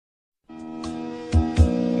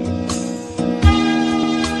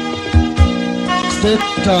Take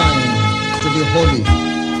time to be holy.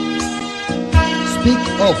 Speak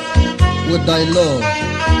of with thy Lord.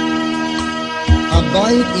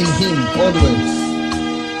 Abide in him always,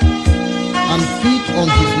 and feed on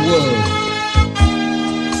his word.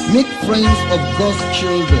 Make friends of God's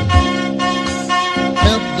children.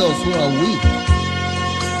 Help those who are weak,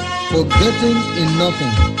 forgetting in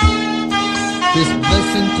nothing his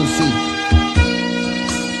blessing to seek.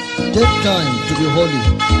 Take time to be holy.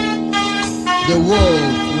 The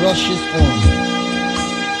world rushes on.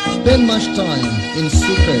 Spend much time in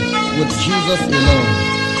secret with Jesus alone.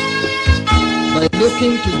 By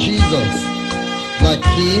looking to Jesus, like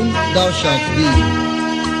him thou shalt be.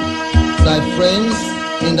 Thy friends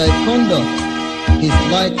in thy conduct his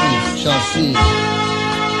likeness shall see.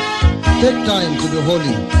 Take time to be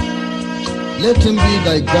holy. Let him be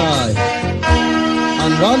thy guide,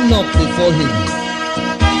 and run not before him,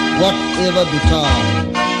 whatever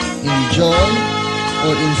betide. In joy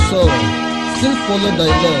or in sorrow, still follow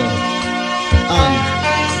thy Lord, and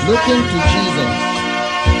looking to Jesus,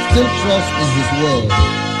 still trust in his word.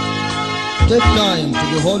 Take time to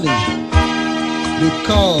be holy. Be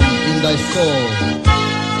calm in thy soul.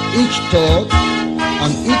 Each thought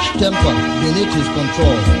and each temper beneath his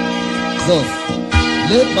control. Thus,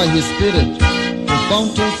 led by his spirit to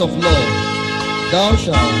fountains of love, thou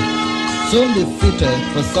shalt soon be fitted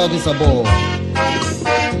for service above.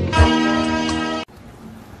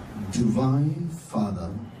 Divine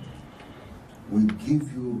Father, we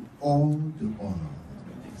give you all the honor.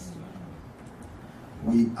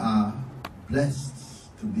 We are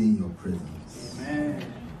blessed to be in your presence. Amen.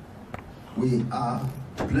 We are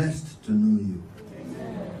blessed to know you.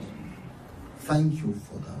 Amen. Thank you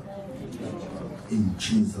for that. In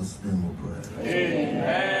Jesus' name we pray.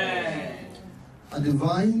 Amen. And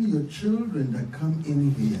divine, your children that come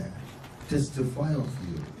in here testify of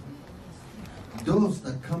you. Those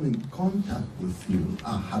that come in contact with you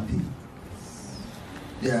are happy.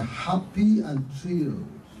 They are happy and thrilled.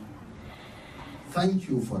 Thank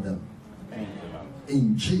you for them.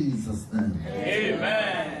 In Jesus' name.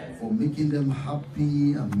 Amen. For making them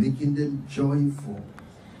happy and making them joyful.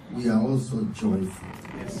 We are also joyful.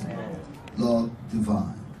 Yes. Lord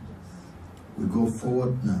divine, we go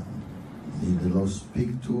forward now. May the Lord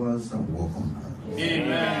speak to us and walk on us.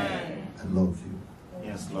 Amen. I love you.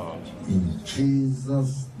 Yes, Lord. In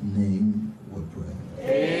Jesus' name we pray.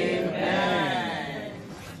 Amen.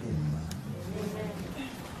 Amen.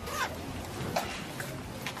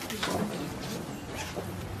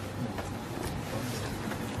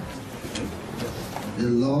 The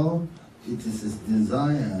Lord, it is his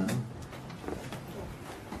desire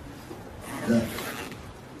that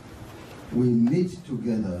we meet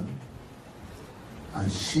together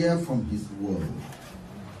and share from his word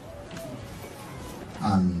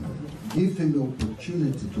and give him the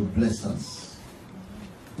opportunity to bless us,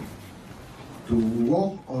 to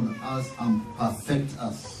work on us and perfect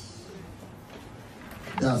us.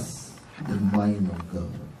 That's the mind of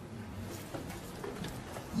God.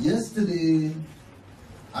 Yesterday,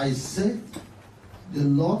 I said, the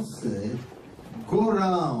Lord said, go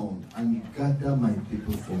round and gather my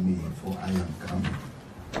people for me, for I am coming.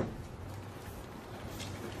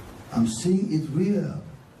 I'm seeing it real.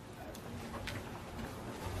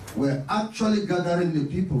 We're actually gathering the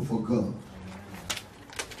people for God.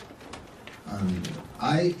 And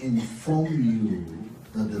I inform you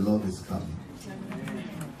that the Lord is coming.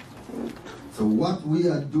 So what we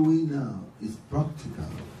are doing now is practical.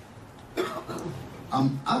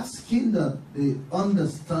 I'm asking that the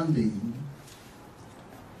understanding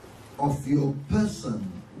of your person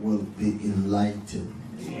will be enlightened.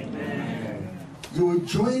 Amen. You will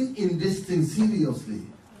join in this thing seriously.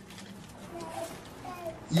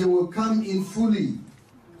 You will come in fully.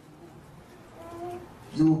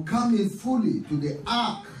 You will come in fully to the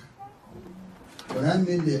ark. When I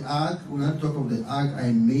mean the ark, when I talk of the ark,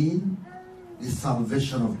 I mean the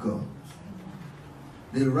salvation of God,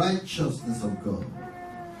 the righteousness of God,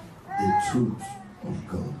 the truth of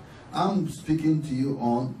God. I'm speaking to you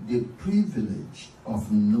on the privilege of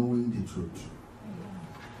knowing the truth.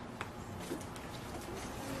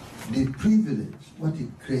 The privilege, what a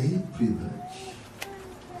great privilege.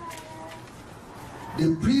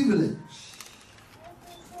 The privilege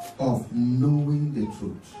of knowing the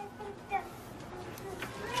truth.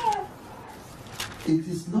 It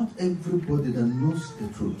is not everybody that knows the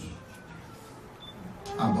truth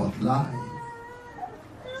about life,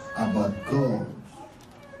 about God,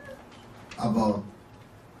 about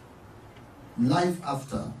life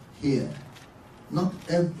after here. Not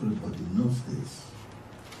everybody knows this.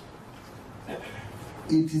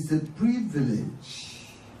 It is a privilege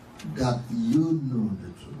that you know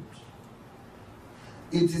the truth.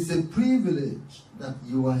 It is a privilege that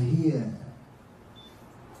you are here.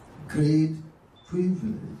 Great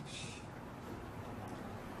privilege.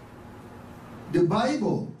 The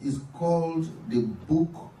Bible is called the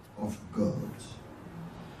book of God.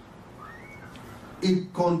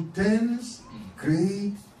 It contains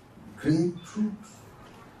great truth.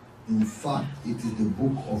 In fact, it is the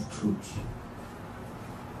book of truth.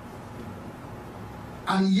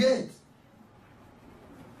 And yet,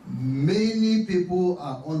 many people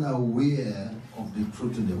are unaware of the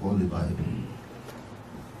truth in the Holy Bible.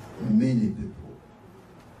 Many people.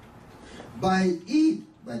 By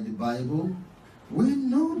the Bible, we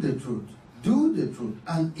know the truth, do the truth,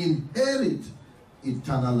 and inherit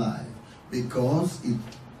eternal life. Because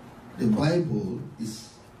the Bible is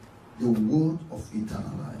the word of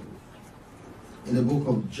eternal life. In the book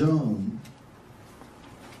of John,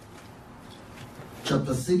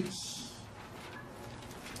 chapter 6,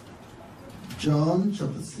 John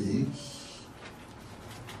chapter 6,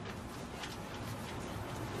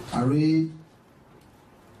 I read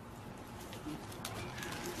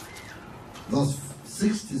verse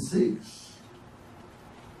 66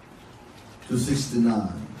 to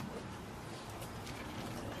 69.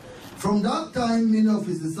 From that time, many of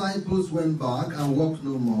his disciples went back and walked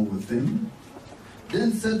no more with him.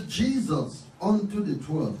 Then said Jesus unto the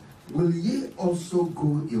 12, Will ye also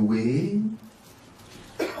go away?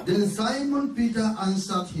 Then Simon Peter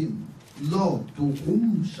answered him, Lord, to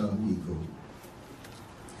whom shall we go?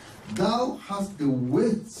 Thou hast the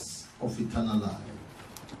words of eternal life.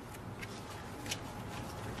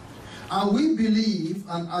 And we believe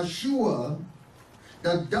and are sure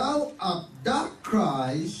that thou art that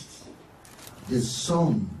Christ, the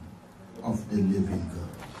Son of the living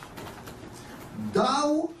God.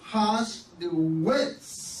 Thou hast the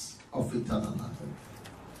words of eternal life.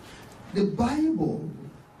 The Bible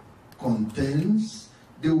contains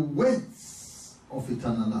the words of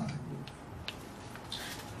eternal life.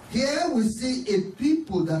 Here we see a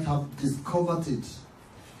people that have discovered it.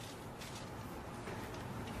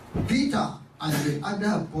 Peter and the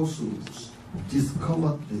other apostles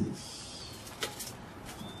discovered this.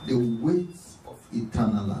 The words of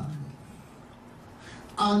eternal life.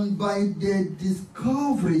 And by their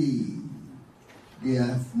discovery, they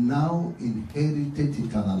have now inherited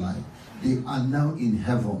eternal life. They are now in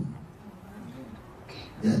heaven.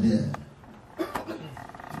 They are there.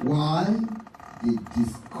 Why? They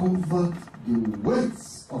discovered the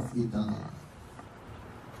words of eternal life.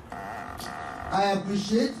 I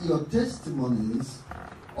appreciate your testimonies.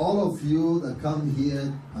 All of you that come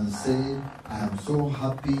here and say, I am so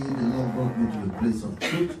happy the Lord brought me to a place of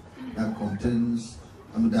truth that contains,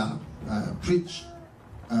 preach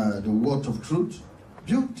the word of truth.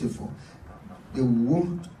 Beautiful. The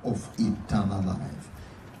word of eternal life.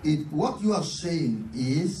 What you are saying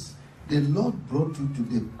is, the Lord brought you to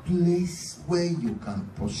the place where you can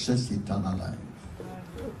possess eternal life.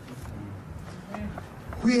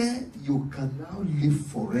 Where you can now live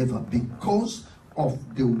forever because of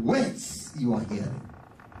the words you are hearing.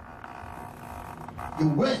 The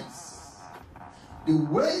words. The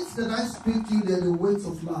words that I speak to you, they're the words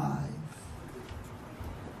of life.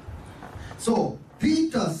 So,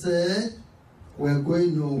 Peter said, we're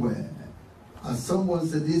going nowhere. As someone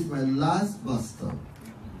said, this is my last bus stop.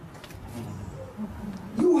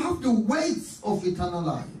 You have the words of eternal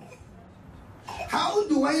life. How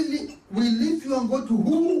do we leave you and go to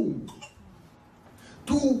whom?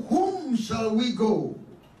 To whom shall we go?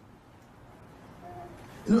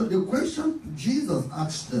 You know, the question Jesus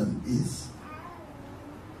asked them is,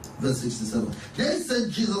 verse 67. Then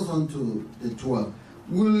said Jesus unto the 12,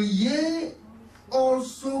 Will ye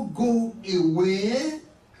also go away?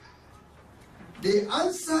 The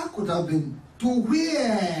answer could have been, to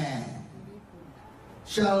where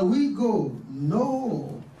shall we go?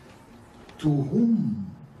 No. To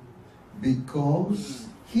whom? Because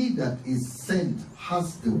he that is sent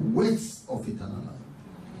has the words of eternal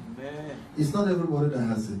life. Amen. It's not everybody that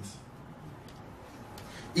has it.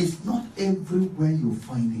 It's not everywhere you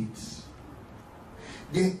find it.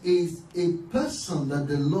 There is a person that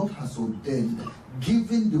the Lord has ordained,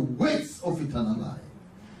 giving the words of eternal life.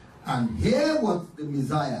 And hear what the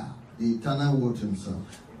Messiah, the eternal word himself,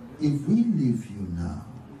 if we leave you now,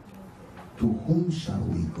 to whom shall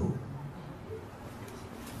we go?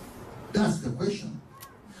 That's the question.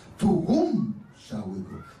 To whom shall we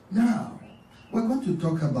go? Now, we're going to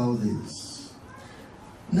talk about this.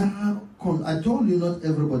 Now, I told you not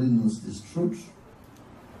everybody knows this truth.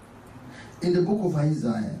 In the book of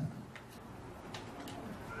Isaiah,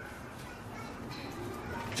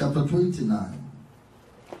 chapter 29,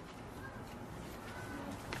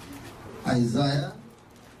 Isaiah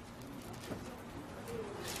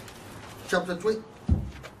chapter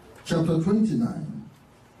 29,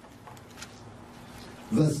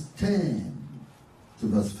 verse 10 to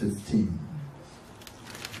verse 15.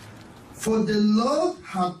 For the Lord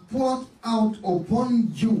hath poured out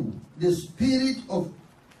upon you the spirit of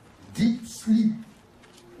deep sleep,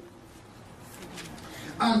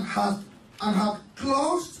 and hath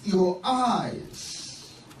closed your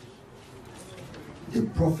eyes. The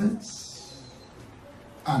prophets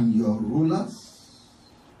and your rulers,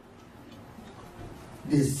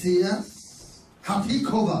 the seers, hath he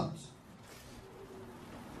covered.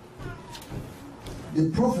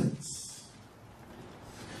 The prophets,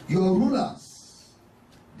 your rulers,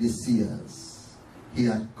 the seers, he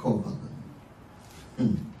had covered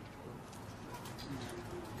them.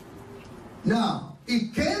 Now,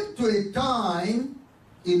 it came to a time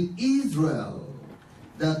in Israel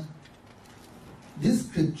that this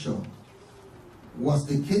scripture was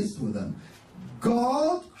the case with them.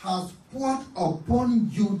 God has poured upon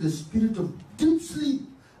you the spirit of deep sleep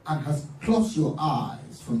and has closed your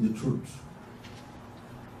eyes from the truth.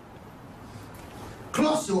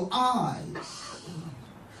 Close your eyes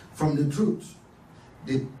from the truth.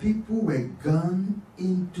 The people were gone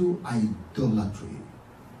into idolatry.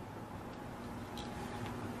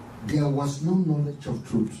 There was no knowledge of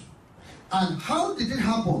truth. And how did it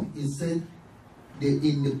happen? He said,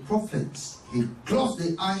 in the prophets, he closed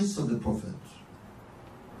the eyes of the prophets.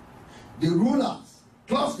 The rulers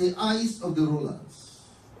closed the eyes of the rulers.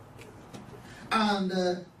 And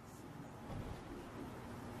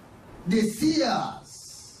the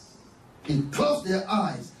seers, he closed their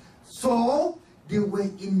eyes. So they were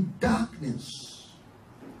in darkness.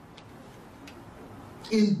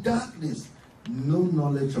 In darkness, no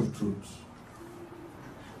knowledge of truth.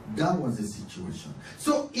 That was the situation.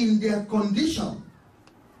 So in their condition,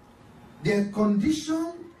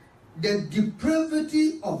 the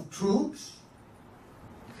depravity of truth,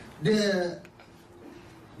 the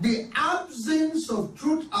absence of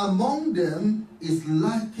truth among them is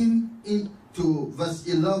lacking into verse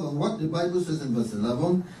 11. What the Bible says in verse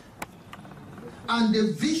 11, and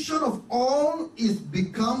the vision of all is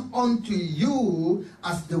become unto you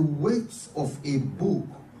as the weights of a book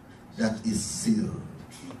that is sealed.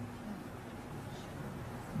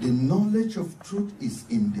 The knowledge of truth is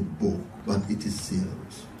in the book, but it is sealed.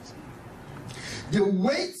 The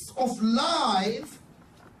weights of life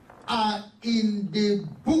are in the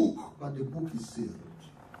book, but the book is sealed.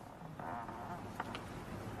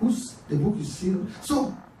 The book is sealed.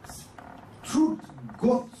 So, truth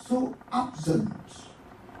got so absent.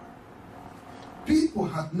 People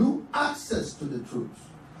had no access to the truth.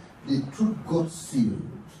 The truth got sealed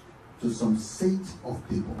to some set of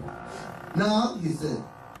people. Now, he said,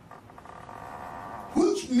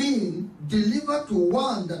 which mean deliver to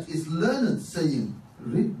one that is learned, saying,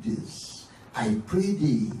 read this, I pray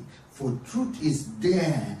thee, for truth is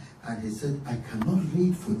there. And he said, I cannot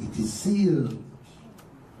read, for it is sealed.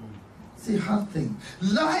 See, hard thing.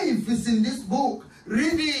 Life is in this book.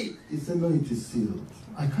 Read it. He said, no, it is sealed.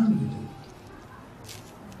 I can't read it.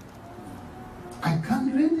 I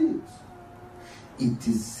can't read it. It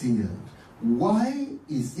is sealed. Why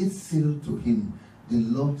is it sealed to him? The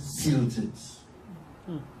Lord sealed it.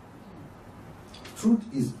 Truth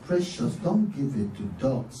is precious. Don't give it to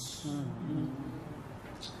dogs.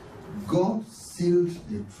 God sealed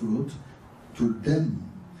the truth to them,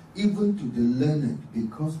 even to the learned,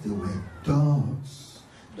 because they were dogs.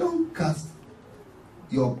 Don't cast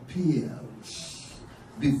your pearls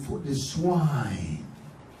before the swine.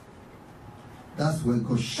 That's where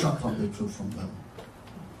God shut up the truth from them.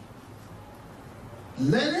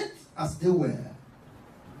 Learned as they were,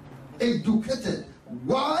 educated,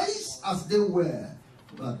 wise as they were,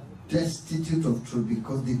 but destitute of truth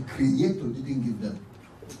because the Creator didn't give them.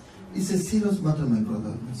 It's a serious matter, my brother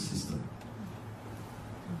and sister.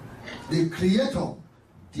 The Creator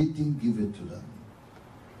didn't give it to them.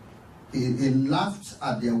 He laughed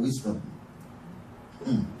at their wisdom.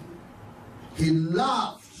 He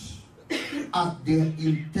laughed at their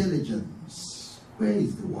intelligence. Where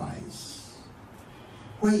is the wise?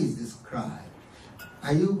 Where is the scribe?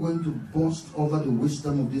 Are you going to boast over the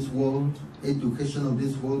wisdom of this world, education of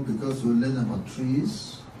this world, because you learn about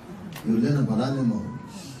trees, you learn about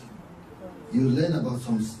animals, you learn about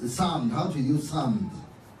some sound, how to use sound,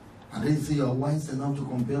 and then you say you are wise enough to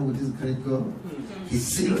compare with this great God? He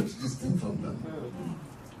sealed this thing from them.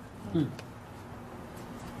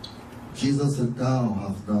 Jesus said, thou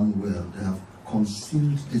hast done well. They have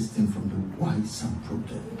concealed this thing from the wise and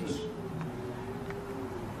prudent.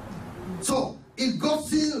 So, it got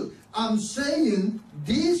sealed. I'm saying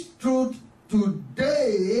this truth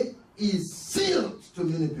is sealed to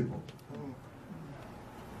many people.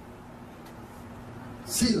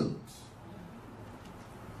 Sealed.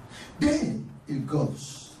 Then it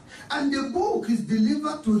goes. And the book is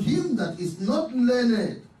delivered to him that is not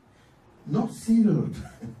learned, not sealed.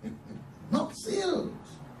 Not sealed.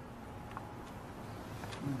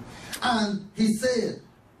 And he said,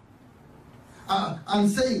 and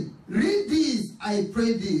saying, read this, I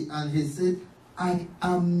pray thee. And he said, I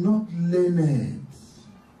am not learned.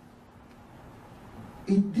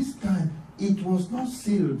 This time, it was not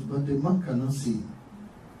sealed, but the man cannot see.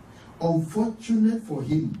 Unfortunate for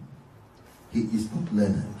him, he is not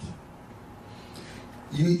learned.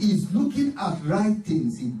 He is looking at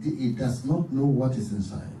writings, he does not know what is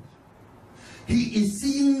inside. He is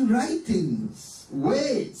seeing writings,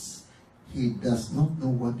 words, he does not know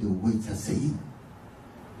what the words are saying.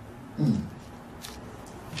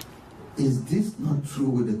 Is this not true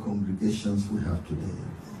with the congregations we have today?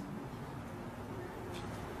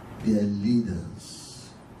 Their leaders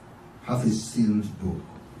have a sealed book.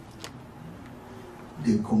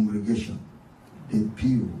 The congregation, the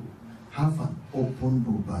pew, have an open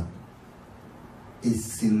book but a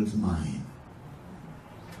sealed mind.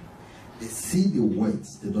 They see the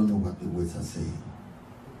words, they don't know what the words are saying.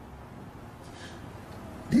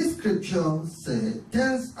 This scripture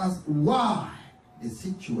tells us why the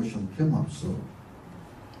situation came up so.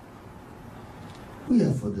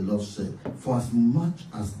 Wherefore the Lord said, for as much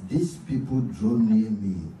as these people draw near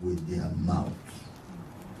me with their mouth,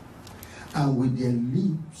 and with their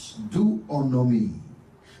lips do honor me,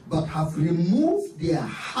 but have removed their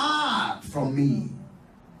heart from me,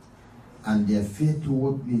 and their fear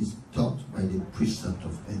toward me is taught by the precept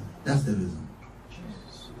of men. That's the reason.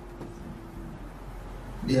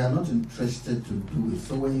 They are not interested to do it.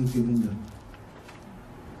 So when you're giving them,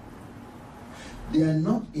 they are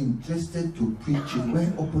not interested to preach it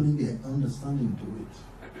when opening their understanding to it.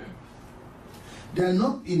 They are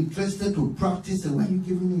not interested to practice it when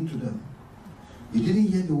you're giving it to them. You didn't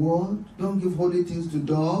hear the word? Don't give holy things to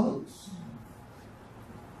dogs.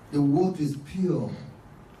 The word is pure.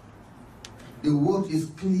 The word is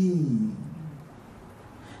clean.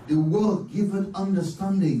 The word giveth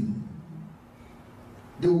understanding.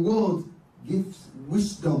 The word gives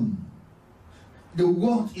wisdom. The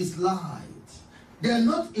word is light. They are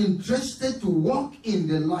not interested to walk in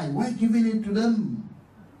the light. Why giving it to them?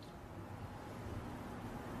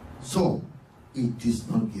 So, it is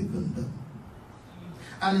not given them.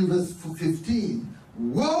 And in verse 15,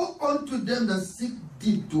 woe unto them that seek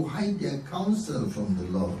deep to hide their counsel from the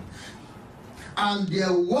Lord. And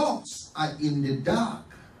their walks are in the dark.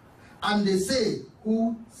 And they say,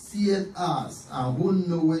 who seeth us and who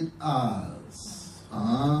knoweth us?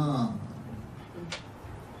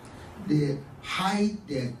 They hide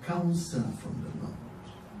their counsel from the Lord.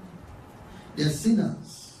 They are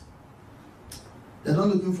sinners. They're not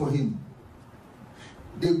looking for him.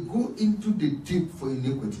 They go into the deep for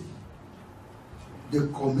iniquity. They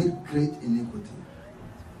commit great iniquity.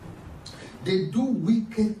 They do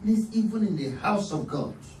wickedness even in the house of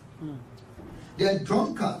God. They are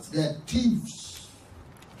drunkards, they are thieves,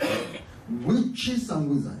 witches and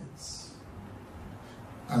wizards.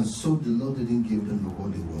 And so the Lord didn't give them the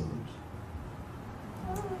holy word.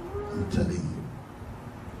 I'm telling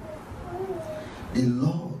you. The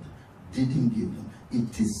Lord didn't give them.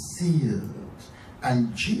 It is sealed.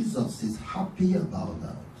 And Jesus is happy about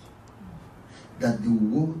that. That the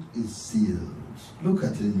word is sealed. Look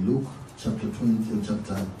at it in Luke chapter 20,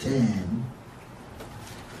 chapter 10.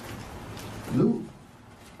 Luke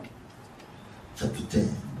chapter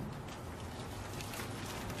 10.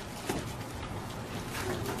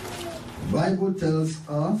 The Bible tells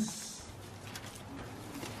us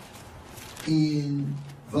in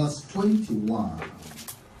verse 21.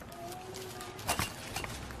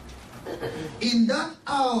 In that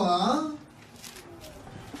hour,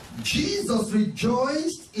 Jesus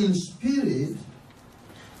rejoiced in spirit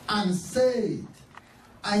and said,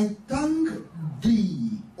 I thank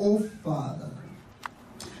thee, O Father,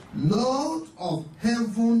 Lord of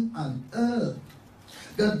heaven and earth,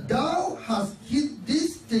 that thou hast hid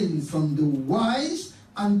these things from the wise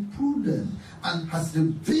and prudent, and hast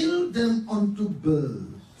revealed them unto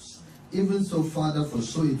babes. Even so, Father, for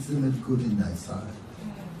so it seemeth good in thy sight.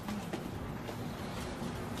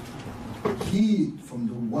 Hid from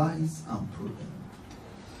the wise and prudent.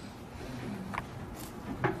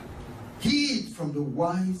 Hid from the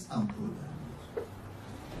wise and prudent.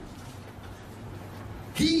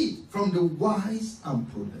 Hid from the wise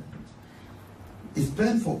and prudent. It's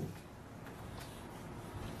painful.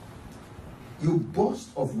 You boast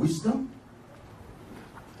of wisdom,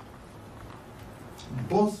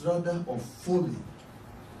 boast rather of folly,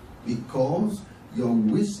 because your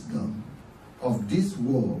wisdom of this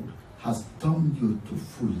world has turned you to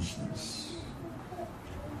foolishness.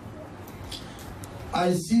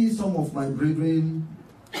 I see some of my brethren,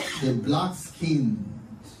 the black-skinned,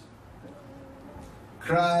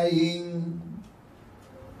 crying,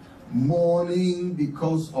 mourning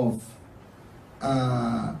because of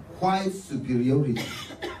white superiority.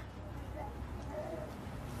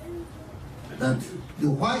 That the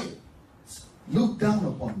whites look down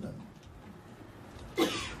upon them.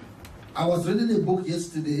 I was reading a book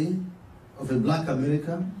yesterday of a black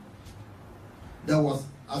American. That was,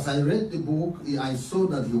 as I read the book, I saw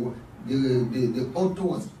that the author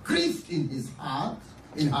was grieved in his heart,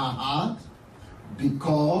 in her heart,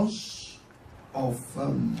 because of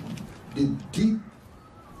the deep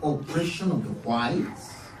oppression of the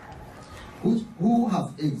whites, who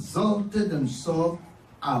have exalted themselves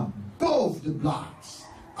above the blacks,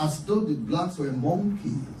 as though the blacks were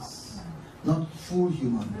monkeys, not full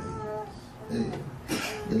human beings.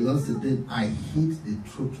 The Lord said, then I hid the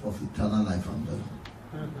truth of eternal life from them.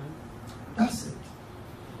 That's it.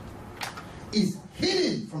 It's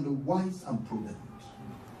hidden from the wise and prudent.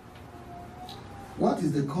 What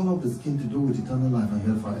is the color of the skin to do with eternal life and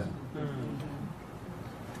hellfire?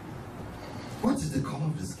 What is the color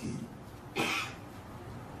of the skin?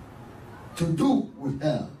 To do with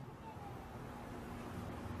hell.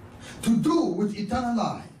 To do with eternal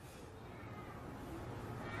life.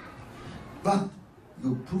 But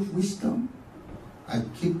you prove wisdom. I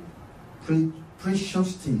keep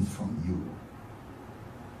precious things from you.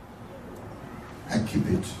 I keep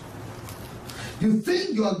it. You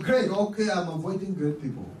think you are great. Okay, I'm avoiding great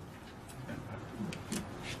people.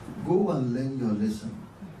 Go and learn your lesson.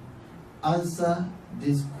 Answer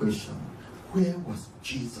this question. Where was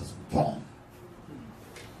Jesus born?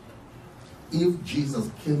 If Jesus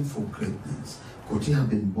came for greatness, could he have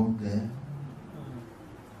been born there?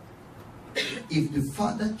 If the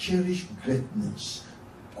Father cherished greatness,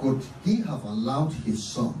 could he have allowed his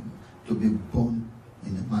son to be born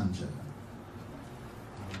in a manger?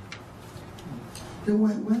 Then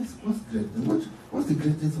what's greatness? What's the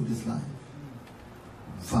greatness of this life?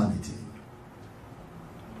 Vanity.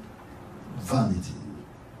 Vanity.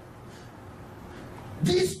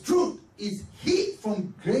 This truth is hid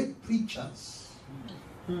from great preachers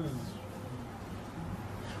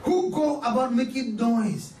who go about making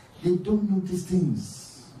noise. They don't know these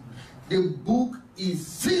things. The book is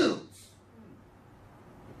sealed.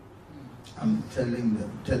 I'm telling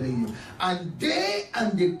you. And they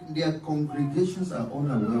and their congregations are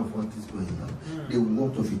unaware of what is going on. The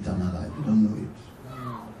word of eternal life. They don't know it.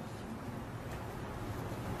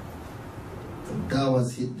 For thou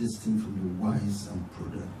hast hid this thing from the wise and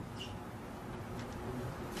prudent.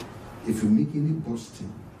 If you make any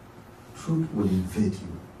boasting, truth will invade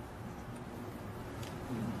you.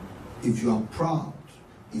 If you are proud,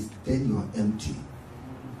 then you are empty.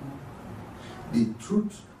 The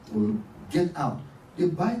truth will get out. The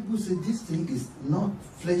Bible says this thing is not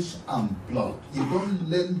flesh and blood. You don't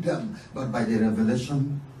learn them, but by the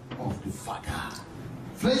revelation of the Father.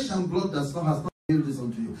 Flesh and blood has not revealed this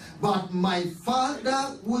unto you, but my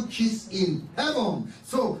Father which is in heaven.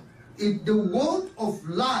 So, if the word of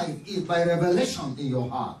life is by revelation in your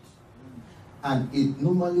heart, and it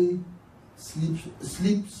normally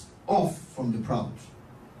slips off from the proud.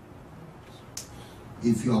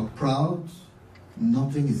 If you are proud,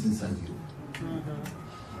 nothing is inside you.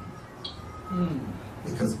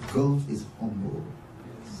 Because God is humble.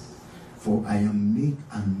 For I am meek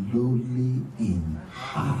and lowly in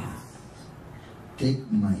heart. Take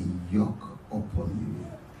my yoke upon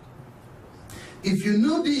you. If you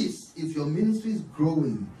know this, if your ministry is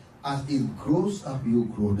growing, as it grows up, you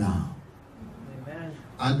grow down. Amen.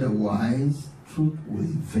 Otherwise, truth will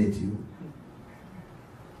invade you.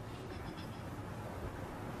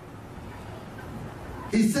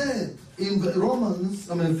 He said in Romans,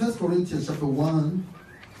 1 Corinthians chapter 1,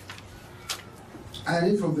 I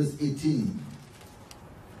read from verse 18.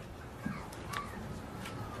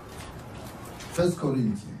 1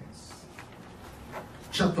 Corinthians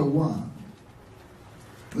chapter 1,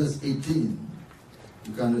 verse 18.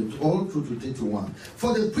 You can read all through to 31.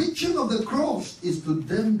 For the preaching of the cross is to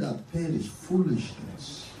them that perish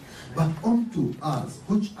foolishness, but unto us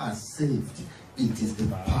which are saved, it is the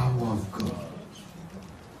power of God.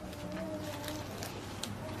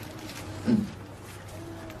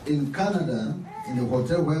 In Canada, in the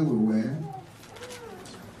hotel where we were,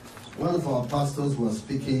 one of our pastors was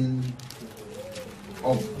speaking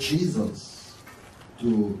of Jesus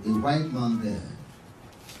to a white man there.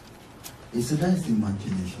 He said, that's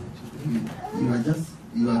imagination. You are just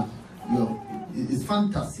it's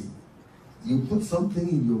fantasy. You put something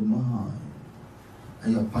in your mind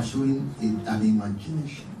and you're pursuing an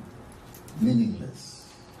imagination.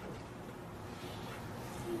 Meaningless.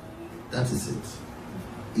 That is it.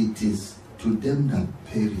 It is to them that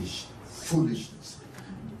perish foolishness.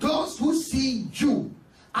 Those who see you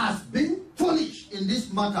as being foolish in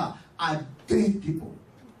this matter are dead people.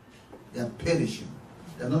 They are perishing.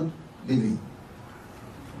 They are not living.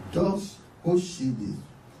 Those who see this,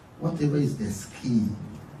 whatever is their scheme,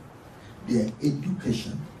 their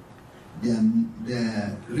education,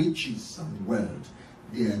 their riches and wealth,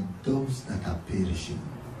 they are those that are perishing.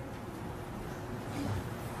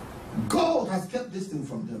 God has kept this thing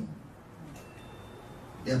from them.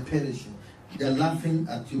 They are perishing. They are laughing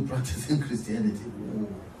at you practicing Christianity. Oh,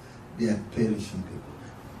 they are perishing people.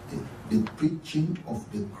 The preaching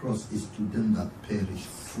of the cross is to them that perish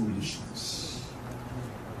foolishness.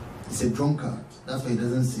 It's a drunkard. That's why he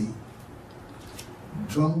doesn't see.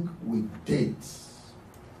 Drunk with debts.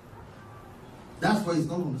 That's why he's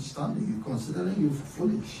not understanding. He's considering you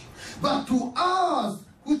foolish. But to us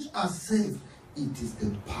which are saved, it is the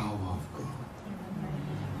power of God.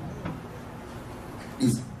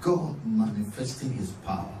 It's God manifesting his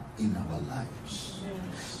power in our lives.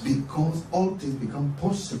 Because all things become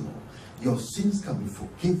possible. Your sins can be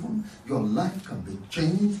forgiven. Your life can be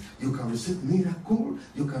changed. You can receive miracle.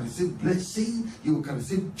 You can receive blessing. You can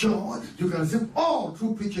receive joy. You can receive all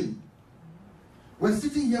through preaching. We're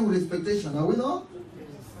sitting here with expectation, are we not?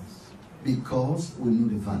 Because we know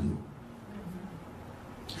the value.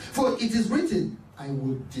 For it is written, I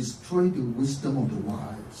will destroy the wisdom of the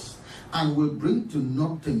wise, and will bring to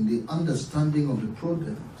nothing the understanding of the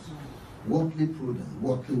prudent. Worldly prudent,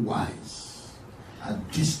 worldly wise,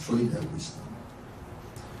 and destroy their wisdom.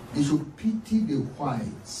 They should pity the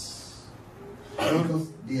wise,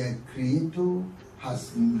 because their Creator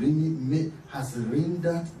has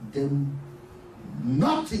rendered them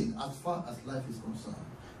nothing as far as life is concerned.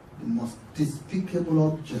 The most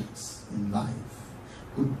despicable objects in life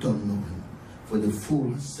who don't know him. For the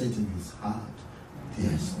fool has said in his heart,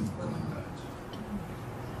 there is no God.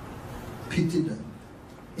 Pity them.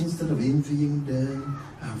 Instead of envying them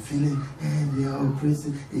and feeling, they are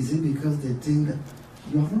oppressive, is it because they think that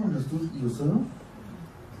you have not understood yourself?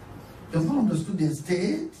 You have not understood their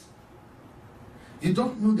state? You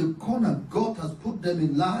don't know the corner God has put them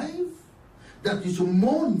in life? That you should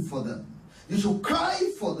mourn for them. You should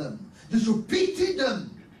cry for them. You should pity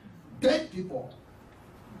them. Dead people.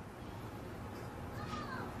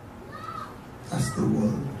 That's the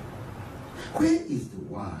world. Where is the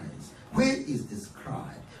wise? Where is the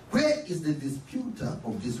scribe? Where is the disputer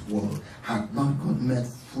of this world? Had not God made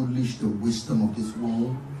foolish the wisdom of this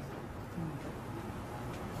world?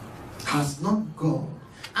 Has not God?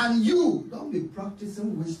 And you don't be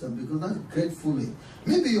practicing wisdom, because that's gratefully.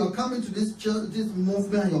 Maybe you are coming to this church, this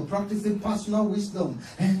movement, and you're practicing personal wisdom.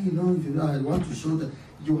 And you know, I want to show that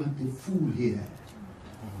you are the fool here.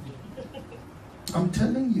 I'm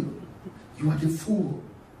telling you, you are the fool.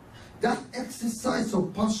 That exercise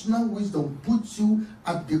of personal wisdom puts you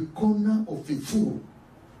at the corner of a fool.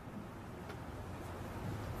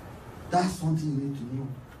 That's something you need to know.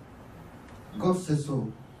 God says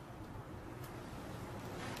so.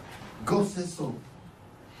 God says so.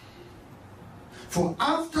 For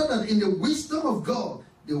after that, in the wisdom of God,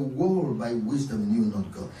 the world by wisdom knew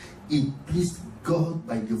not God. It pleased God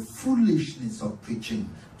by the foolishness of preaching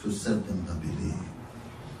to save them that believe.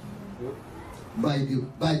 By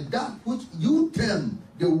that which you term,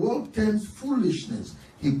 the world terms foolishness,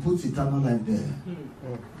 he puts eternal life there.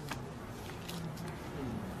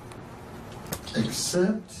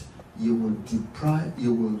 Except you will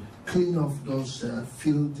clean off those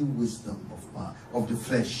filthy wisdom of the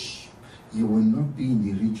flesh. You will not be in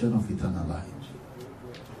the region of eternal life.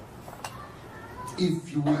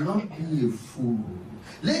 If you will not be a fool,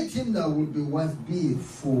 let him that will be wise be a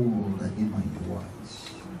fool that he might be wise.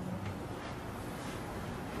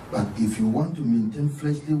 But if you want to maintain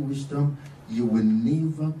fleshly wisdom, you will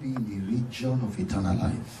never be in the region of eternal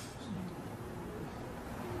life.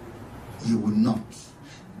 You will not.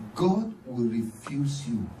 God will refuse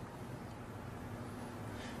you.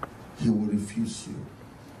 He will refuse you.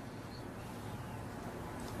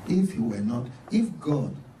 If you were not,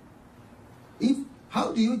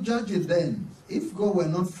 how do you judge it then? If God were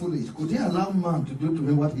not foolish, could he allow man to do to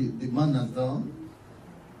him what the man has done?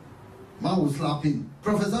 Man will slap him.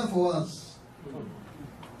 Prophesy for us.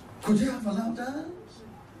 Could he have allowed that?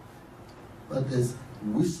 But there's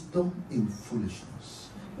wisdom in foolishness.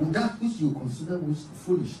 That which you consider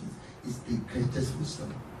foolishness is the greatest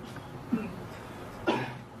wisdom.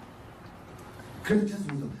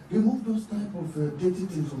 Greatest wisdom. Remove those type of dirty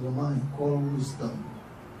things from your mind called wisdom.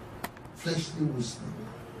 Fleshly wisdom.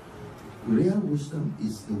 Real wisdom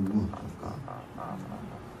is the word of God.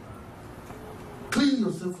 Clean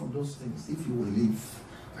yourself from those things if you will live.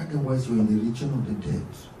 Otherwise you're in the region of the dead.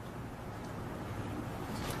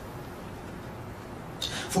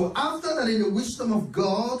 For after that in the wisdom of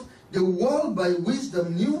God, the world by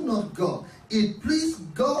wisdom knew not God. It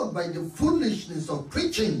pleased God by the foolishness of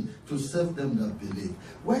preaching to save them that believe.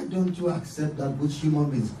 Why don't you accept that which human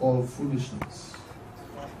beings call foolishness?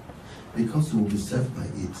 Because you will be saved by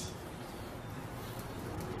it.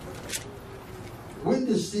 When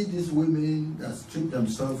they see these women that strip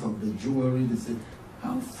themselves of the jewelry, they say,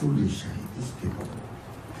 how foolish are these people?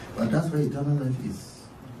 But that's where eternal life is.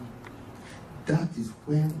 That is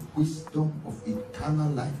where wisdom of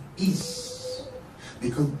eternal life is.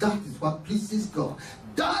 Because that is what pleases God.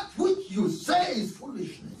 That which you say is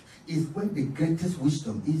foolishness is where the greatest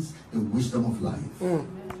wisdom is, the wisdom of life.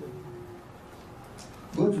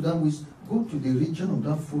 Go to that wisdom, go to the region of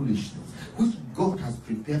that foolishness which God has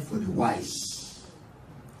prepared for the wise.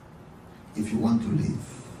 If you want to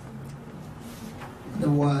live.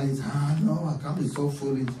 Otherwise, no, I can't be so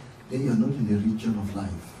foolish. Then you're not in the region of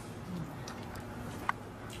life.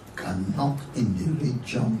 Cannot in the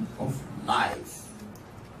region of life.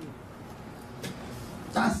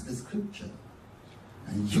 That's the scripture.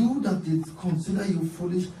 And you that did consider you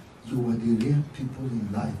foolish, you were the real people in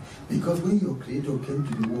life. Because when your creator came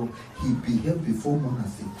to the world, he behaved before man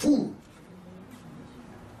as a fool.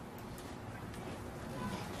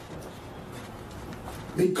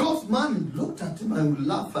 Because man looked at him and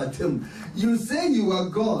laughed at him. You say you are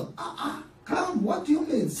God. Come, what do you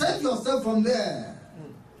mean? Save yourself from there.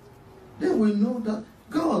 Then we know that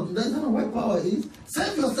God, that's not where power is.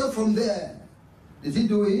 Save yourself from there. Did he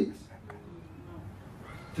do it?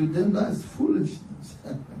 To them, that is foolishness.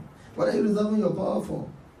 What are you reserving your power for?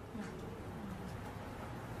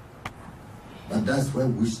 But that's where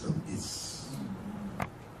wisdom is.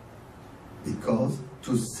 Because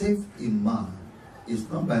to save a man is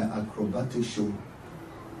not by acrobatic show.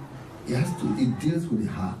 It deals with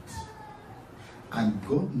the heart. And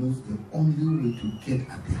God knows the only way to get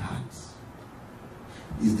at the heart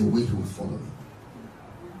is the way he was following.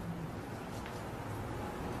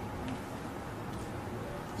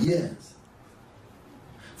 Yes.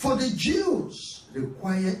 For the Jews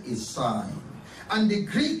require a sign, and the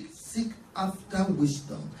Greeks seek after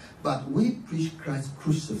wisdom, but we preach Christ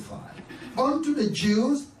crucified. Unto the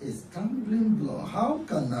Jews a stumbling block. How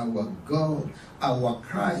can our God, our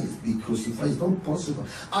Christ, be crucified? It's not possible.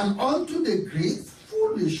 And unto the Greeks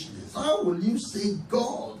foolishness. How will you say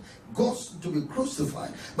God to be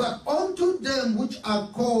crucified? But unto them which are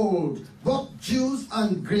called both Jews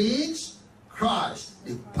and Greeks, Christ,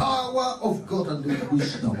 the power of God and the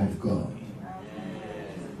wisdom of God.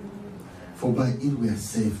 For by it we are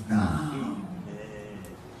saved now.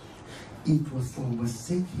 It was for our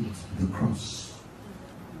sake he was on the cross.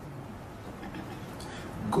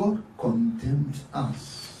 God condemned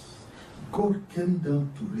us. God came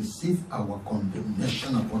down to receive our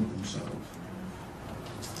condemnation upon himself.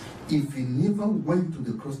 If he never went to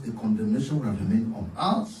the cross, the condemnation would have remained on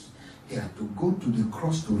us. He had to go to the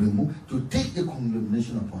cross to take the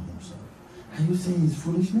condemnation upon himself. Are you saying it's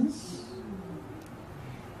foolishness?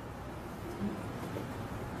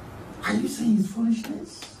 Are you saying it's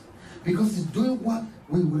foolishness? Because he's doing what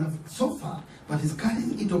we would have suffered, but he's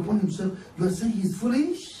carrying it upon himself. You are saying he's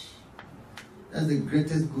foolish? That's the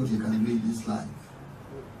greatest good you can do in this life.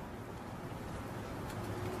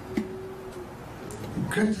 The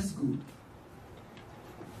greatest good.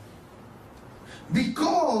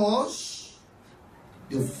 Because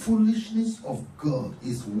the foolishness of God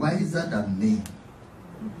is wiser than men.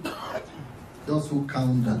 Those who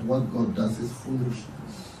count that what God does is foolishness.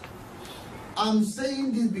 I'm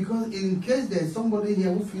saying this because in case there's somebody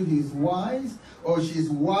here who feels he's wise, or she's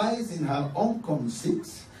wise in her own conceit,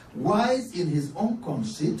 wise in his own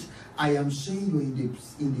conceit, I am saying you're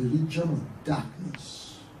in the region of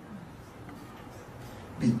darkness.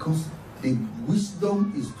 Because the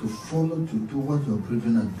wisdom is to follow to do what your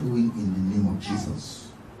brethren are doing in the name of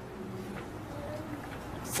Jesus.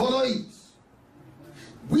 Follow it.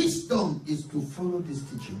 Wisdom is to follow this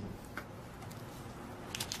teaching.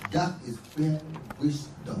 That is where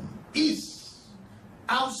wisdom is.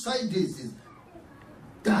 Outside this is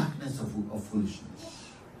darkness of foolishness.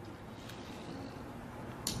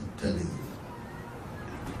 I'm telling you.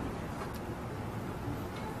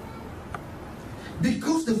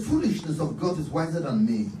 Because the foolishness of God is wiser than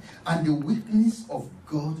me, and the weakness of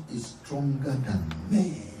God is stronger than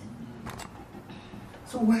man.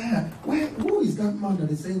 So who is that man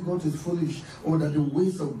that is saying God is foolish, or that the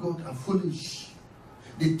ways of God are foolish,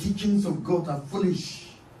 the teachings of God are foolish,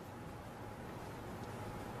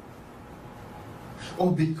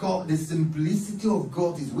 or because the simplicity of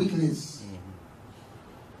God is weakness?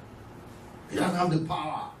 He doesn't have the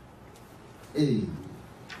power. Hey.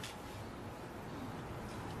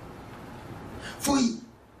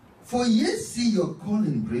 For ye see your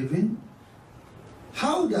calling, brethren,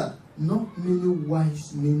 how that not many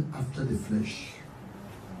wise men after the flesh,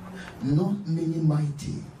 not many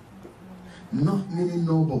mighty, not many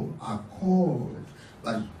noble are called,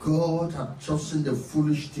 but God hath chosen the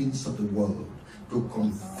foolish things of the world to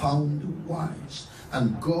confound the wise,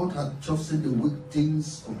 and God hath chosen the weak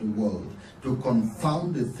things of the world to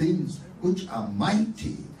confound the things which are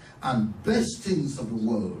mighty, and best things of the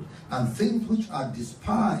world, and things which are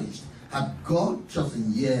despised, hath God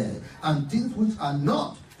chosen, yea, and things which are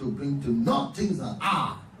not, to bring to naught things that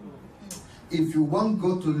are. If you want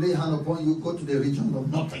God to lay hand upon you, go to the region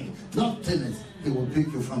of nothing, nothingness. He will pick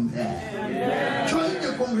you from there. Amen. Join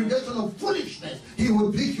the congregation of foolishness. He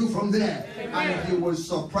will pick you from there. Amen. And he will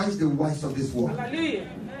surprise the wise of this world. Hallelujah.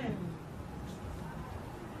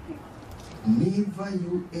 Never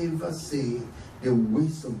you ever say the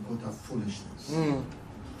ways of God are foolishness.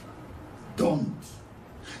 Don't.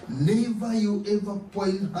 Never you ever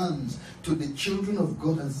point hands to the children of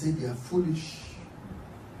God and say they are foolish.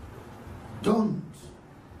 Don't.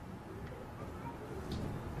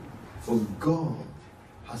 For God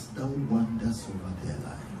has done wonders over their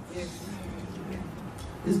lives. Yes.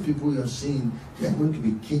 These people you are seeing, they are going to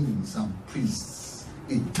be kings and priests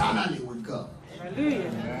eternally with God.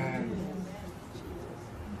 Hallelujah.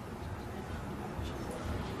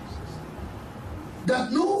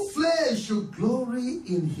 That no flesh should glory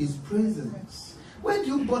in his presence. Why do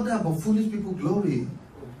you bother about foolish people glory?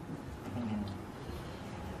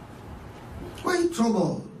 Why are you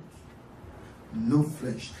troubled? No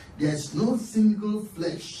flesh. There is no single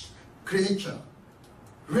flesh creature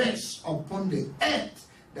rests upon the earth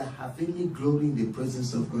that have any glory in the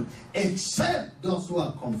presence of God, except those who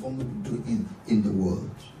are conformed to him in the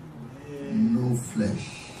world. No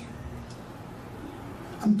flesh.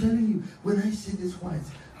 I'm telling you, when I see these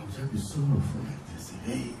whites, I will just be sorrowful like this.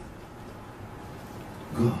 Hey,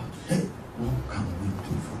 God, hey, what can we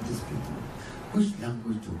do for these people? Which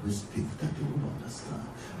language do we speak that they will understand?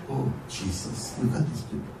 Oh, Jesus, look at these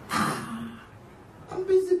people. I'm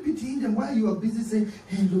busy pitying them while you are busy saying,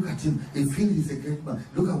 hey, look at him. He feels he's a great man.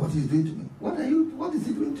 Look at what he's doing to me. What is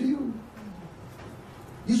he doing to you?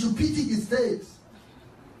 You should pity his state.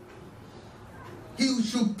 You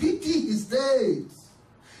should pity his state.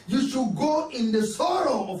 You should go in the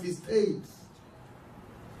sorrow of his state.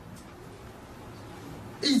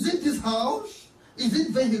 Is it this house? Is it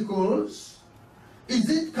vehicles? Is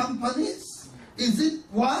it companies? Is it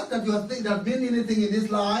what that you are thinking that mean anything in this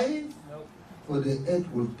life? Nope. For the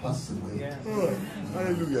earth will pass away. Yes.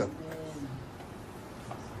 Hallelujah.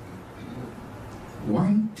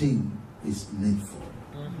 One thing is needful.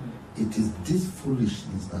 It is this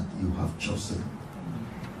foolishness that you have chosen.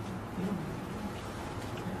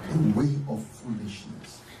 The way of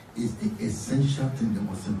foolishness is the essential thing, the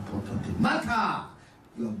most important thing. Matter!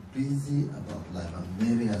 You are busy about life,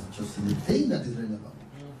 and Mary has chosen the thing that is relevant.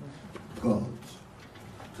 God,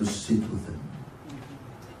 to sit with him.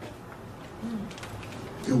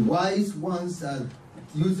 The wise ones are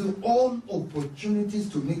using all opportunities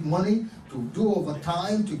to make money, to do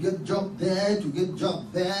overtime, to get job there, to get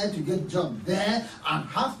job there, to get job there, and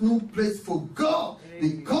have no place for God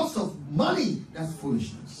because of money. That's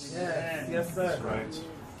foolishness. Yes, yes, sir. That's right.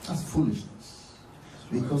 That's foolishness.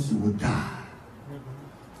 Because you will die.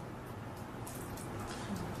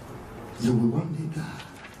 You will one day die.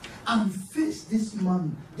 And face this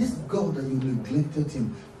man, this God that you neglected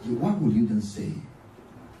him. What will you then say?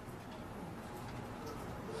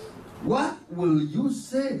 What will you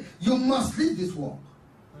say? You must leave this work.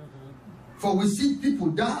 For we see people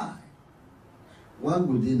die. What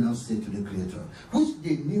will they now say to the Creator? Which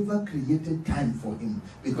they never created time for him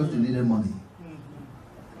because they needed money.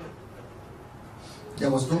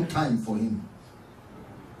 There was no time for him.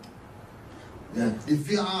 Yeah. If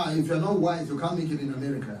you're not wise, you can't make it in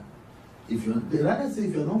America. They rather say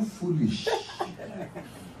if you're not foolish.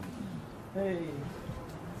 Hey.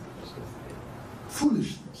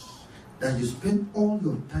 Foolishness. That you spend all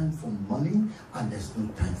your time for money and there's no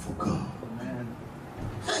time for God. Amen.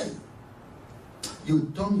 Hey!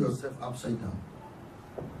 You turn yourself upside down.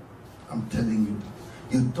 I'm telling you.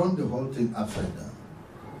 You turn the whole thing upside down.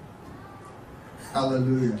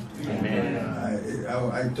 Hallelujah. Amen.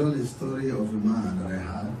 I told a story of a man that I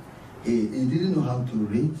had. He didn't know how to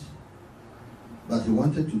read, but he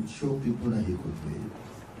wanted to show people that he could read.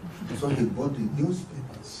 So he bought the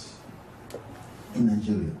newspapers in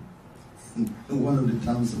Nigeria, in one of the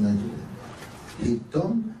towns in Nigeria. He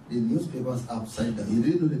turned the newspapers upside down. He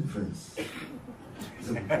didn't know the difference. He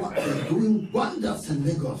said, "What? They're doing wonders in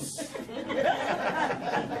Lagos."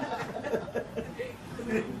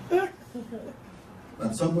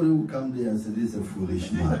 But somebody will come there and say, "This is a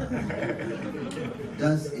foolish man."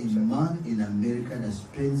 That's a man in America that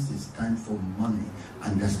spends his time for money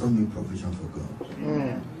and does not make provision for God.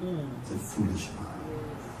 It's a foolish man.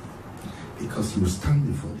 Because you will stand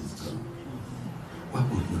before this God. What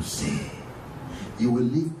would you say? You will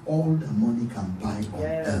leave all the money can buy on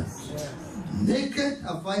earth. Naked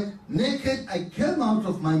I came out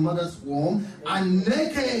of my mother's womb, and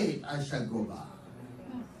naked I shall go back.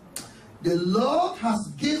 The Lord has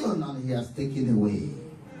given and he has taken away.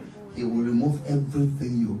 He will remove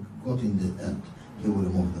everything you got in the earth. He will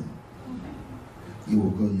remove them. You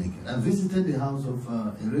will go naked. I visited the house of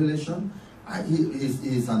a relation. He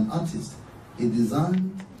is an artist. He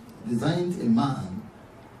designed a man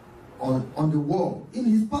on the wall in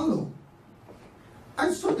his parlor.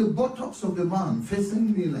 I saw the buttocks of the man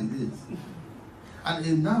facing me like this, and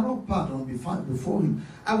a narrow part on before him.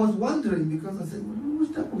 I was wondering, because I said,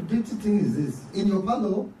 "What type of dirty thing is this in your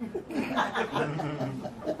parlor?"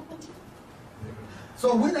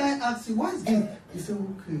 So when I asked him, "What is this?" he said,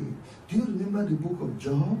 "Okay, do you remember the book of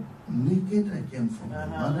Job? Naked I came from my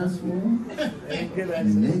mother's womb, naked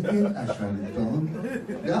I shall return."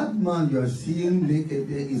 That man you are seeing naked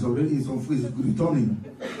is returning.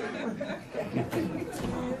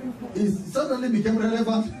 It suddenly became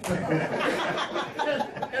relevant.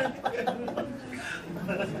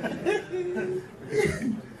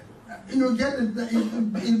 You get it?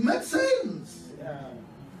 It makes sense.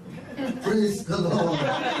 Praise the Lord.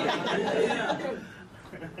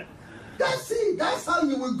 That's it. That's how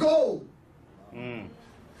you will go.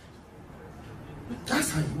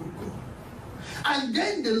 That's how you will go. And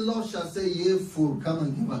then the Lord shall say, "Ye fool, come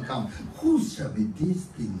and give account. Whose shall be this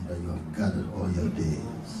thing that you have gathered all your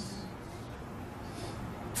days?"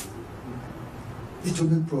 It will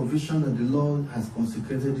be provision that the Lord has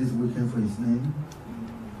consecrated this weekend for his name.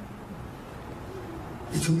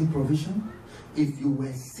 It will be provision. If you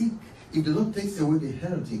were sick, if the Lord takes away the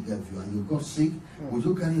health he gave you and you got sick, would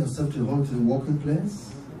you carry yourself to the working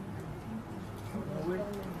place?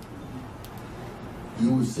 You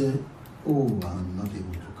will say, "Oh, I'm not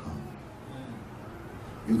able to come."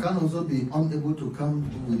 You can also be unable to come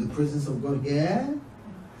with the presence of God here.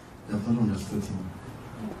 You have not understood him.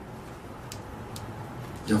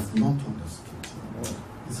 You have not understood him.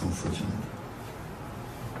 It's unfortunate.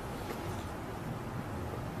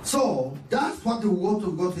 So that's what the word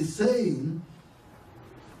of God is saying.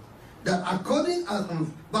 That according as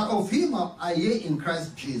but of him are ye in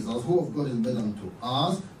Christ Jesus, who of God is made unto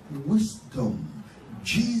us wisdom.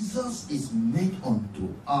 Jesus is made unto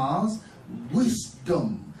us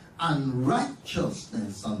wisdom and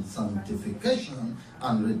righteousness and sanctification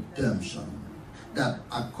and redemption. That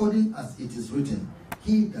according as it is written,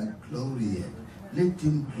 he that glorieth, let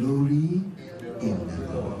him glory in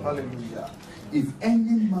the Lord. Hallelujah. If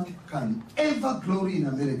any man can ever glory in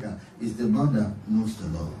America, is the man that knows the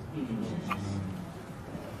Lord.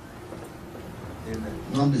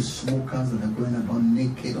 Not the smokers that are going about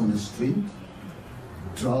naked on the street,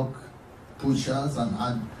 drug pushers and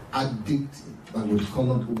addicts, but with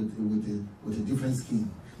colored with a different skin.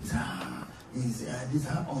 These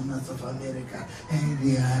are honors of America, and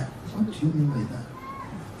they are. What do you mean by that?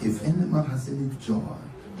 If any man has any joy,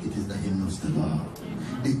 it is that he knows the Lord,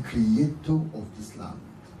 the creator of this land.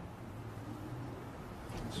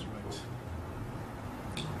 That's right.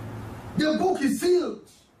 The book is sealed.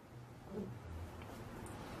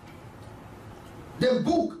 The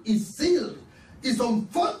book is sealed. It's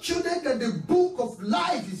unfortunate that the book of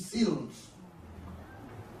life is sealed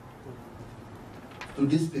to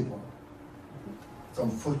these people. It's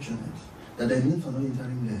unfortunate that the names are not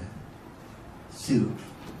entering there. Sealed.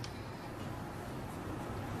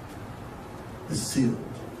 It's sealed.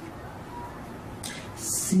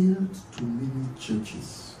 Sealed to many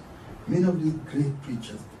churches. Many of these great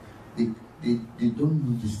preachers, they don't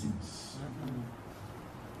know these things.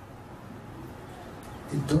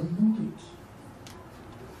 They don't know it.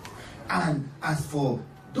 And as for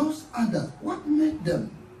those others, what made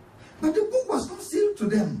them? But the book was not sealed to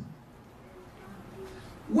them.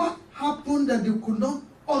 What happened that they could not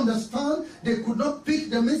understand? They could not pick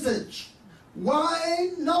the message.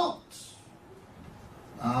 Why not?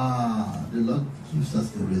 The Lord gives us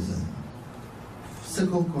the reason.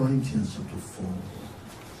 2 Corinthians chapter 4.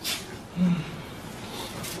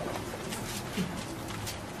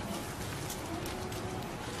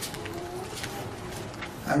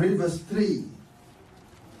 I read verse 3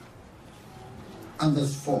 and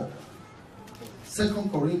verse 4. 2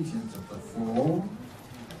 Corinthians chapter 4,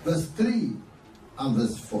 verse 3 and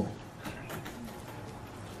verse 4.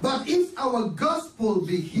 But if our gospel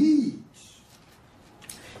be hid,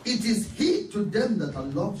 it is hid to them that are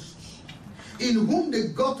lost, in whom the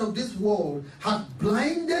God of this world hath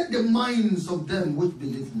blinded the minds of them which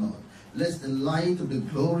believe not, lest the light of the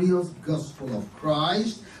glorious gospel of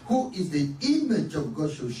Christ, who is the image of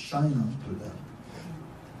God, should shine unto them.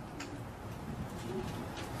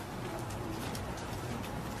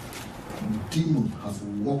 Demon has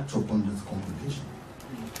walked upon this congregation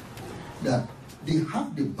that they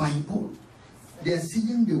have the Bible, they are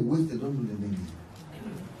singing the words, they don't know the meaning.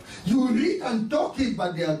 You read and talk it,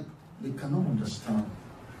 but they cannot understand.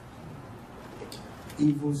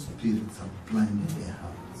 Evil spirits have blinded their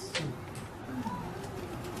hearts.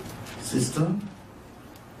 Sister,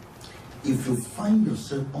 if you find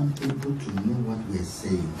yourself unable to know what we are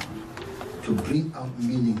saying, to bring out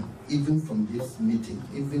meaning, even from this meeting,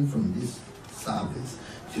 even from this service,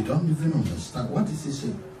 you don't even understand. What is he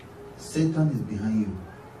saying? Satan is behind you.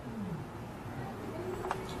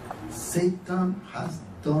 Satan has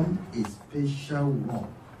done a special work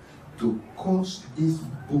to cause this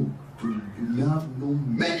book to have no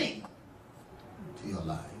meaning to your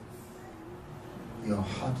life. Your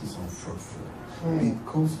heart is unfruitful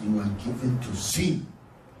because you are given to sin.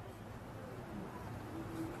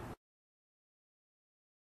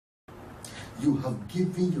 You have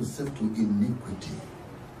given yourself to iniquity,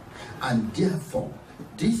 and therefore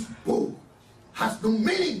this book has no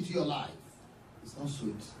meaning to your life. It's not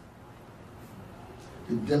sweet.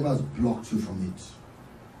 The devil has blocked you from it.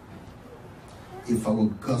 If our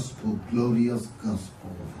gospel, glorious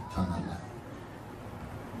gospel of eternal life,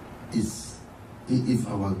 is, if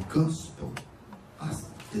our gospel, as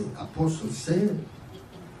the apostle said,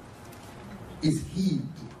 is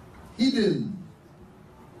hidden,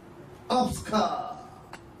 obscure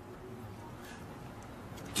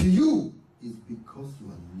to you, is because you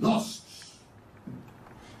are lost.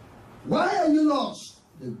 Why are you lost?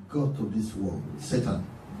 The God of this world, Satan,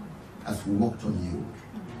 has walked on you.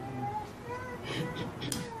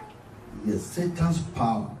 Yes, Satan's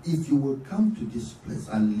power. If you will come to this place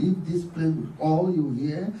and leave this place with all you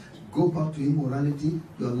hear, go back to immorality,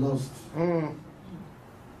 you are lost.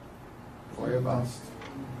 Forever.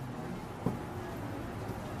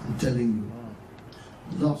 I'm telling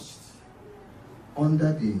you, lost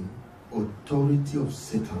under the authority of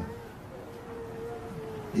Satan,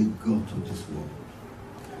 the God of this world.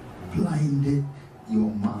 Blinded your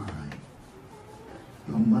mind.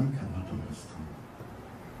 Your mind cannot understand.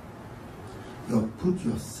 You have put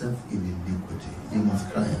yourself in iniquity. You must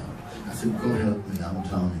cry out. I said, God help me, I'm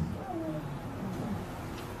drowning.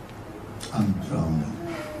 I'm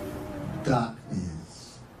drowning.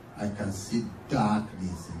 Darkness. I can see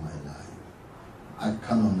darkness in my life. I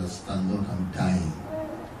can't understand, Lord, I'm dying.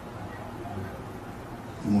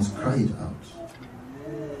 You must cry it out.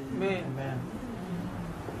 Amen.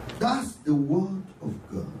 That's the word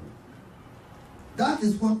of God. That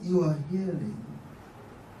is what you are hearing.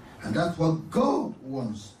 And that's what God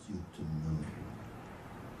wants you to know.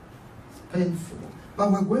 It's painful.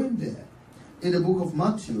 But we're going there. In the book of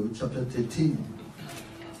Matthew, chapter 13.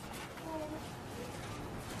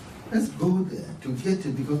 Let's go there to get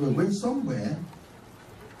it, because we're going somewhere.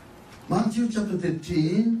 Matthew chapter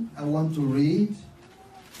 13, I want to read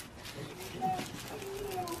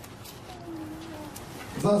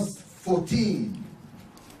verse 14.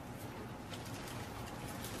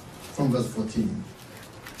 From verse 14.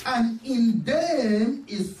 And in them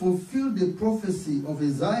is fulfilled the prophecy of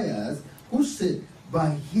Isaiah, who said, by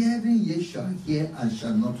hearing ye shall hear and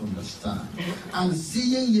shall not understand, and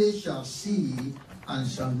seeing ye shall see and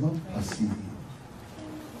shall not perceive.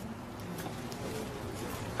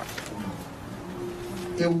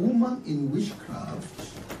 A woman in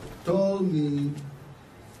witchcraft told me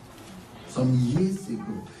some years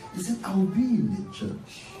ago, he said, I will be in the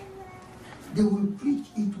church. They will preach,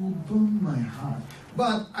 it will burn my heart.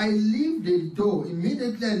 But I leave the door.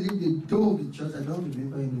 Immediately I leave the door of the church. I don't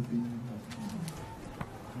remember anything.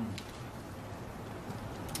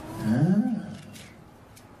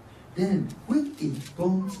 Then when it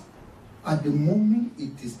burns, at the moment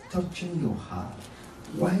it is touching your heart,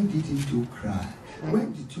 why didn't you cry? Why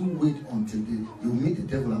did you wait until you meet the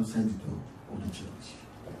devil outside the door of the church?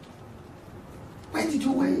 Why did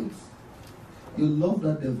you wait? You love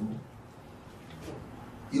that devil.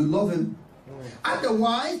 You love him.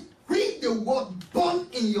 Otherwise, read let the word burn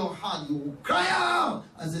in your heart. You will cry out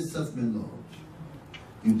and say, serve me, Lord.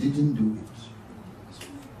 You didn't do it.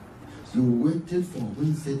 You waited for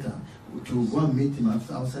when Satan to go and meet him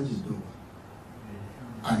outside the door.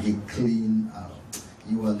 And he cleaned out.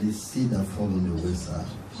 You are the seed that fall on the wayside.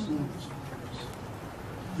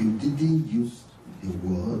 You didn't use the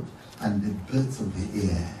word and the birds of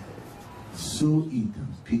the air. Sow it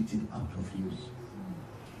and picked it out of you.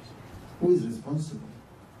 Who is responsible?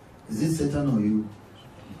 Is it Satan or you?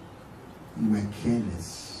 You were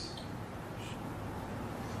careless.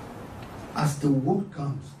 As the word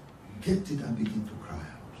comes, get it and begin to cry out.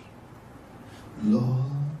 Lord,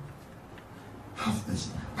 have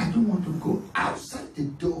mercy. I don't want to go outside the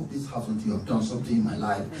door of this house until you have done something in my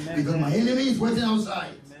life. Amen. Because my enemy is waiting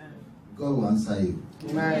outside. Amen. God will answer you.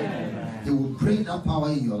 Amen. He will bring that power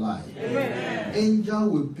in your life. Amen. Angel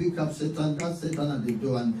will pick up Satan, that Satan at the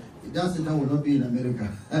door, and that Satan will not be in America.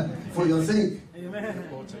 For your sake. Amen.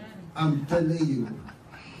 I'm telling you.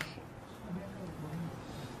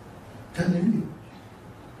 Telling you.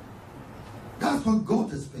 That's what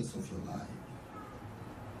God expects of your life.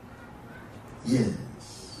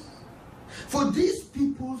 Yes. For these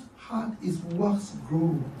people's heart is wax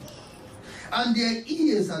gross, and their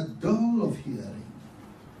ears are dull of hearing,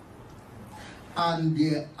 and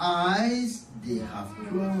their eyes they have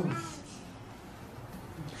closed,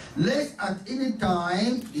 lest at any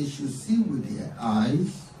time they should see with their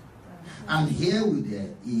eyes, and hear with their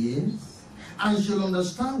ears, and shall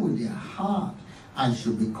understand with their heart, and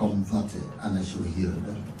shall be converted, and I shall heal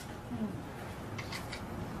them.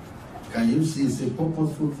 Can you see? It's a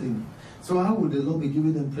purposeful thing. So how will the Lord be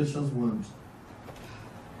giving them precious words?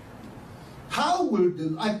 How will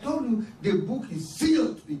the... I told you the book is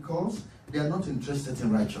sealed because they are not interested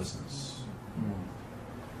in righteousness.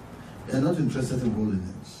 They are not interested in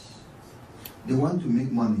holiness. They want to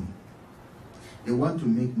make money. They want to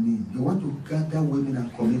make name. They want to gather women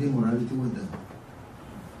and commit immorality with them.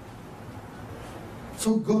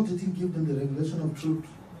 So God didn't give them the revelation of truth.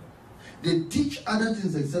 They teach other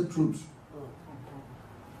things except truth.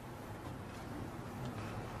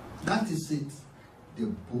 That is it. The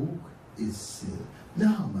book is sealed.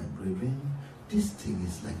 Now, my brethren, this thing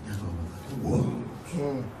is like that all over the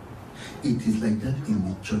world. It is like that in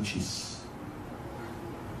the churches.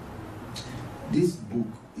 This book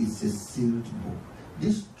is a sealed book.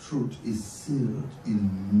 This truth is sealed in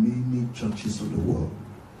many churches of the world.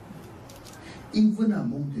 Even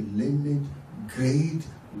among the learned, great,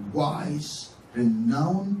 wise,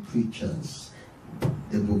 renowned preachers,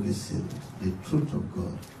 the book is sealed. The truth of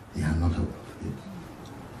God, they are not aware of it.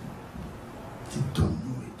 They don't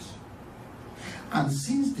know it. And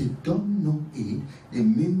since they don't know it, the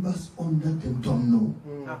members under them don't know.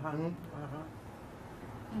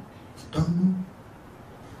 They don't know.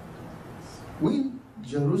 When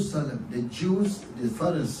Jerusalem, the Jews, the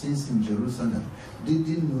Pharisees in Jerusalem,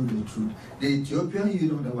 didn't know the truth. The Ethiopian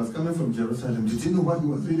eunuch that was coming from Jerusalem, did you know what he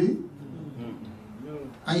was reading?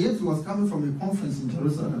 And yet he was coming from a conference in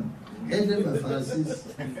Jerusalem, headed by Pharisees.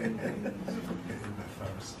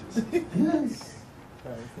 Yes.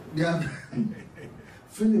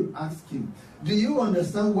 Philip asked him, do you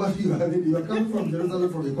understand what you are reading? You are coming from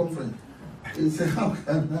Jerusalem from a conference. He said, how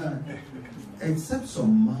can I? Except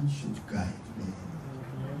some man should guide me.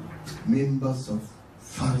 Members of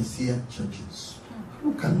Pharisee churches.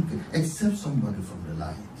 Who can, except somebody from the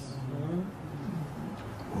light,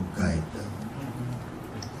 will guide them.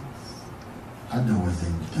 Otherwise,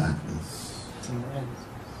 in darkness.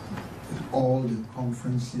 With all the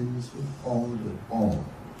conferences, with all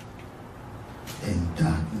in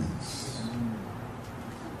darkness.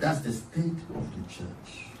 That's the state of the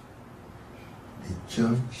church. The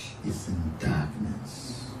church is in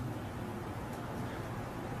darkness.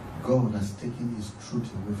 God has taken his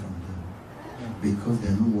truth away from them because they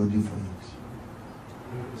are not worthy for it.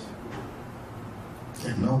 They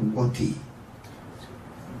are not worthy.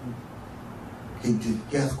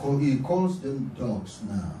 He calls them dogs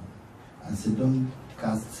now and said, don't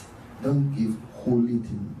give holy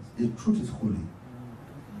things. The truth is holy.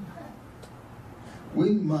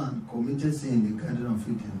 When man committed sin in the Garden of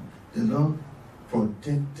Eden, the Lord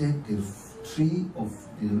protected the tree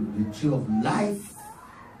of life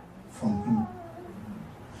from him.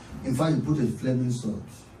 In fact, he put a flaming sword,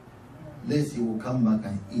 lest he will come back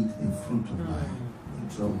and eat the fruit of life,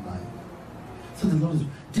 the tree of life. So the Lord is,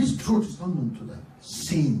 this truth is not known to them.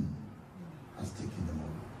 Sin has taken them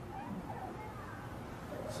over.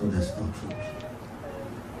 So there's no truth.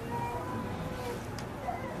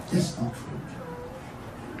 There's no truth.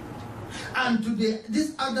 And today,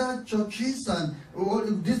 these other churches and all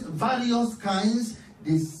these various kinds,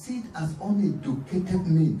 They see it as uneducated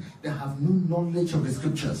men that have no knowledge of the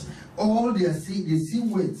scriptures. All they see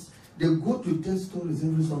words. They go to tell stories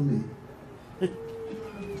every Sunday.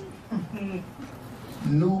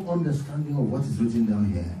 No understanding of what is written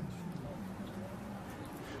down here.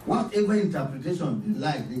 Whatever interpretation they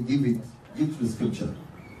like, they give to the scripture.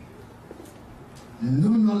 No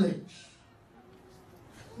knowledge.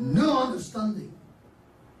 No understanding.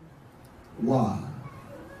 Why?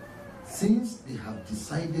 Since they have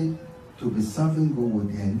decided to be serving God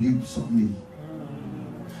with their lips only,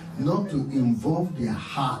 not to involve their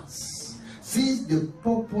hearts, since they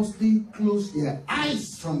purposely close their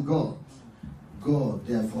eyes from God, God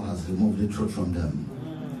therefore has removed the truth from them.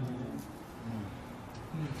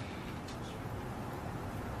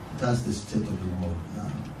 That's the state of the world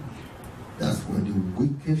now. That's where the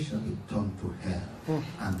wicked shall be turned to hell,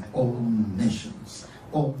 and all nations,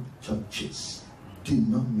 all churches,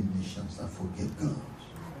 denominations that forget God,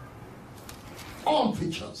 all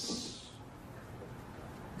preachers,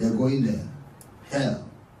 they're going there. Hell.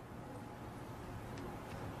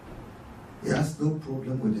 He has no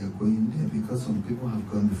problem with their going there because some people have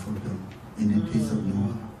gone before them in the days of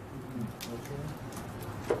Noah.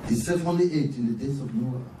 He said only 8 in the days of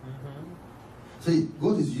Noah. So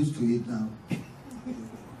God is used to it now.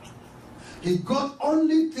 He got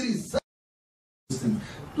only 3.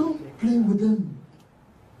 Don't play with them.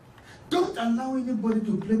 Don't allow anybody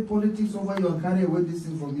to play politics over you and carry away this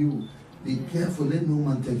thing from you. Be careful, let no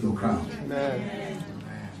man take your crown. Amen.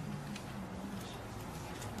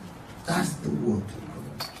 That's the word of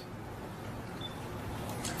God.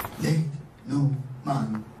 Let no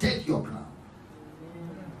man take your crown.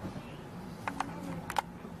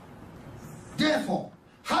 Therefore,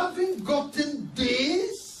 having gotten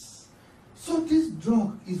this, so this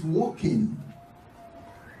drug is working.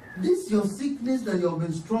 This your sickness that you have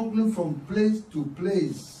been struggling from place to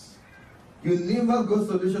place. You never got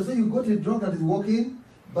solution. So you got a drug that is working,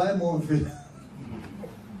 buy more of it.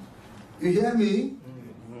 You hear me?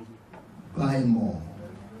 Buy more.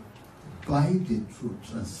 Buy the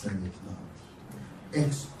truth and sell it not.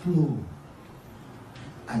 Explore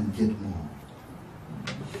and get more.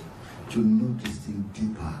 To know this thing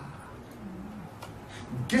deeper.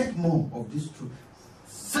 Get more of this truth.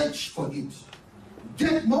 Search for it.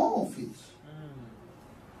 Get more of it.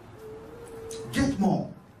 Get more.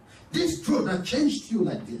 This truth that changed you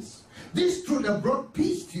like this. This truth that brought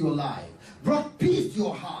peace to your life. Brought peace to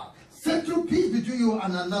your heart. Settle peace between you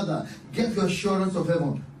and another. Get your assurance of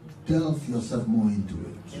heaven. Delve yourself more into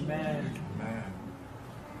it. Amen.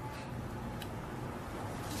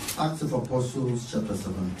 Acts of Apostles chapter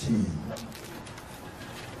 17.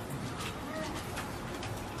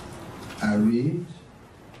 I read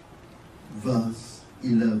verse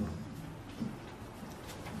 11.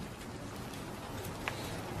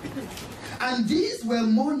 And these were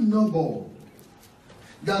more noble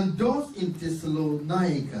than those in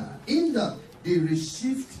Thessalonica, in that they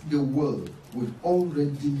received the word with all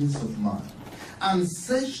readiness of mind, and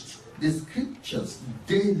searched the scriptures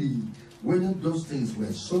daily whether those things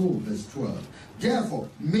were so. Verse 12. Therefore,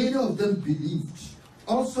 many of them believed,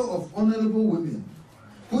 also of honorable women,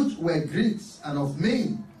 which were Greeks, and of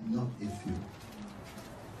men, not a few.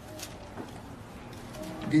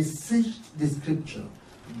 They searched the scripture.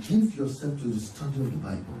 Give yourself to the study of the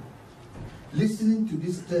Bible. Listening to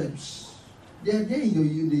these steps. They are there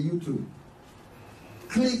in the YouTube.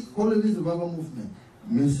 Click Holiness Revival Movement.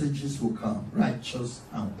 Messages will come, righteous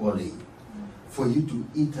and holy, for you to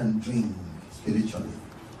eat and drink spiritually.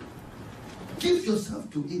 Give yourself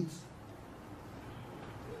to it.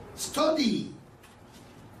 Study.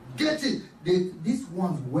 Get it. These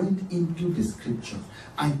ones went into the scriptures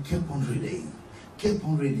and kept on reading. Kept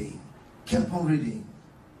on reading. Kept on reading.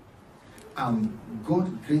 And got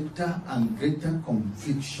greater and greater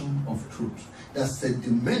conviction of truth that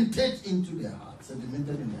sedimented into their hearts.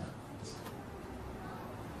 Sedimented in their hearts.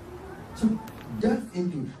 So delve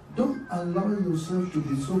into it. Don't allow yourself to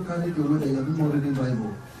be so carried away that you're not reading the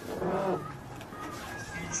Bible.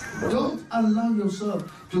 Don't allow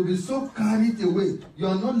yourself to be so carried away. You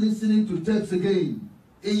are not listening to tapes again.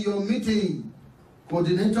 In your meeting,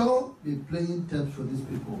 coordinator, be playing tapes for these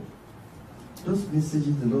people. Those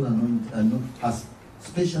messages the Lord has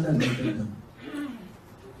specially anointed them.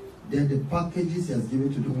 They're the packages He has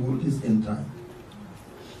given to the world this end time.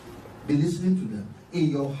 Be listening to them.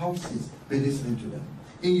 In your houses, be listening to them.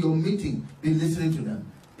 In your meeting, be listening to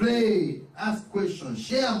them. Play, ask questions,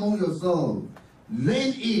 share among yourselves.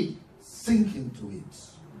 Learn it, sink into it.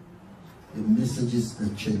 The messages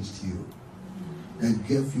that changed you, that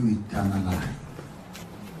gave you eternal life.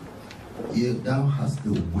 Yet thou hast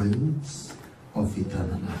the words of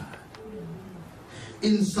eternal life.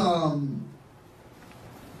 In Psalm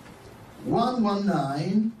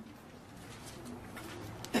 119,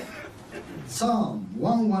 Psalm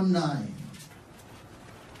 119,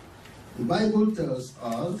 the Bible tells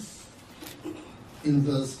us in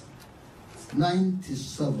verse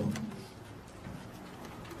 97.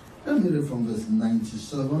 Let me read from verse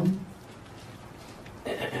 97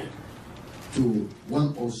 to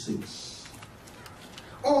 106.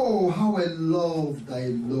 Oh, how I love thy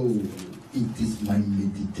law. It is my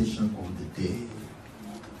meditation all the day.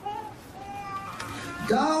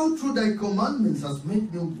 Thou through thy commandments hast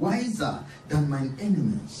made me wiser than mine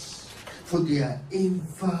enemies, for they are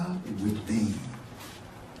ever with thee.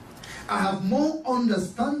 I have more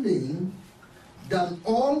understanding than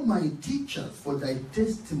all my teachers, for thy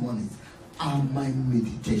testimonies are my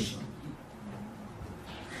meditation.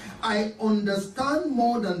 I understand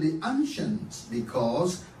more than the ancients,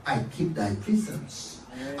 because I keep thy precepts.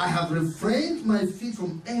 I have refrained my feet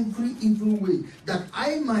from every evil way, that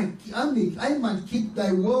I might keep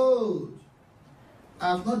thy word. I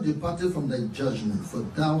have not departed from thy judgment, for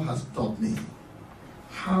thou hast taught me.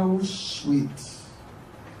 How sweet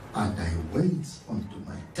are thy words unto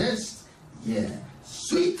my taste, yea,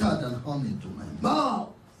 sweeter than honey to my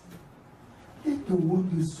mouth. Let the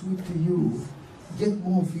word be sweet to you. Get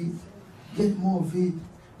more of it. Get more of it.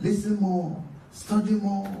 Listen more. Study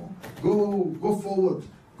more. Go forward.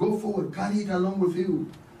 Go forward. Carry it along with you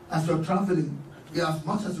as you're traveling. As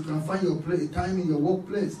much as you can find your time in your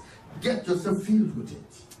workplace, get yourself filled with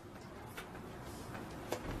it.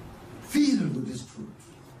 Filled with this truth.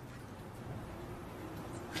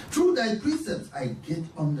 Through thy precepts I get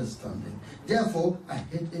understanding. Therefore I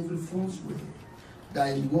hate every false way.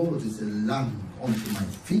 Thy word is a lamp unto my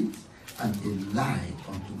feet and a light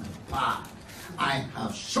unto my path. I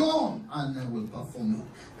have shown and I will perform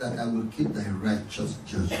it, that I will keep thy righteous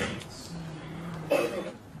judgments.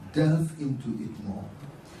 Delve into it more.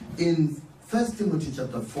 In 1 Timothy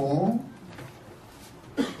chapter 4,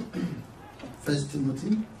 1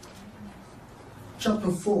 Timothy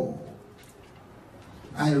chapter 4,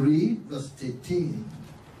 I read verse 13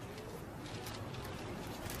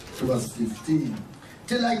 to verse 15.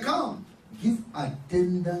 Till I come, give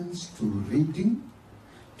attendance to reading,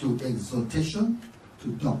 to exhortation, to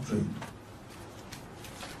doctrine.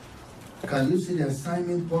 Can you see the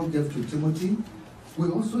assignment Paul gave to Timothy? We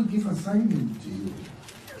also give assignment to you.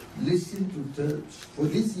 Listen to church. For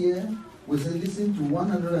this year, we say listen to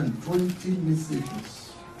 120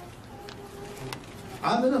 messages.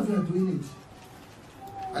 How many of you are doing it?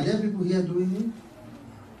 Are there people here doing it?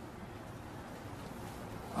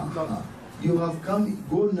 You have come,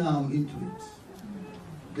 go now into it.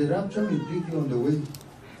 The rapture will pick you on the way.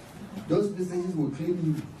 Those messages will clean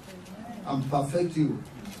you and perfect you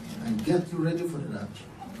and get you ready for the rapture.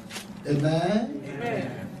 Amen?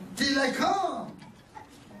 Amen. Till I come.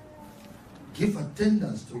 Give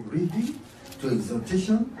attendance to reading, to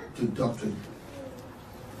exhortation, to doctrine.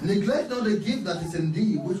 Neglect not the gift that is in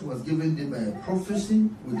thee, which was given thee by a prophecy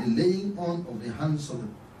with the laying on of the hands of the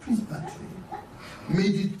presbytery.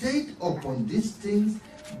 Meditate upon these things,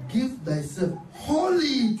 give thyself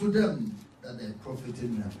wholly to them, that thy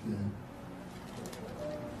profiting may appear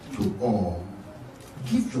to all.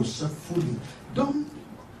 Give yourself fully. Don't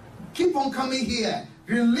keep on coming here.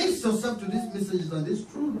 Release yourself to these messages and this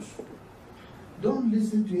truth. Don't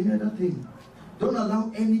listen to any other thing. Don't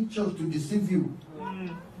allow any church to deceive you.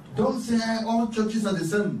 Don't say all churches are the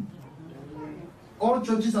same. All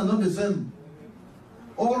churches are not the same.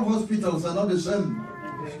 All hospitals are not the same.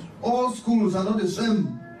 All schools are not the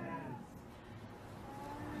same.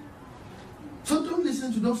 So don't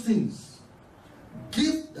listen to those things.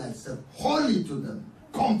 Give thyself wholly to them,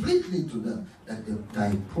 completely to them, that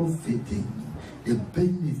thy profiting, the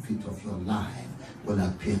benefit of your life will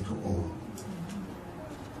appear to all.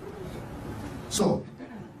 So,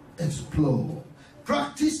 explore.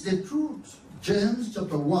 Practice the truth. James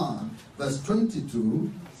chapter 1, verse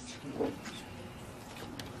 22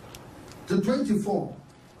 to 24.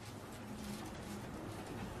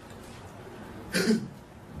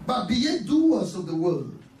 But be ye doers of the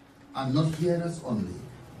word, and not hearers only,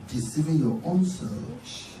 deceiving your own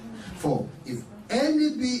selves. For if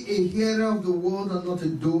any be a hearer of the word and not a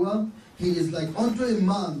doer, he is like unto a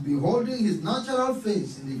man beholding his natural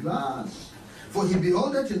face in the glass. For he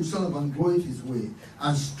beholdeth himself and goeth his way,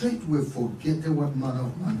 and straightway forgetteth what manner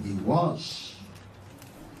of man he was.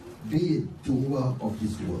 Be a doer of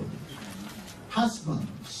his word.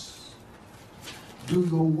 Husbands, do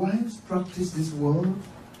your wives practice this word?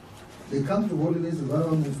 They come to Holiness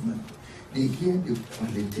Revival Movement. They hear the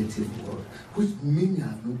qualitative word, which many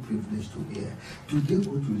have no privilege to hear. Do they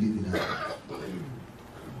go to live it out?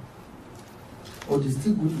 Or they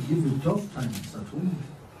still go to give you tough times at home?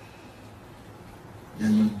 They are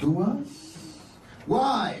not doers.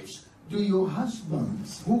 Wives, do your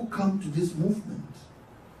husbands who come to this movement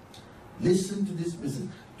listen to this message?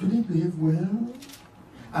 Do they behave well?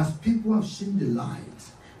 As people have seen the light,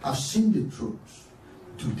 have seen the truth,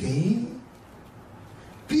 today,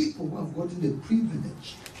 people who have gotten the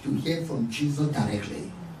privilege to hear from Jesus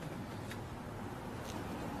directly,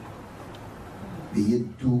 be ye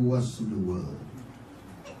doers of the word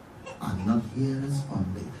and not hearers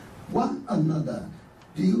only. One another,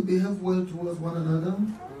 do you behave well towards one another?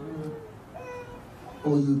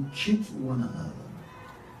 Or you cheat one another?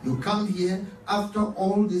 You come here after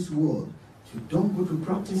all this word, you don't go to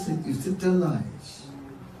practice it, you still tell lies.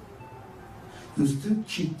 You still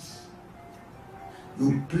cheat.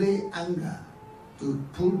 You play anger. You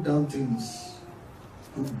pull down things.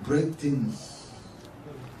 You break things.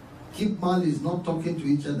 Keep malice, not talking to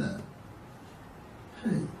each other.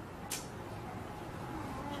 Hey.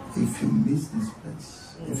 If you miss this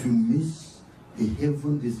place, if you miss the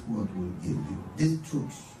heaven this word will give you, this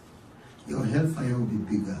truth, your hellfire will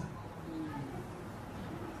be bigger.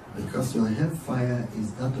 Because your hellfire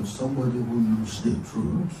is that of somebody who knows the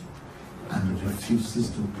truth and refuses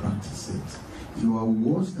to practice it. You are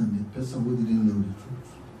worse than the person who didn't know the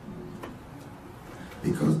truth.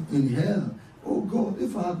 Because in hell, oh God,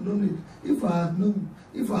 if I had known it, if I had known,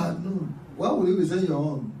 what would you be saying your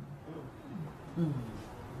own?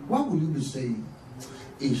 What will you be saying?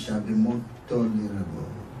 It shall be more tolerable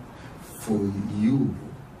for you,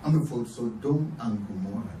 for Sodom and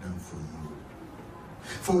Gomorrah than for you.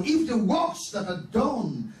 For if the works that are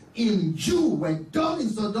done in you were done in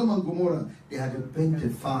Sodom and Gomorrah, they had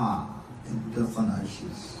repented far in dust and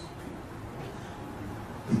ashes.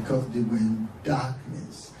 Because they were in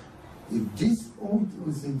darkness. If this all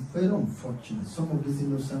was very unfortunate, some of these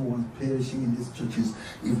innocent ones perishing in these churches,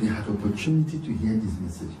 if they had opportunity to hear these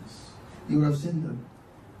messages, you would have seen them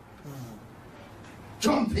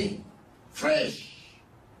jumping, fresh.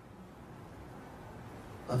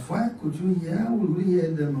 But why could you hear? How will we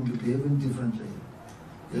hear them and be behaving differently?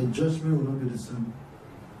 Your judgment will not be the same.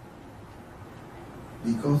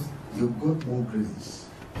 Because you've got more grace.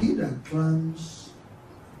 He that climbs,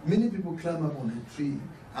 many people climb up on a tree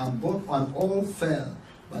and both and all fell,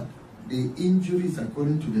 but the injury is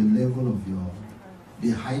according to the level of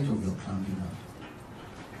the height of your climbing up.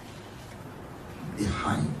 The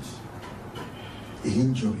height, the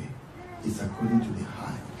injury is according to the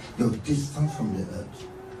height, your distance from the earth.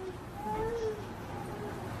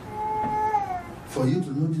 For you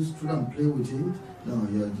to know this truth and play with it, no,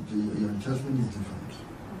 your judgment is different.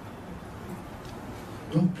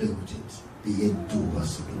 Don't play with it. Be a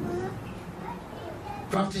doers of the word.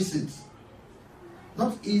 Practice it.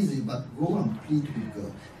 Not easy, but go and plead with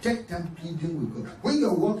God. Take time pleading with God. When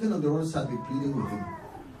you're walking on the roadside, be pleading with Him.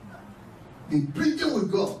 Be pleading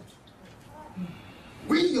with God.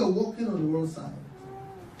 When you're walking on the roadside,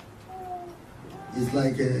 it's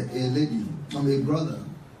like a lady, a brother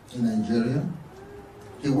in Nigeria.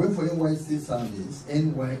 He went for NYC service,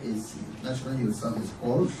 NYAC, National Youth Service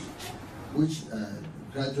course, which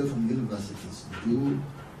graduates from universities do.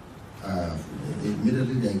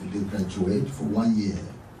 Immediately they graduate for 1 year.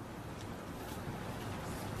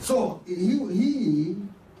 So he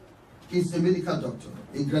is a medical doctor.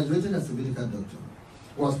 He graduated as a medical doctor.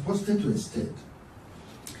 Was posted to a state.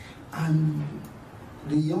 And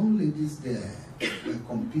the young ladies there were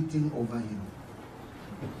competing over him.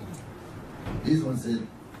 This one said,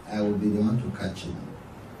 I will be the one to catch him.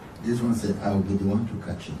 This one said, I will be the one to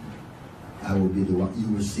catch him. I will be the one. You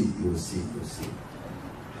will see, you will see, you will see.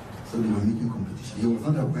 So they were making competition. He was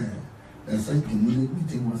not aware that such a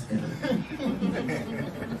meeting was held.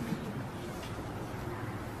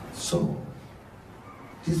 So,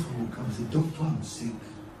 this one will come and say, Doctor, I'm sick.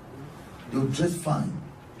 They'll dress fine.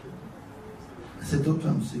 I said, Doctor,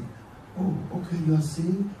 I'm sick. Oh, okay, you are sick.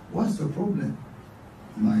 What's the problem?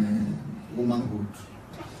 My womanhood.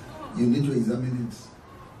 You need to examine it.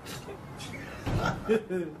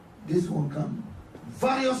 This one come.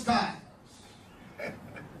 Various times.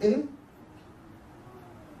 Eh?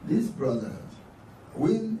 This brother,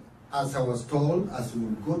 when, as I was told, as we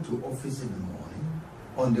would go to office in the morning,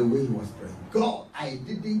 on the way he was praying, God, I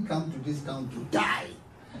didn't come to this town to die.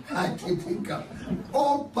 I didn't come.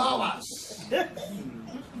 All powers,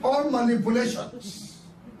 all manipulations,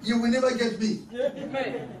 you will never get me.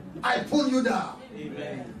 Amen. I pull you down.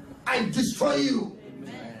 Amen. I destroy you.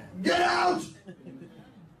 Amen. Get out.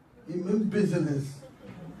 He meant business.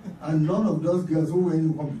 And none of those girls who were in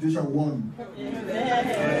the competition won.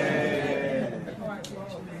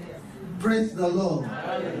 Praise the Lord.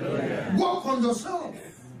 Work on yourself.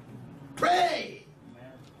 Pray.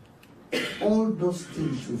 All those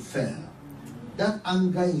things should fail. That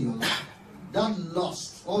anger in your life, that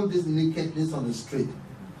lust, all this nakedness on the street.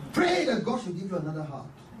 Pray that God should give you another heart.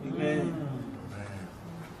 Amen.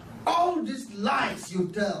 All these lies you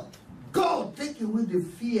tell, God, take away the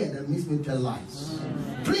fear that makes me tell lies.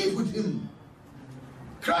 Plead with Him.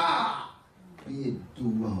 Cry. Be a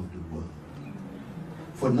doer of the word.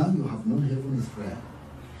 For now you have known heaven is real.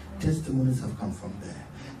 Testimonies have come from there.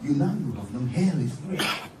 You have known hell is real.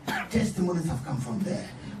 Testimonies have come from there.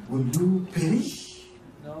 Will you perish?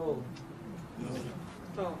 No.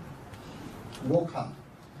 Work hard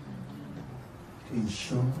to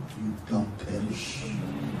ensure you don't perish.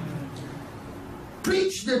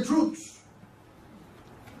 Preach the truth.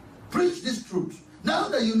 Preach this truth. Now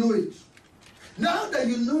that you know it, now that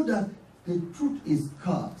you know that the truth is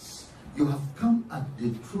God's, you have come at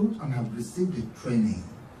the truth and have received the training.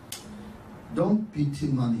 Don't pity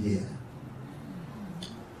man here.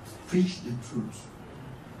 Preach the truth.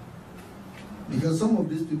 Because some of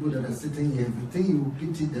these people that are sitting here, if you think you will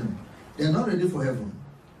pity them, they are not ready for heaven.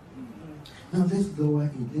 Now let's lower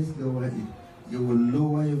it, let's lower it. You will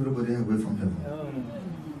lower everybody away from heaven.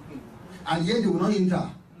 And yet they will not enter.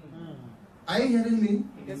 Are you hearing me?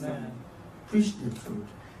 Yes, sir. Preach the truth.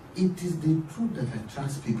 It is the truth that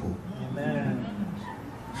attracts people. Amen.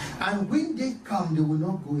 And when they come, they will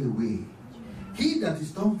not go away. He that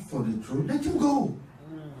is not for the truth, let him go.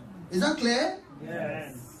 Is that clear?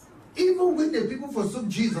 Yes. Even when the people forsook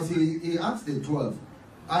Jesus, he asked the 12,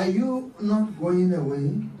 are you not going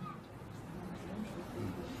away?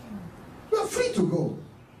 You are free to go.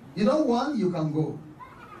 You don't want, you can go.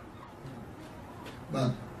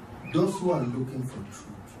 But those who are looking for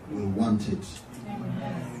truth will want it.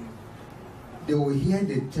 Amen. They will hear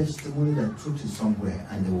the testimony that truth is somewhere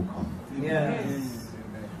and they will come. Yes.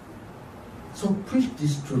 So preach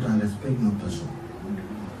this truth and respect no person.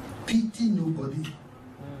 Pity nobody.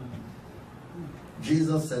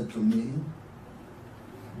 Jesus said to me,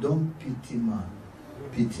 don't pity man,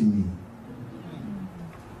 pity me.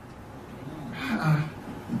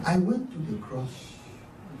 I went to the cross,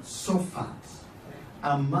 suffered,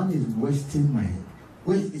 and man is wasting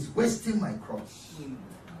my cross.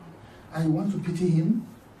 And you want to pity him?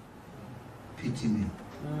 Pity me.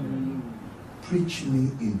 Preach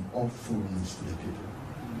me in all fullness to the people.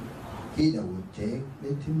 He that will take,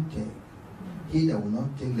 let him take. He that will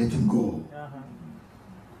not take, let him go.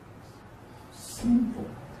 Simple.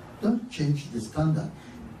 Don't change the standard.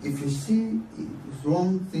 If you see the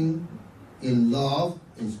wrong thing in love,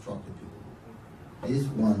 instruct the people. This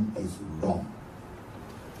one is wrong.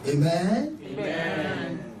 Amen?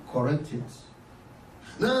 Amen. Correct it.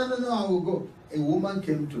 No, I will go. A woman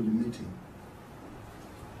came to the meeting.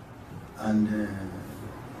 And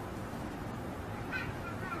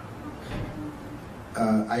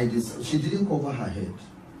she didn't cover her head.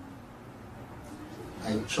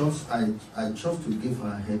 I chose to give her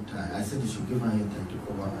a head tie. I said they should give her a head tie to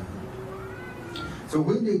cover her head. So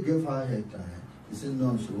when they gave her a head tie, he said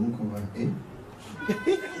no, she won't cover her head.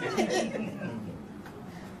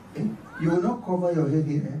 You will not cover your head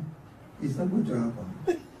here. It's not going to happen.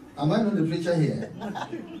 Am I not the preacher here?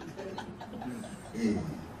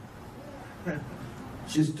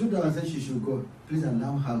 She stood up and said she should go. Please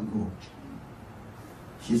allow her go.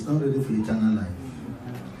 She's not ready for eternal life.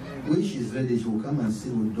 When she's ready, she will come and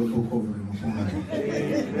sit with double covering upon her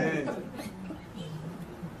head.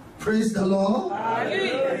 Praise the Lord.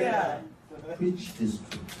 Hallelujah. Preach this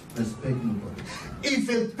truth. Respect nobody. If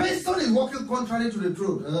a person is walking contrary to the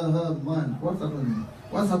truth, man, what's happening?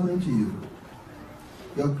 What's happening to you?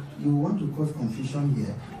 You want to cause confusion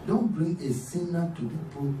here. Don't bring a sinner to the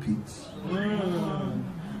pulpit.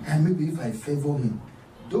 And maybe if I favor him,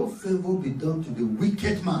 though favor be done to the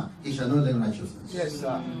wicked man, he shall not learn righteousness. Yes,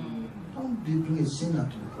 sir. Don't bring a sinner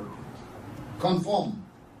to the pulpit. Conform.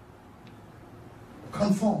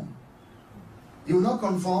 Conform. You will not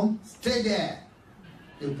conform, stay there.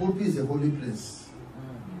 The pulpit is a holy place.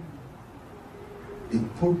 The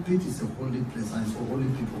pulpit is a holy place and it's for holy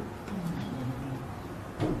people.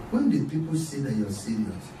 When the people say that you're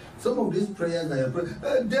serious, some of these prayers that you're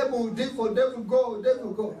praying, devil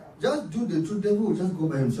go. Just do the truth, devil will just go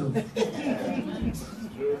by himself.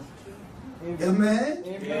 Amen?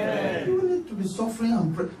 Amen. You need to be suffering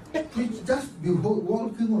and preach. Just be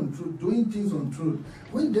walking on truth, doing things on truth.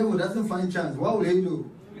 When devil doesn't find chance, what will he do?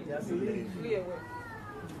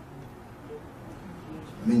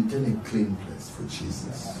 Maintain a clean place for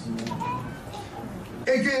Jesus.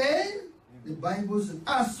 Again, the Bible says,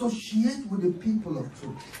 associate with the people of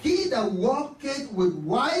truth. He that walketh with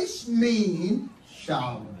wise men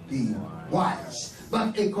shall be wise,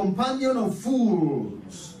 but a companion of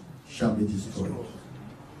fools shall be destroyed.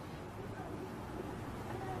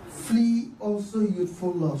 Flee also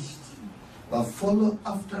youthful lust, but follow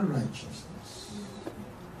after righteousness,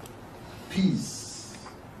 peace,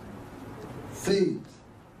 faith,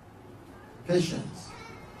 patience,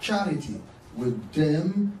 charity with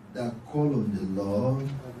them that call on the Lord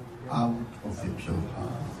out of a pure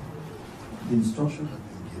heart. The instruction has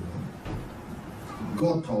been given.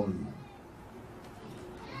 God told you.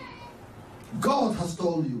 God has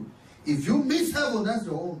told you. If you miss heaven, that's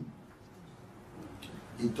your own.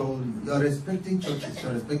 He told you. You are respecting churches, you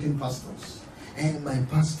are respecting pastors. And my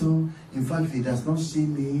pastor, in fact, if he does not see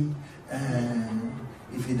me,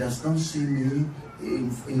 he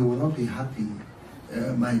will not be happy.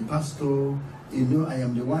 My pastor, you know, I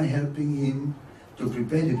am the one helping him to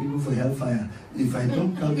prepare the people for hellfire. If I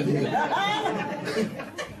don't come there.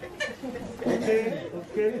 Okay.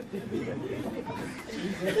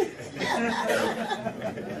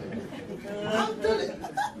 I'm telling you,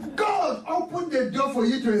 God opened the door for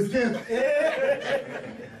you to escape.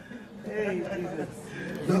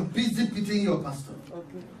 You're busy pitying your pastor.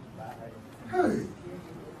 Hey.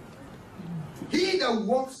 He that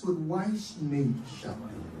walks with wise men shall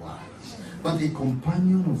be wise, but a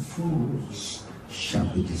companion of fools shall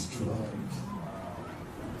be destroyed.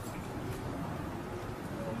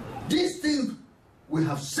 These things we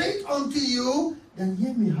have said unto you, that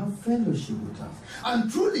ye may have fellowship with us. And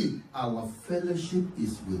truly, our fellowship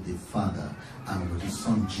is with the Father and with His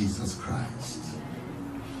Son, Jesus Christ.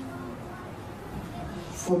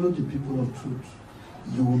 Follow the people of truth.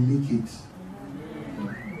 You will make it.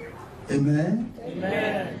 Amen?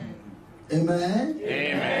 Amen. Amen?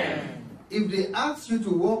 Amen. If they ask you to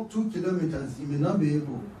walk 2 kilometers, you may not be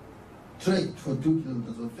able. Trek for 2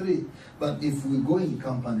 kilometers or 3. But if we go in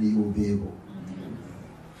company, you will be able.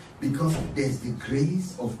 Because there's the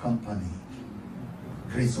grace of company,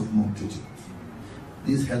 grace of multitude.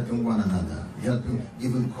 This helping one another, helping,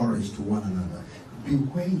 giving courage to one another.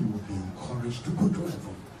 Beware, you will be encouraged to go to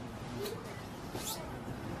heaven.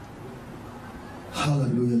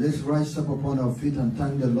 Hallelujah. Let's rise up upon our feet and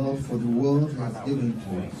thank the Lord for the word He has given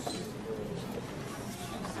to us.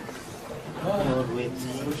 Lord, we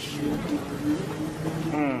thank you.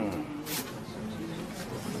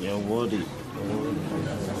 You're worthy.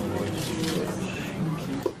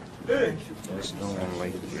 There's no one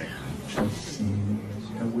like you.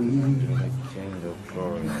 The King of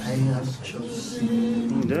glory. I have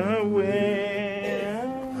chosen The way.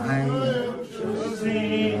 I have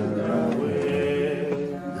chosen The way.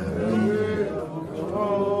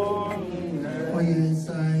 Oh yes,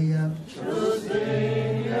 I have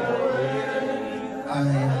chosen the way. I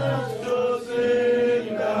have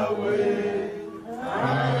chosen the way. I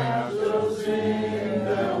have chosen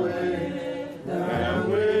the way. The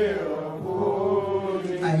way of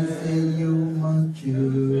holiness. I say you must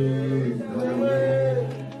choose the way.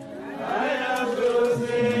 I have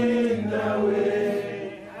chosen the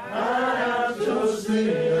way. I have chosen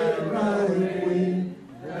the right way.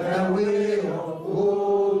 The way of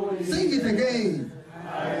holiness. Sing it again. I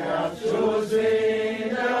have chosen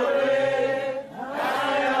the way. I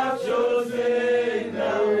have chosen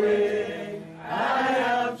the way. I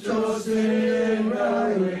have chosen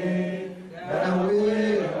the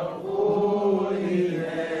way of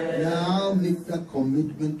holiness. Now make that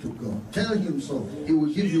commitment to God. Tell Him so. He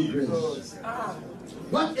will give you grace.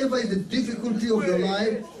 Whatever is the difficulty of your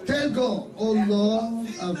life, tell God, oh Lord,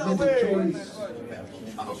 I've made a choice.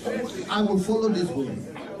 I will follow this way.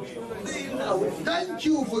 Thank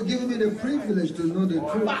you for giving me the privilege to know the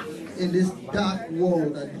truth in this dark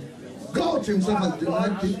world that God Himself has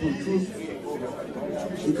denied people truth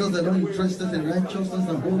because they're not interested in righteousness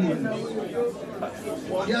and holiness.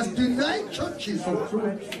 He has denied churches of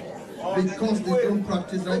truth because they don't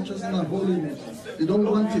practice righteousness and holiness. They don't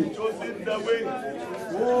want it.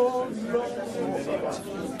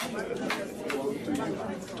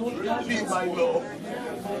 Totally, my Lord.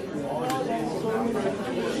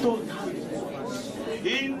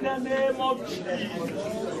 In the name of Jesus,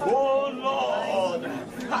 oh Lord.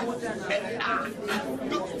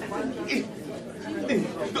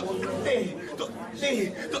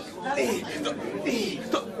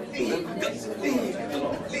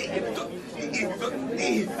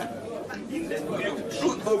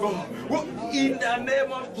 Truth, oh God. In the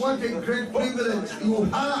name of What a great privilege you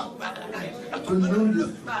have to know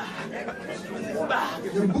this.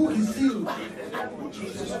 The book is sealed.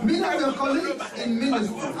 Many of your colleagues in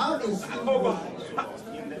ministry have a sealed book.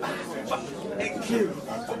 Thank you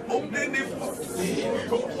for opening the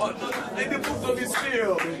book. Let the book of His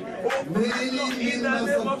seal. Many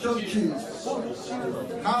members of churches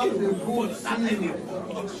have the book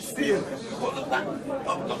sealed.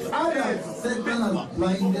 Others, Satan has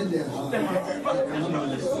blinded their heart.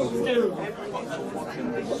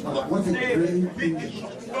 What a great thing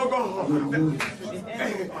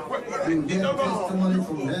you get testimony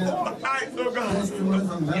from hell, testimony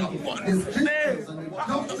from hell, the scriptures and the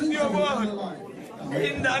doctrines of eternal life.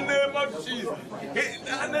 In the name of Jesus. In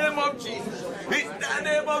the name of Jesus. In the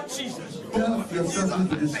name of Jesus. Delve yourself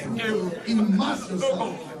into this room. Immerse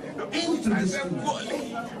yourself into this room.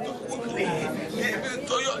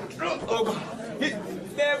 To your truth, oh God. In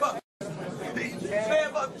the name of Jesus. In the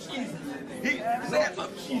name of Jesus. In the name of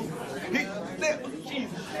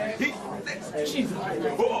Jesus. In the name of Jesus.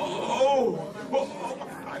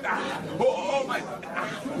 Oh my God.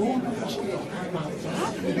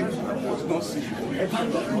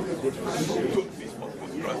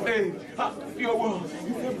 Your word.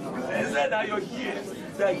 Blessed are your ears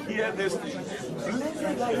that hear this thing.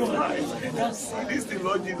 Blessed are your eyes that see this thing.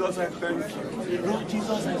 Lord Jesus, I thank you. Lord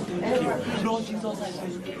Jesus, I thank you. Lord Jesus, I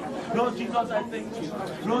thank you. Lord Jesus, I thank you.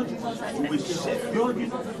 Lord Jesus, I thank you. Lord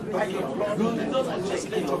Jesus, I thank you. Lord Jesus, I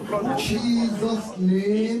thank you. In Jesus'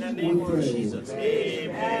 name we pray.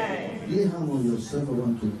 Amen. Lay hand on yourself. I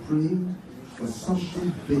want to pray for something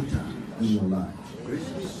better in your life.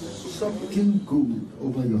 Something good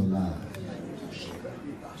over your life.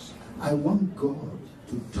 I want God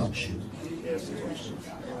to touch you.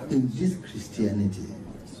 In this Christianity,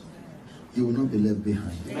 you will not be left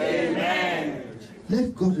behind. Amen.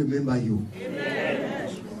 Let God remember you.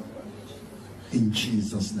 Amen. In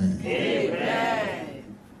Jesus' name.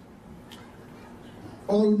 Amen.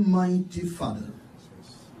 Almighty Father,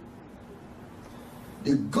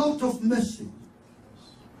 the God of mercy,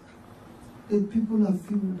 the people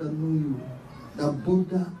of you that know you, that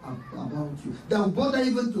bother about you, that bother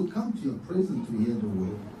even to come to your presence to hear the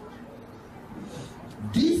word.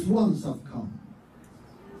 These ones have come.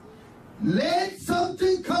 Let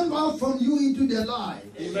something come out from you into their life.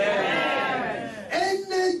 Amen.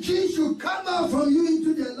 Energy should come out from you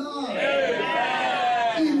into their life.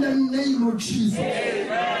 Amen. In the name of Jesus.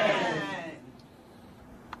 Amen.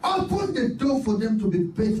 Open the door for them to be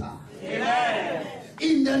better. Amen.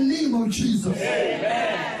 In the name of Jesus.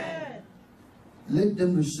 Amen. Let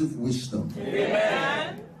them receive wisdom.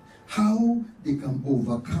 Amen. How they can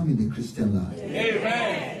overcome in the Christian life.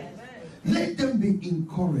 Amen. Let them be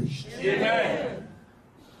encouraged. Amen.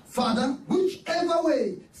 Father, whichever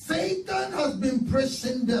way Satan has been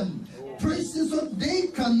pressing them, pressing so they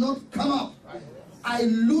cannot come up, I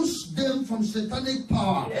loose them from satanic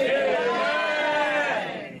power. Amen.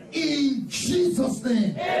 In Jesus'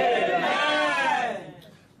 name. Amen.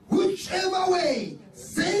 Whichever way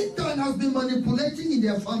Satan has been manipulating in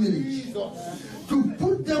their families to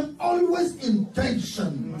put them always in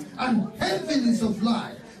tension and heaviness of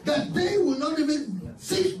life, that they will not even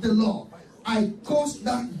seek the Lord, I cause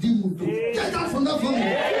that demon to get out from that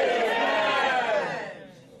family.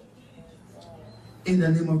 In the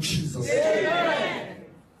name of Jesus. Amen.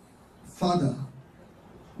 Father,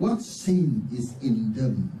 what sin is in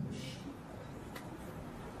them?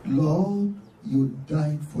 Lord, you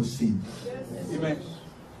died for sin. Amen.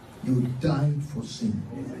 You died for sin.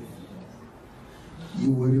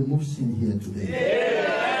 You will remove sin here today.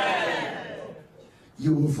 Amen.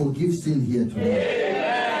 You will forgive sin here today.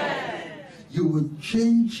 Amen. You will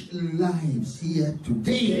change lives here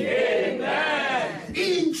today. Amen.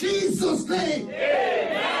 In Jesus' name.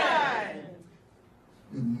 Amen.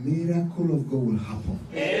 The miracle of God will happen.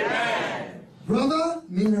 Amen. Brother,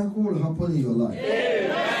 miracle will happen in your life.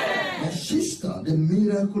 Amen. My sister, the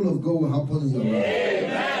miracle of God will happen in your life.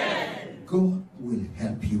 Amen. God will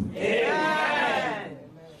help you. Amen.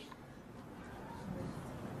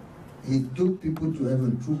 He took people to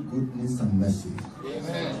heaven through goodness and mercy.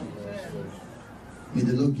 Amen. May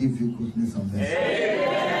the Lord give you goodness and mercy.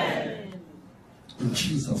 Amen. In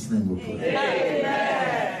Jesus' name we pray.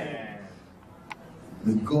 Amen.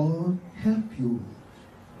 May God help you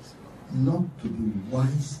not to be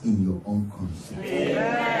wise in your own concept,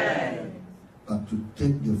 Amen. but to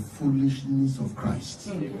take the foolishness of Christ.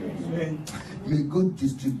 Amen. May God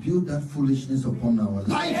distribute that foolishness upon our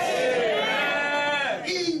lives. Amen.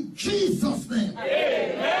 In Jesus' name.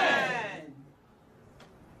 Amen.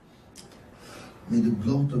 May the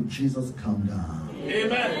blood of Jesus come down.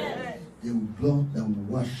 Amen. The blood that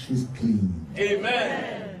washes clean.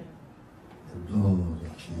 Amen. The blood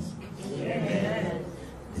of Jesus. Amen.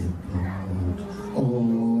 The blood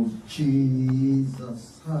of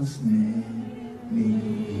Jesus has made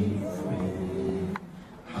me free,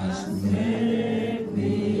 has made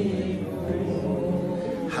me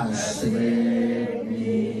whole, has set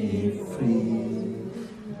me free.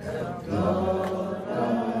 The blood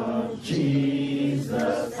of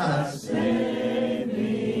Jesus has set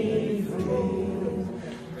me free,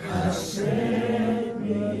 has set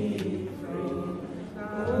me free.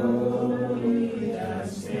 Oh, He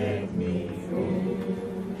has set me free.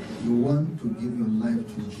 You want to give your life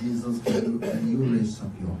to Jesus? Can you raise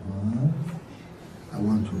up your hand? I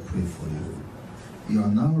want to pray for you. You are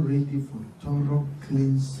now ready for thorough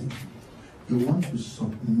cleansing. You want to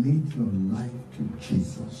submit your life to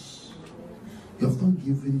Jesus. You have not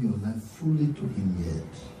given your life fully to Him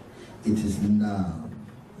yet. It is now.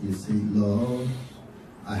 You say, Lord,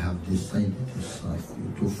 I have decided to serve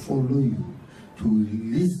you, to follow you, to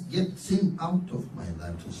release, get Him out of my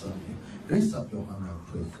life to serve you. Raise up your hand and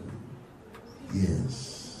pray for you.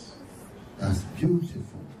 Yes, that's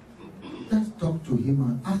beautiful. Let's talk to Him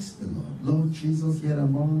and ask the Lord, Lord Jesus, here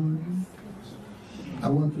am I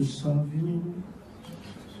want to serve you.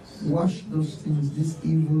 Wash those things, this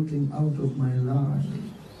evil thing out of my life.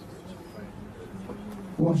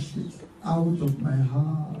 Wash it out of my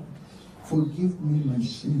heart. Forgive me my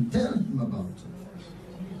sin. Tell Him about it.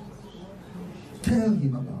 Tell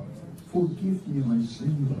Him about it. Forgive me my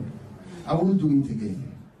sin, Lord. I won't do it again.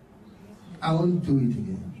 I won't do it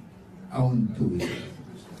again. I won't do it.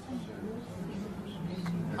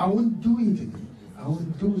 I won't do it again. I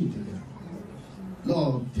won't do it again.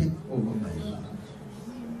 Lord, take over my life.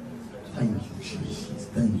 Thank you, Jesus.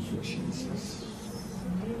 Thank you, Jesus.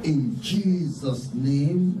 In Jesus'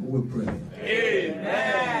 name we pray.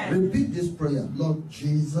 Amen. Repeat this prayer. Lord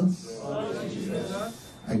Jesus,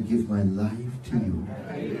 I give my life to you.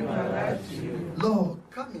 I give my life to you. Lord,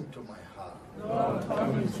 come into my heart. Lord,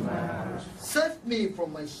 come into my heart. Save me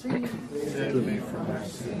from my sins. Save me from my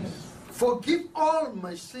sins. Forgive all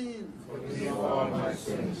my sins. Forgive all my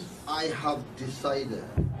sins. I have decided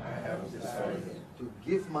to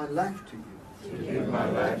give my life to you. To give my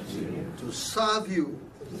life to you. To serve you.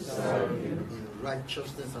 To serve you. In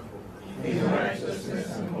righteousness and holiness. In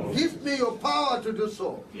righteousness and holiness. Give me your power to do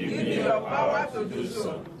so. Give me your power to do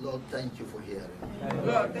so. Lord, thank you for hearing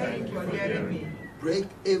me. Lord, thank you for hearing me. Break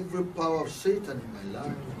every power of Satan in my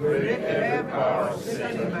life. Break every power of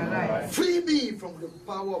Satan in my life. Free me from the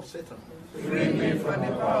power of Satan. Free me from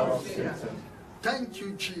the power of Satan. Thank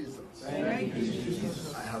you, Jesus. Thank you,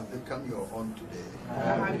 Jesus. I have become your own today. I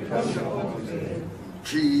have become your own today. In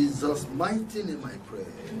Jesus' mighty name I pray.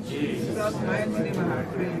 In Jesus' mighty name I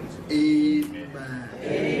pray. Amen.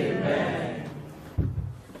 Amen.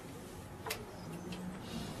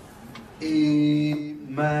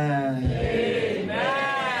 Amen. Amen.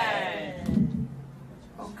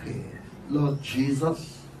 Okay. Lord Jesus,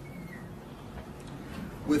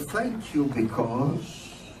 we thank you because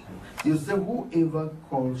you say whoever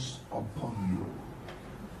calls upon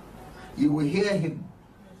you, you will hear him.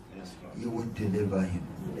 You will deliver him.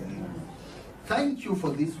 Thank you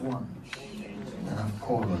for these ones that have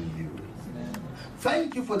called on you.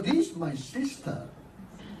 Thank you for this, my sister,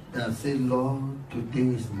 that said, Lord, today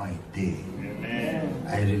is my day. Amen.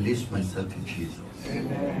 I release myself to Jesus.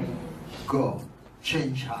 Amen. God,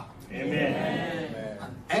 change her. Amen.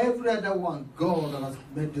 And every other one, God, that has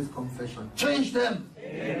made this confession, change them.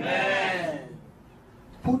 Amen.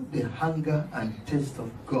 Put the hunger and taste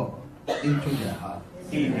of God into their heart.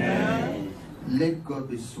 Amen. Let God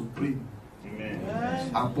be supreme.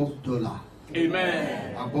 Amen. Above dollar.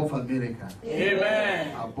 Amen. Above America.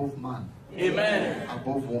 Amen. Above man. Amen.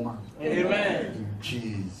 Above woman. Amen. In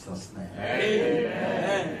Jesus' name.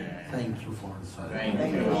 Amen. Thank you for answering.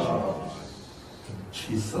 Thank you, Lord. In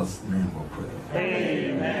Jesus' name we pray.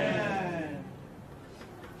 Amen.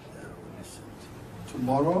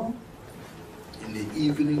 Tomorrow, in the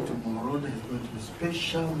evening tomorrow, there is going to be a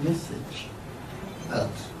special message that,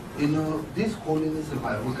 you know, this holiness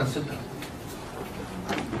revival, we can sit down.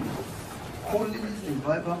 Holiness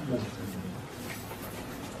revival movement.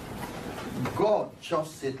 God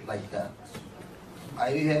just said like that. Are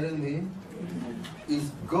you hearing me? It's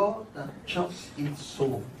God that just is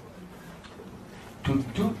so to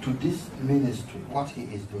do to this ministry what he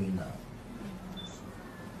is doing now.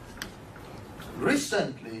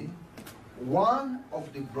 Recently, one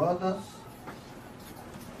of the brothers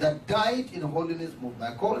that died in holiness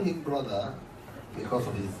movement, I call him brother because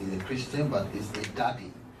of he's a Christian, but he's a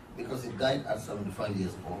daddy because he died at 75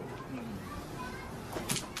 years old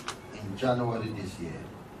in January this year.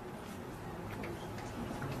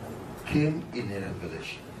 Came in a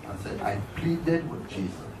revelation and said, I pleaded with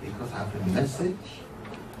Jesus because I have a message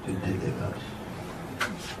to deliver.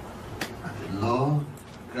 And the Lord,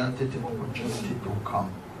 granted him opportunity to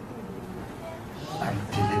come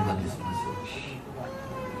and deliver this message.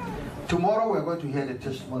 Tomorrow we're going to hear the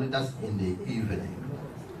testimony. That's in the evening.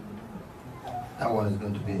 That one is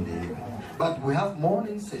going to be in the evening. But we have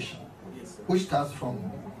morning session, which starts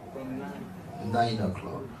from 9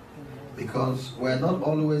 o'clock. Because we're not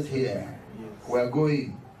always here. We're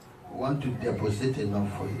going. We want to deposit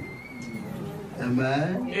enough for you.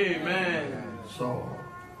 Amen? Amen. So,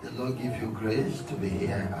 the Lord give you grace to be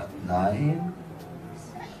here at 9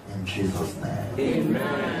 in Jesus' name.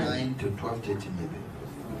 Amen. 9 to 12:30 maybe.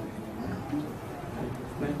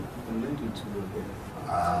 9 to 2.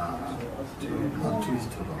 Not 2 is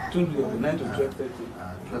too long. 9 to 12:30.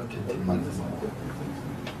 12:30 maximum.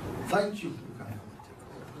 Thank you. You can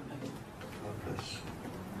come and take over. God bless you.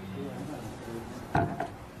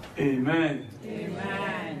 Amen.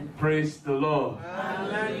 Amen. Praise the Lord.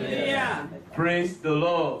 Hallelujah. Praise the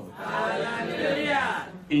Lord. Hallelujah.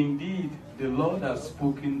 Indeed, the Lord has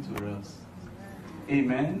spoken to us.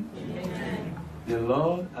 Amen. Amen. The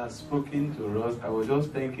Lord has spoken to us. I was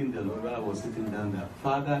just thanking the Lord while I was sitting down there.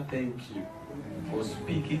 Father, thank you for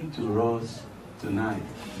speaking to us tonight.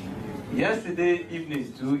 Yesterday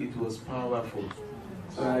evening too, it was powerful.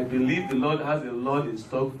 So I believe the Lord has a lot in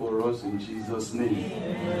stock for us in Jesus' name.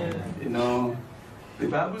 Amen. You know, the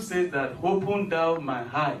Bible says that open thou my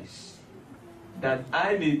eyes, that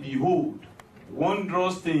I may behold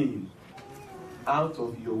wondrous things out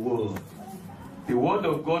of your word. The word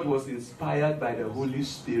of God was inspired by the Holy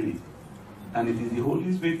Spirit. And it is the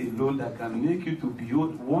Holy Spirit alone that can make you to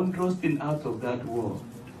behold wondrous things out of that word.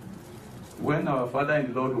 When our Father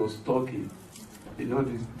in the Lord was talking, you know,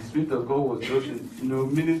 the Spirit of God was just,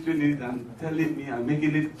 ministering it and telling me and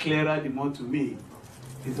making it clearer the more to me.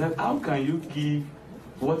 He said, how can you give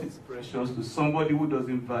what is precious to somebody who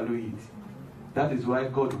doesn't value it? That is why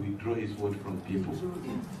God will withdraw his word from people.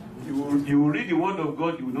 You will read the word of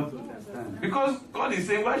God, you will not understand. Because God is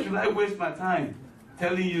saying, why should I waste my time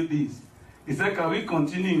telling you this? He said, can we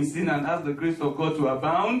continue in sin and ask the grace of God to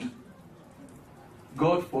abound?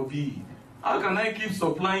 God forbid. How can I keep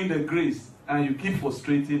supplying the grace and you keep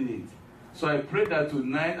frustrating it? So I pray that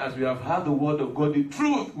tonight, as we have heard the word of God, the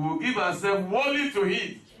truth, we will give ourselves wholly to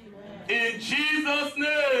it. In Jesus'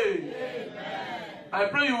 name. Amen. I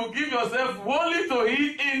pray you will give yourself wholly to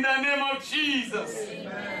it in the name of Jesus.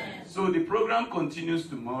 Amen. So the program continues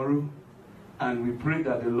tomorrow, and we pray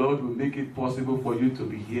that the Lord will make it possible for you to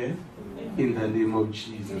be here in the name of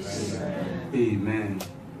Jesus. Amen. Amen.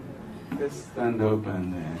 Let's stand up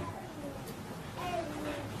and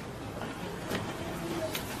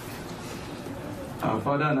our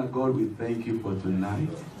Father and our God, we thank you for tonight.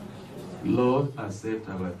 Lord, accept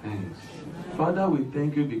our thanks. Father, we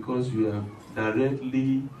thank you because you have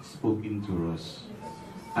directly spoken to us.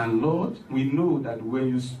 And Lord, we know that when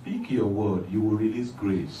you speak your word, you will release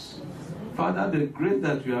grace. Father, the grace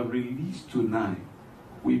that you have released tonight,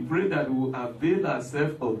 we pray that we will avail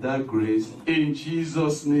ourselves of that grace in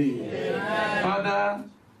Jesus' name. Amen. Father,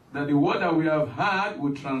 that the word that we have heard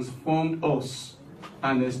will transform us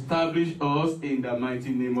and establish us in the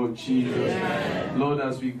mighty name of Jesus. Amen. Lord,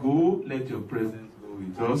 as we go, let your presence go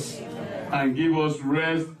with us. Amen. And give us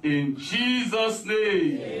rest in Jesus'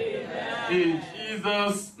 name. Amen. In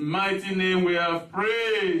Jesus' mighty name we have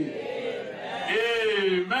prayed.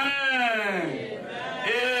 Amen. Amen.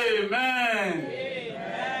 Amen.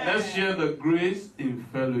 Amen. Let's share the grace in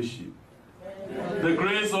fellowship. The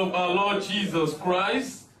grace of our Lord Jesus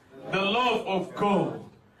Christ, the love of God,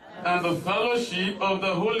 and the fellowship of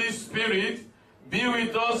the Holy Spirit be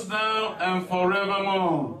with us now and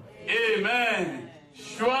forevermore. Amen.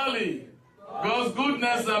 Surely, God's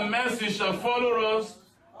goodness and mercy shall follow us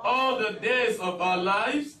all the days of our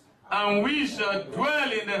lives, and we shall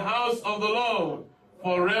dwell in the house of the Lord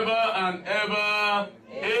forever and ever.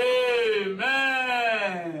 Amen.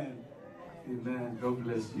 Amen. God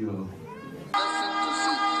bless you all. Blessing to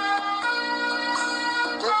see.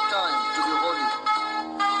 Take time to be holy.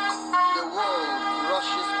 The world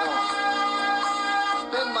rushes on.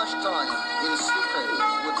 Spend much time in secret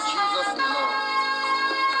with Jesus alone.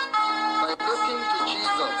 By looking to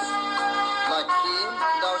Jesus, like him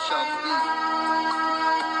thou shalt be.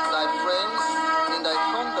 Thy friends in thy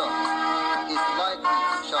conduct his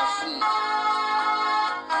likeness shall see.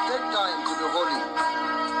 Take time to be holy.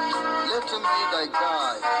 Let him be thy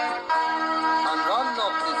guide, and run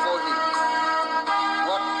not before him.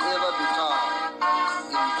 Whatever betide,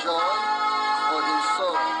 in joy or in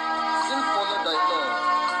sorrow, still follow thy Lord,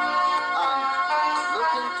 and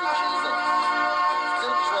looking to Jesus,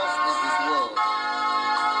 still trust in his word.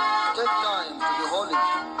 Take time to be holy.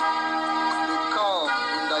 Be calm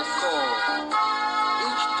in thy soul.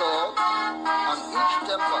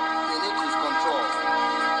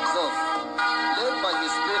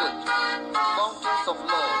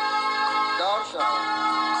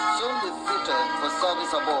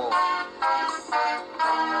 above.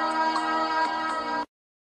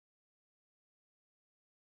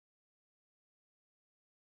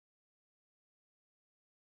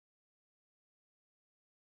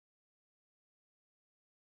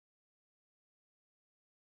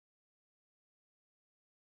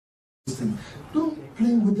 Don't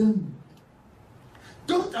play with them.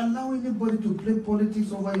 Don't allow anybody to play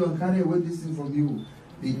politics over you and carry away this thing from you.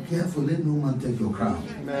 Be careful, let no man take your crown.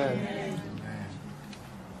 Amen.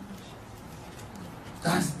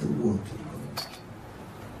 That's the word of God.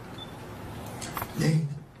 Let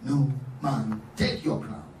no man take your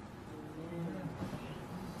crown.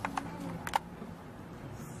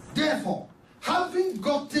 Therefore, having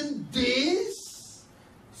gotten this,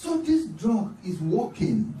 so this drug is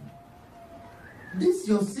working. This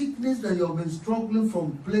your sickness that you have been struggling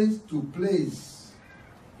from place to place.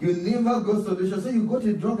 You never got solution. So you got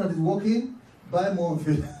a drug that is working, buy more of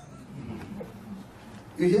it.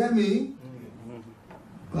 You hear me?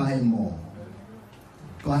 Buy more.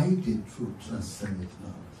 Buy the truth and sell it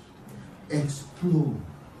now. Explore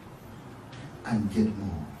and get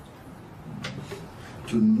more.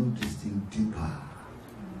 To know this thing deeper.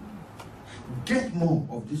 Get more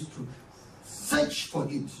of this truth. Search for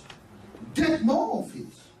it. Get more of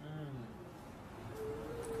it.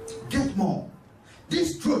 Get more.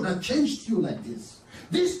 This truth that changed you like this.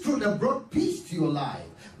 This truth that brought peace to your life.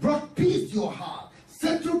 Brought peace to your heart.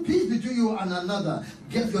 Settle peace between you and another.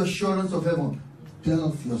 Get your assurance of heaven.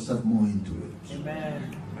 Delve yourself more into it.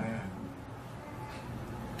 Amen.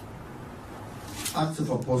 Acts of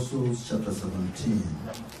Apostles chapter 17.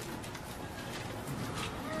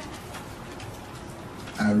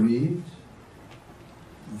 I read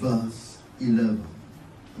verse 11.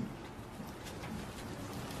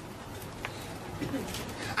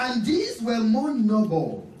 And these were more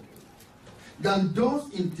noble than those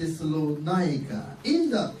in Thessalonica, in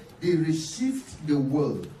that they received the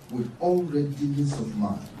word with all readiness of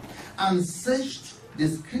mind, and searched the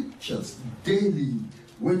scriptures daily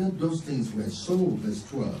whether those things were so. Verse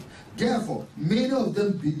 12. Therefore, many of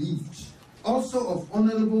them believed, also of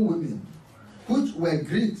honorable women, which were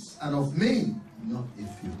Greeks, and of men, not a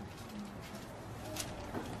few.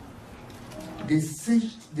 They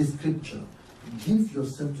searched the scripture. Give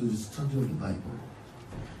yourself to the study of the Bible.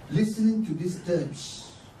 Listening to these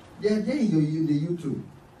steps, they are there in the YouTube.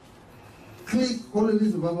 Click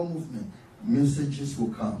Holiness Revival Movement. Messages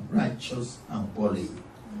will come, righteous and holy,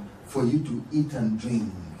 for you to eat and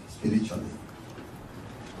drink spiritually.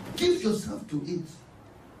 Give yourself to it.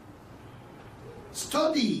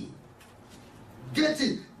 Study. Get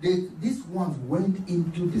it. These ones went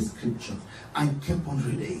into the scriptures and kept on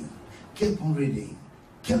reading, kept on reading,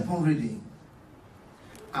 kept on reading,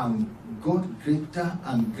 and got greater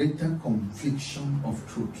and greater conviction of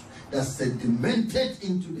truth that sedimented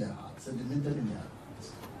into their hearts, sedimented in their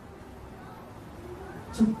hearts.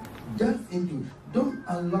 So delve into. Don't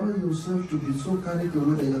allow yourself to be so carried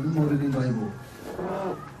away that you have been reading the Bible.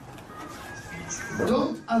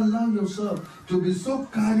 Don't allow yourself to be so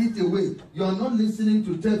carried away. You are not listening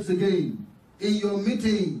to tapes again. In your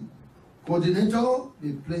meeting, coordinator,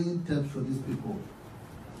 be playing tapes for these people.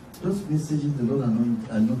 Those messages the Lord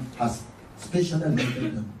has specially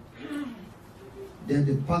anointed them. They're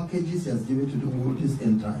the packages He has given to the world this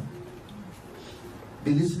end time.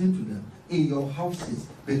 Be listening to them. In your houses,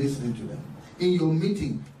 be listening to them. In your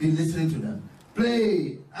meeting, be listening to them.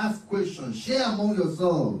 Play, ask questions, share among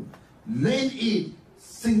yourselves. Learn it,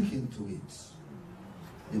 sink into it.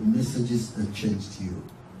 The messages that changed you,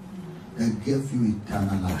 that gave you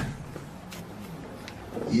eternal life.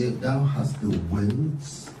 Yet thou hast the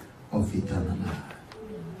words of eternal life.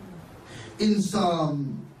 In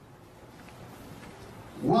Psalm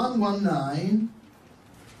 119,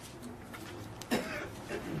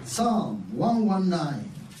 Psalm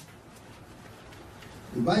 119,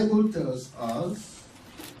 the Bible tells us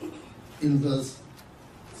in verse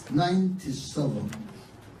 97.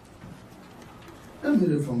 Let me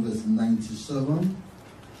read from verse 97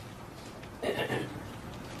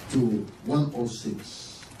 to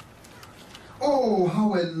 106. Oh,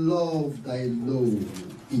 how I love thy law.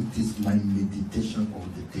 It is my meditation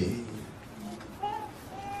of the day.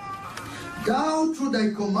 Thou through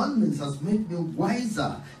thy commandments hast made me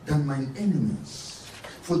wiser than mine enemies,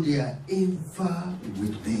 for they are ever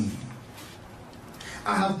with me.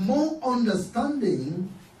 I have more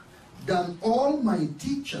understanding than all my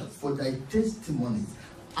teachers, for thy testimonies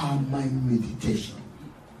are my meditation.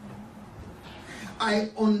 I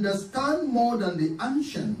understand more than the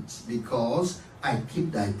ancients, because I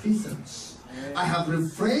keep thy precepts. I have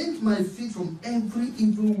refrained my feet from every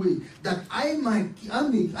evil way, that I might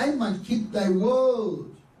keep thy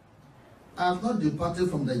word. I have not departed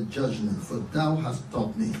from thy judgment, for thou hast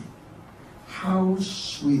taught me. How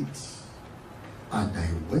sweet are thy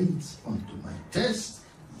ways unto my taste,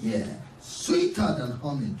 yea, sweeter than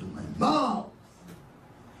honey to my mouth.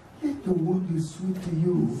 Let the word be sweet to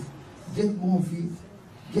you. Get more of it.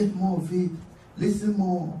 Get more of it. Listen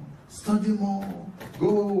more. Study more.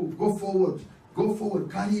 Go forward. Go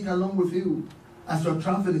forward. Carry it along with you as you're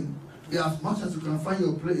traveling. As much as you can find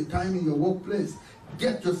your time in your workplace,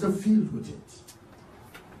 get yourself filled with it.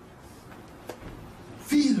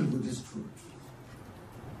 Filled with this truth.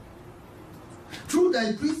 Through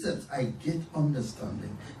thy precepts I get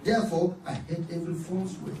understanding. Therefore I hate every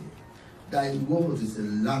false way. Thy word is a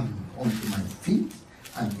lamp unto my feet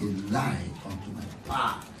and a light unto my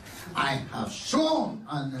path. I have shown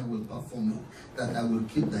and I will perform it, that I will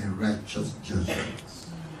keep thy righteous judgments.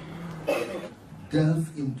 Delve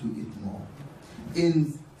into it more.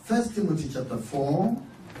 In 1 Timothy chapter 4,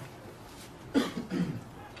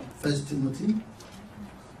 1 Timothy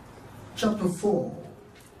chapter 4,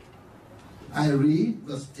 I read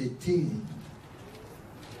verse 13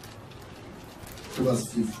 to verse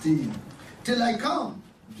 15. Till I come,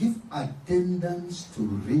 give attendance to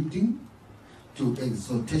reading, to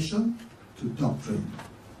exhortation, to doctrine.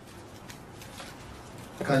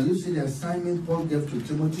 Can you see the assignment Paul gave to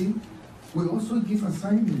Timothy? We also give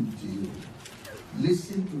assignment to you.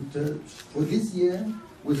 Listen to church. For this year,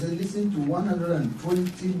 we say listen to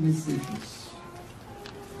 120 messages.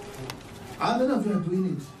 How many of you are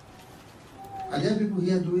doing it? Are there people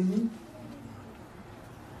here doing it?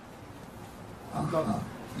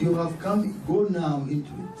 You have come, go now into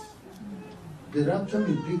it. The rapture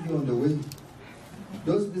will pick you on the way.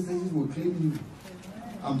 Those messages will clean you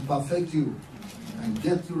and perfect you and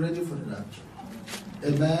get you ready for the rapture.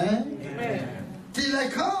 Amen? Amen. Till I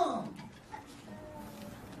come.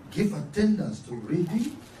 Give attendance to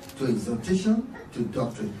reading, to exhortation, to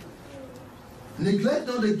doctrine. Neglect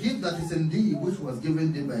not the gift that is in thee, which was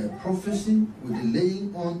given thee by a prophecy with the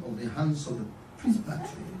laying on of the hands of the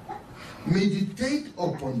presbytery. Meditate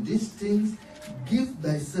upon these things, give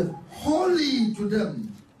thyself wholly to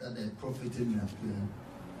them, that thy profiting may appear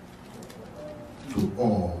to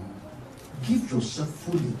all. Give yourself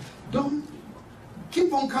fully. Don't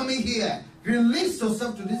keep on coming here. Release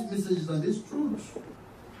yourself to these messages and these truths.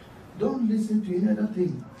 Don't listen to any other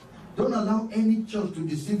thing. Don't allow any church to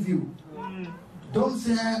deceive you. Don't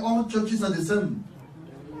say all churches are the same.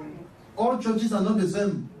 All churches are not the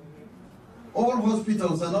same. All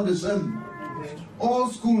hospitals are not the same. All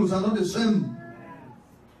schools are not the same.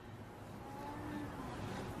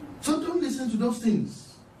 So don't listen to those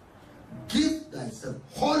things. Give thyself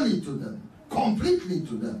wholly to them, completely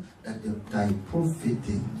to them, that thy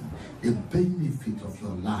profiting, the benefit of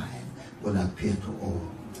your life will appear to all.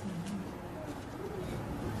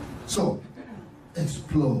 So,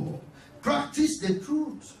 explore. Practice the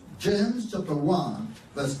truth. James chapter 1,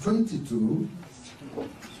 verse 22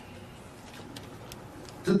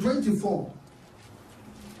 to 24.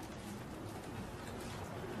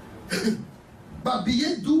 But be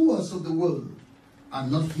ye doers of the word,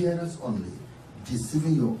 and not hearers only,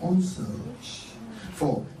 deceiving your own selves.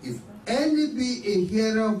 For if any be a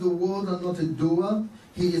hearer of the word and not a doer,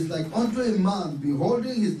 he is like unto a man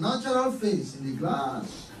beholding his natural face in the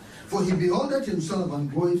glass. For he beholdeth himself and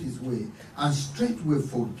goeth his way, and straightway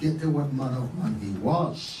forgetteth what manner of man he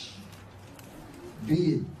was.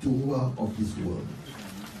 Be a doer of his word.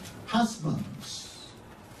 Husbands,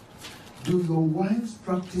 do your wives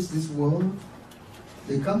practice this word?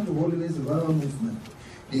 They come to Holiness Revival Movement.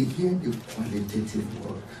 They hear the qualitative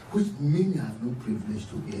word, which many have no privilege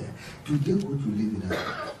to hear. Do they go to live it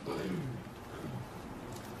out?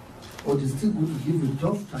 Or they still go to give you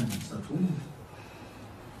tough times at home?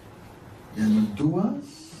 They are not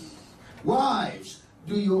doers. Wives,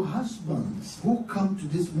 do your husbands who come to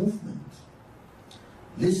this movement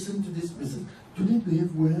listen to this message? Do they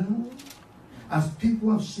behave well? As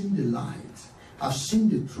people have seen the light, have seen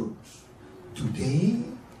the truth, today,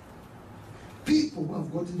 people who have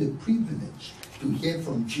gotten the privilege to hear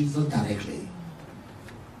from Jesus directly,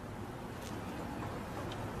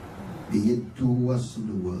 be ye doers of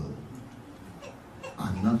the word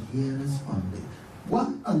and not hearers only.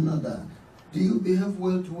 One another. Do you behave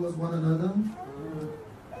well towards one another?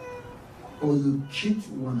 Or you cheat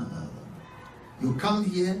one another? You come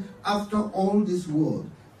here after all this word,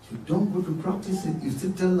 you don't go to practice it, you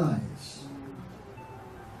still tell lies.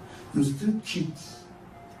 You still cheat.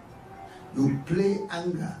 You play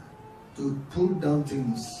anger to pull down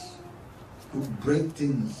things, to break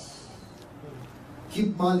things.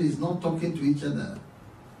 keep malice, not talking to each other.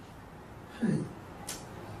 Hey,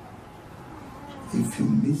 if you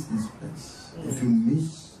miss this place, if you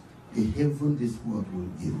miss the heaven this world will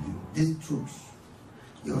give you, this truth,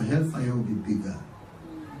 your hellfire will be bigger.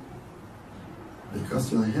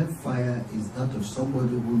 Because your hellfire is that of somebody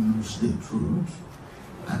who knows the truth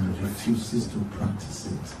and refuses to practice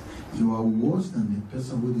it. You are worse than the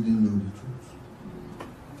person who didn't know the truth.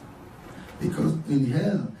 Because in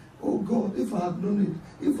hell, oh God, if I had known it,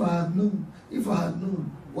 if I had known,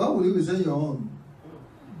 why would you be saying your own?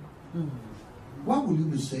 Why would you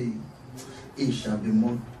be saying, it shall be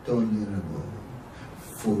more tolerable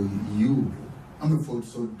for you, for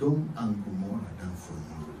Sodom and Gomorrah than for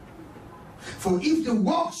you. For if the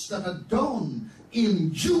works that are done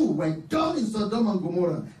in Jew were done in Sodom and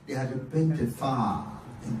Gomorrah, they had repented far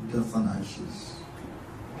in death and ashes.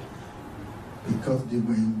 Because they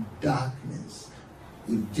were in darkness.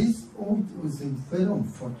 If this was very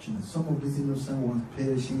unfortunate, some of these innocent ones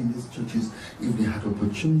perishing in these churches, if they had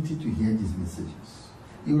opportunity to hear these messages,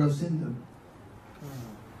 you would have seen them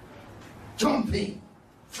jumping,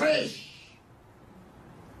 fresh.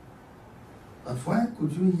 But why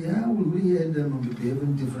could you hear? How will we hear them and be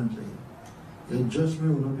behaving differently? Your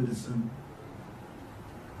judgment will not be the same.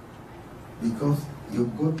 Because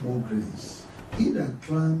you've got more grace. He that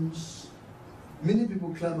climbs, many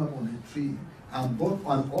people climb up on a tree and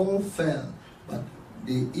all fell, but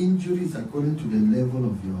the injury is according to the level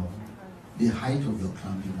of the height of your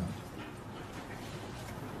climbing up.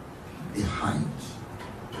 The height,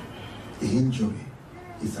 the injury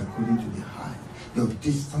is according to the height, your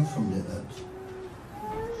distance from the earth.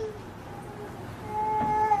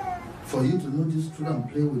 For you to know this truth and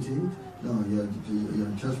play with it, no, your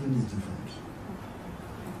judgment is different.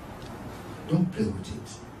 Don't play with it.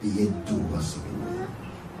 Be a doers of the word.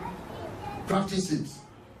 Practice it.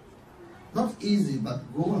 Not easy, but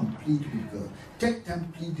go and plead with God. Take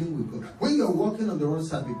time pleading with God. When you're walking on the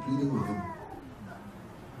roadside, be pleading with Him.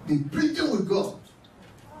 Be pleading with God.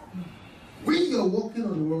 When you're walking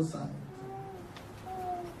on the roadside,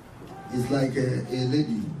 it's like a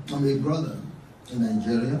lady, a brother in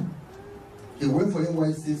Nigeria. He went for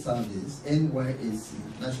NYC service, NYAC,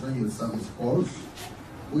 National Youth Service course,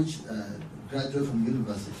 which graduate from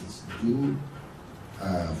universities do.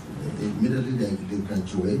 Immediately they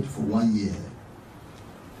graduate for 1 year.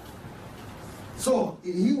 So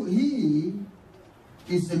he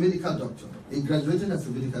is a medical doctor. He graduated as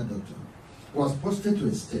a medical doctor. Was posted to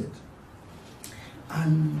a state,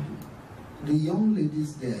 and the young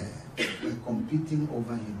ladies there were competing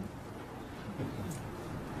over him.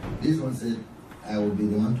 This one said, I will be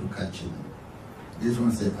the one to catch him. This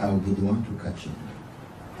one said, I will be the one to catch him.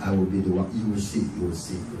 I will be the one. You will see, you will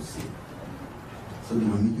see, you will see. So they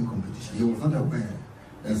were making competition. He was not aware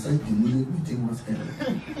that such demonic meeting was held.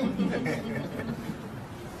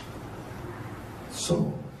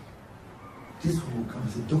 So, this one will come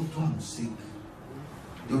and say, Doctor, I'm sick.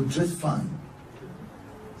 They'll dress fine.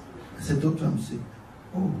 I said, Doctor, I'm sick.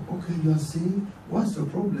 Oh, okay, you are sick? What's the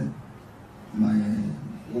problem? My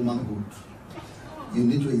womanhood. You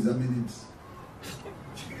need to examine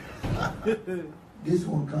it. This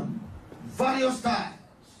will come. Various times.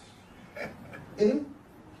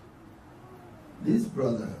 This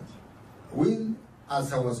brother, when,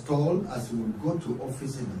 as I was told, as he would go to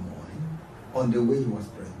office in the morning, on the way he was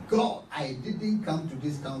praying, God, I didn't come to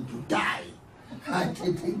this town to die. I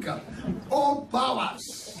didn't come. All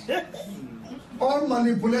powers, all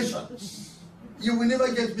manipulations, you will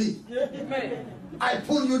never get me. Amen. I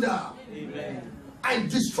pull you down. Amen. I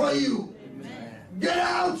destroy you. Amen. Get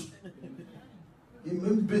out. He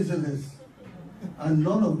made business. And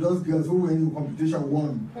none of those girls who were in the competition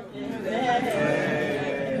won.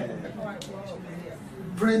 Amen.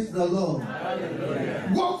 Praise the Lord.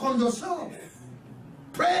 Hallelujah. Work on yourself.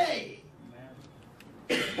 Pray.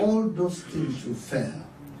 All those things you fail.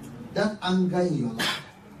 That anger in your life.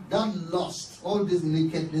 That lust. All this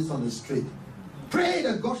nakedness on the street. Pray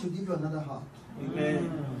that God should give you another heart.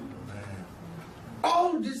 Amen.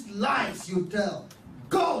 All these lies you tell.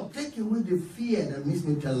 God, take away the fear that makes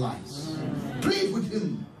me tell lies. Plead with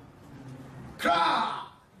Him. Cry.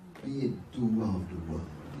 Be a doer of the word.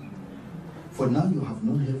 For now you have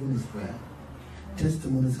known heaven is prayer.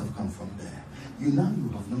 Testimonies have come from there. You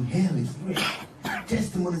have known hell is prayer.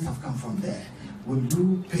 Testimonies have come from there. Will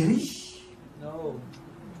you perish? No.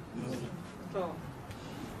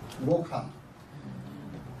 Walk hard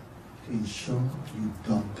to ensure you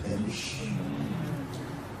don't perish.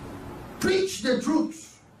 Preach the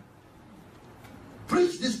truth.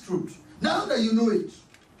 Preach this truth. Now that you know it,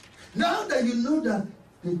 now that you know that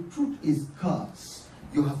the truth is God's,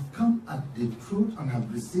 you have come at the truth and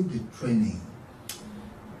have received the training,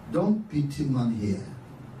 don't pity man here.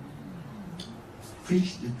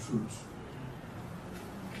 Preach the truth.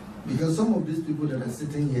 Because some of these people that are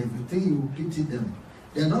sitting here, if you think you will pity them,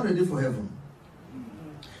 they are not ready for heaven.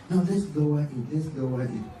 Now let's lower it, let's lower it.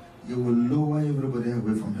 You will lower everybody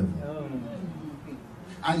away from heaven.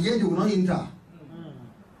 And yet you will not enter.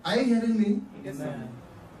 Are you hearing me? Yes, sir.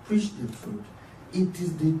 Preach the truth. It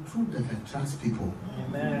is the truth that attracts people.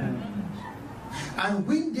 Amen. And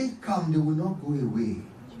when they come, they will not go away.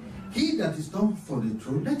 He that is not for the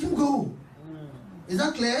truth, let him go. Is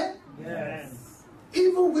that clear? Yes.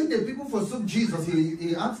 Even when the people forsook Jesus,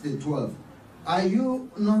 he asked the 12, are you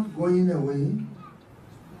not going away?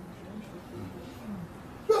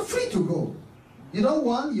 You are free to go. You don't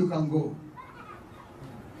want, you can go.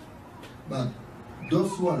 But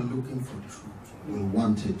those who are looking for truth will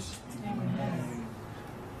want it. Amen.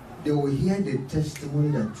 They will hear the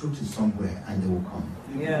testimony that truth is somewhere and they will come.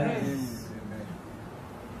 Yes.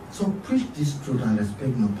 So preach this truth and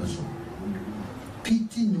respect no person.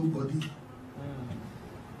 Pity nobody.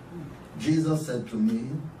 Jesus said to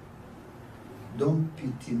me, don't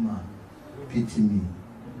pity man, pity me.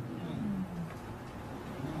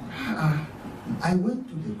 I went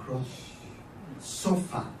to the cross,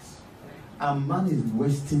 suffered, and man is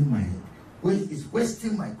wasting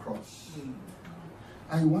my cross.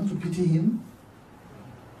 I want to pity him,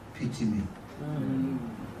 pity me.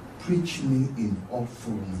 Preach me in all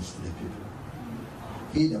fullness to the people.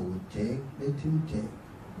 He that will take, let him take.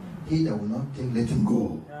 He that will not take, let him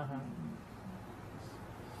go.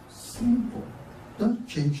 Simple. Don't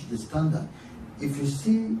change the standard. If you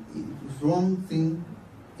see wrong thing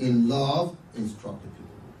in love, instruct the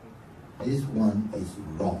people. This one is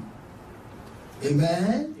wrong.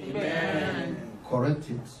 Amen? Amen. Correct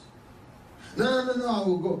it. No, I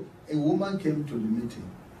will go. A woman came to the meeting.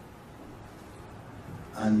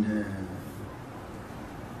 And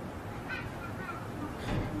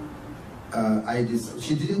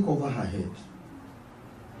she didn't cover her head.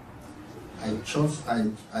 I chose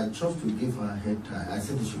to give her a head tie. I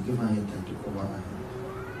said they should give her a head tie to cover her head.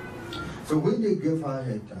 So when they gave her a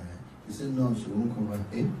head tie, he said no, she won't cover her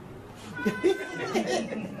head.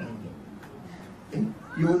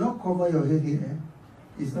 You will not cover your head here.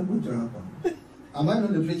 It's not going to happen. Am I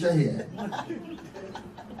not the preacher here?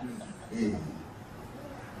 Yeah.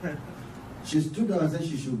 She stood up and said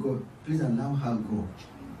she should go. Please allow her go.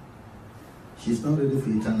 She's not ready for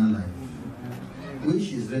eternal life. When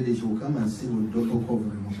she's ready, she will come and sit with double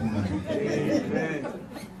covering upon her head.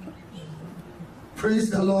 Praise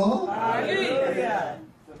the Lord. Hallelujah.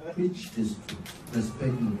 Preach this truth.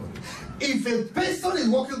 Respect nobody. If a person is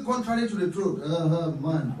walking contrary to the truth,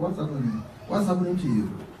 man, what's happening? What's happening to you?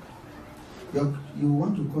 You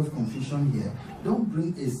want to cause confusion here. Don't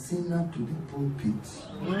bring a sinner to the pulpit.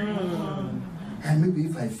 And maybe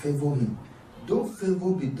if I favor him, though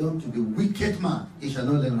favor be done to the wicked man, he shall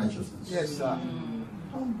not learn righteousness. Yes, sir.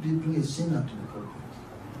 Don't bring a sinner to the pulpit.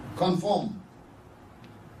 Conform.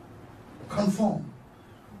 Conform.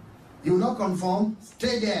 You will not conform,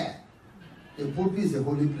 stay there. The pulpit is a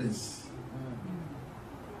holy place.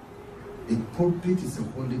 The pulpit is a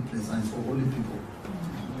holy place and it's for holy people.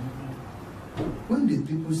 When the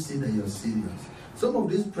people say that you're serious, some of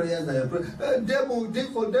these prayers that you're praying, devil,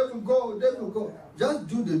 go. Just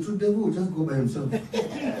do the truth, devil will just go by himself.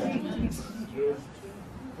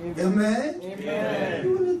 Amen? Amen.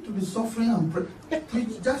 You need to be suffering and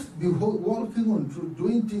preach. Just be walking on truth,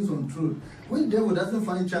 doing things on truth. When the devil doesn't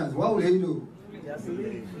find chance, what will he do?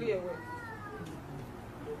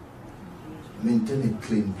 Maintain a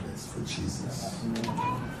clean place for Jesus.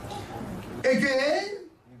 Again,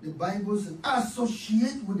 the Bible says,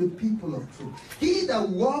 associate with the people of truth. He that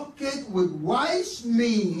walketh with wise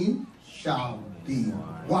men shall be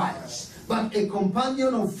wise, but a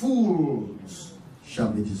companion of fools shall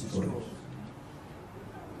be destroyed.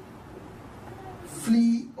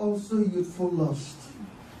 Flee also youthful lust,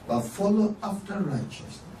 but follow after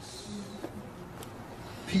righteousness,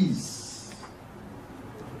 peace,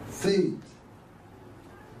 faith,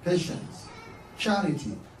 patience,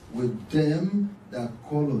 charity with them that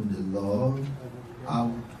call on the Lord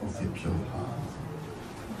out of a pure heart.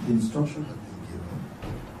 The instruction has been given.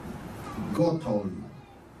 God told you.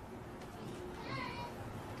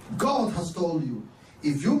 God has told you.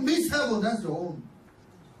 If you miss heaven, that's your own.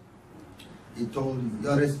 He told you. You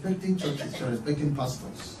are respecting churches, you are respecting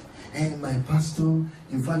pastors. And my pastor,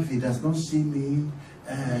 in fact, if he does not see me,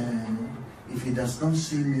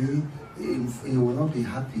 he will not be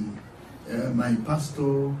happy. My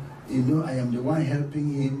pastor, you know, I am the one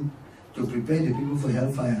helping him to prepare the people for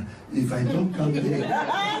hellfire. If I don't come there,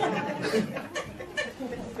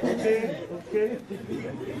 Okay.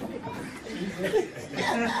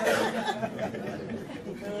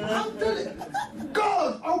 I'm telling you,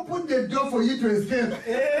 God opened the door for you to escape.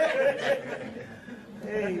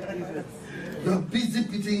 You're busy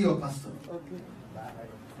beating your pastor.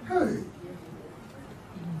 Hey.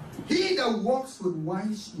 He that walks with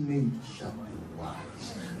wise men shall be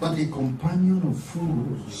wise, but a companion of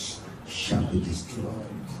fools shall be destroyed.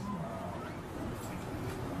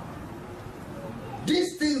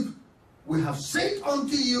 These things we have said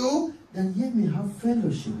unto you, that ye may have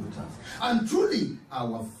fellowship with us. And truly,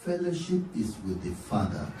 our fellowship is with the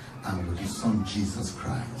Father and with His Son, Jesus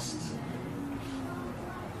Christ.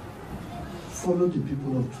 Follow the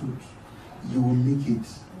people of truth. You will make it.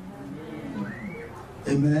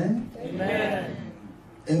 Amen? Amen.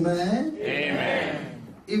 Amen? Amen.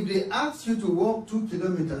 If they ask you to walk 2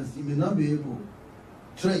 kilometers, you may not be able to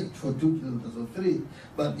trek for 2 kilometers or 3.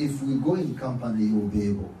 But if we go in company, you will be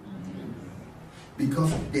able.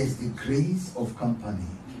 Because there's the grace of company,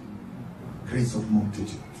 grace of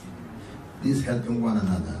multitude. This helping one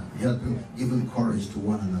another, helping, giving courage to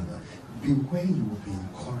one another. Beware, you will be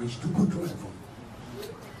encouraged to go to heaven.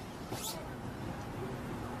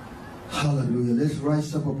 Hallelujah. Let's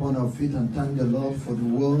rise up upon our feet and thank the Lord for the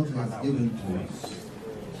word He has given to us.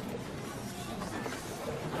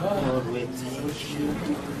 Lord, we thank you.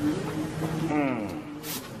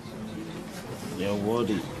 You're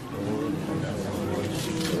worthy.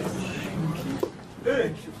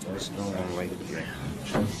 There's no one like you.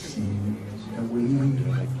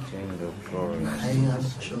 Like King of glory. I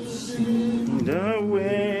have chosen The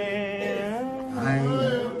way. I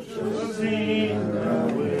have chosen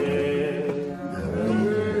The way.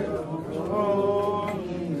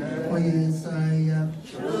 Oh yes, I have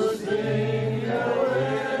chosen the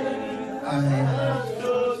way. I have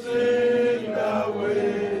chosen the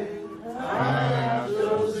way. I have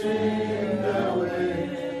chosen the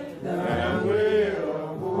way. The way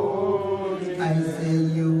of holiness. I say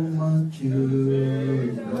you must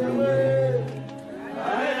choose the way. I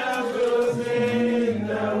have chosen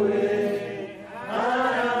the way. I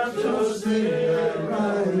have chosen the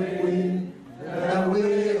right way. The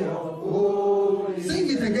way of holiness. Sing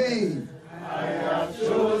it again. I have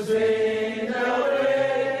chosen the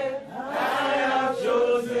way. I have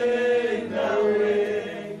chosen the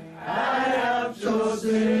way. I have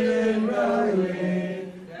chosen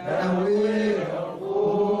the way of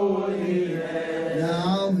holiness.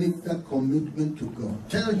 Now make that commitment to God.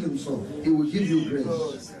 Tell Him so. He will give you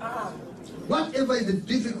grace. Whatever is the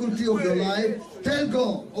difficulty of your life, tell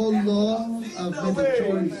God, oh Lord, I've made a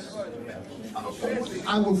choice.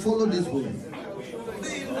 I will follow this way.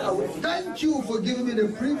 Thank you for giving me the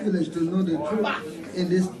privilege to know the truth in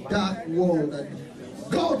this dark world that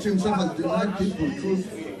God Himself has denied people truth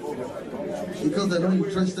because they're not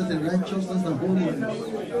interested in righteousness and holiness.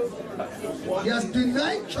 He has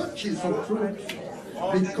denied churches of truth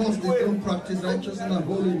because they don't practice righteousness and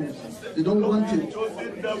holiness. They don't want it.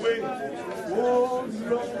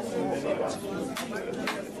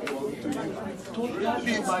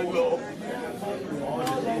 Totally, my Lord.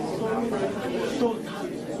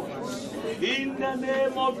 In the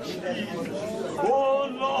name of Jesus, oh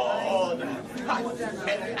Lord. In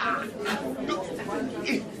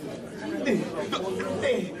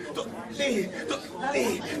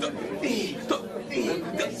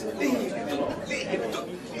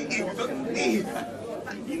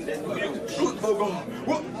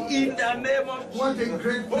the name of Jesus. What a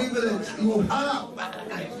great privilege you have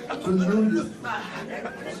to know this.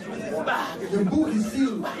 The book is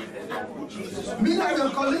sealed. Many of your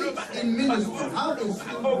colleagues in ministry have a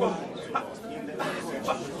sealed book.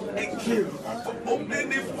 Thank you for opening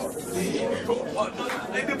the book.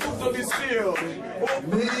 Let the book to be sealed.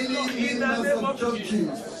 Many members of churches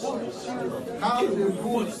have the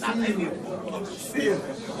book sealed.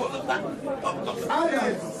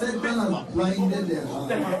 Others, Satan has blinded their hearts.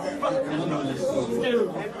 They cannot understand.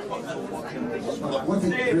 What a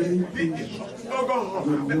great thing you know.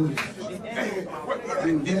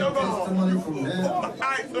 You get testimony from them,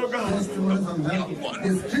 testimony from them, the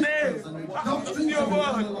scriptures and the doctrines of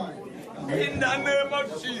eternal life. In the name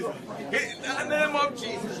of Jesus. In the name of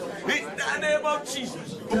Jesus. In the name of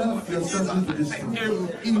Jesus. Delve yourself into this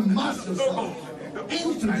truth. Immerse yourself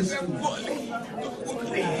into this truth.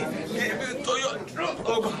 Give it to your truth,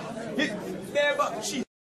 oh God. In the name of Jesus.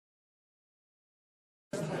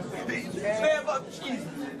 In the name of Jesus.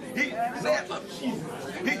 In the name of Jesus.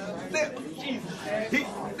 In the name of Jesus. In the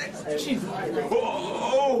name of Jesus.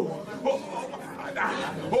 Oh.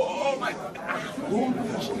 Oh my God.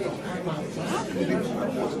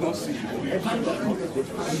 Not see.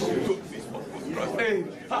 Hey,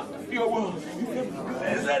 your word.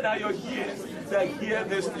 Blessed are your ears that hear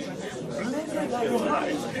this thing. Blessed are your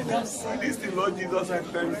eyes that see this thing. Lord Jesus, I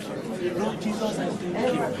thank you. Lord Jesus, I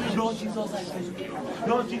thank you. Lord Jesus, I thank you.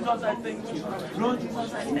 Lord Jesus, I thank you. Lord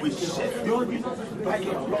Jesus, I thank you. Lord Jesus, I thank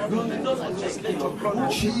you. Lord Jesus, I thank you. In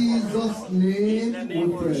Jesus' name we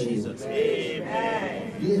pray. Amen.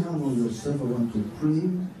 Lay hand on yourself. I want to pray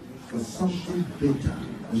for something better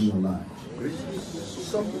in your life.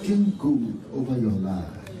 Something good over your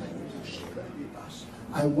life.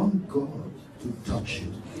 I want God to touch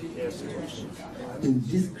you. In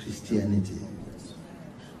this Christianity,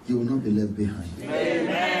 you will not be left behind.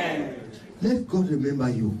 Amen. Let God remember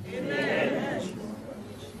you. Amen.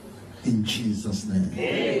 In Jesus' name.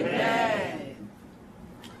 Amen.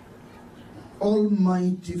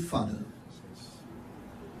 Almighty Father,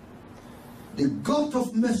 the God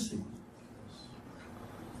of mercy,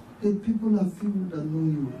 the people are few that know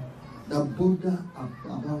you, that bother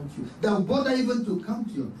about you, that bother even to come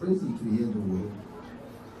to your presence to hear the word.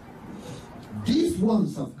 These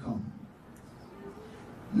ones have come.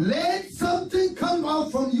 Let something come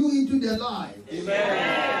out from you into their life.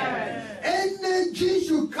 Amen. Energy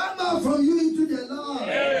should come out from you into their life.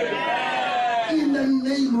 Amen. In the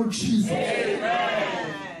name of Jesus.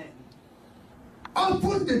 Amen.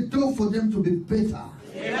 Open the door for them to be better.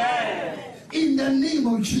 Amen. In the name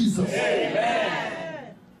of Jesus.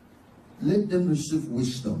 Amen. Let them receive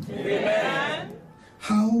wisdom. Amen.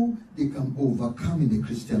 How they can overcome in the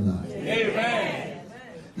Christian life. Amen.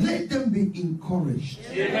 Let them be encouraged.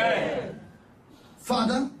 Amen.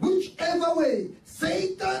 Father, whichever way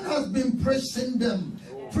Satan has been pressing them,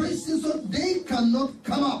 pressing so they cannot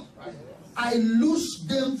come up, I loose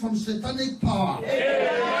them from satanic power.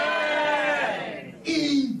 Amen.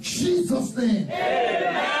 In Jesus' name.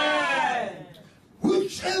 Amen.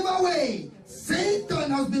 Whichever way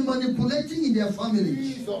Satan has been manipulating in their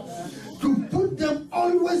families to put them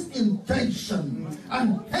always in tension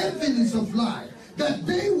and heaviness of life, that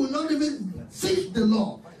they will not even seek the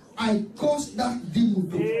Lord, I cause that demon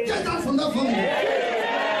to get out from that family.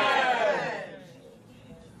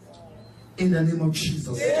 In the name of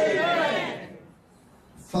Jesus. Amen.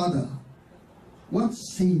 Father, what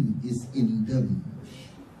sin is in them?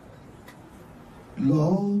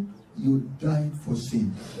 Lord, you died for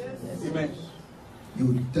sin. Amen.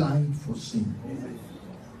 You died for sin.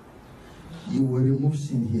 You will remove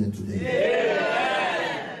sin here today. Amen.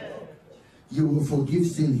 You will forgive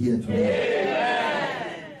sin here today.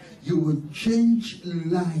 Amen. You will change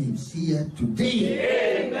lives here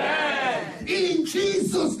today. Amen. In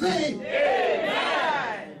Jesus' name.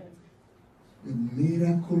 Amen. The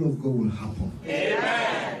miracle of God will happen.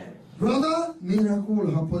 Amen. Brother, miracle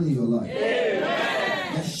will happen in your life.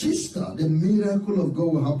 Amen. My sister, the miracle of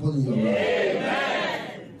God will happen in your life.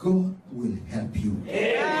 Amen. God will help you.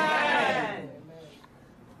 Amen.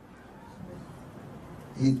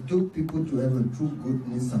 He took people to heaven through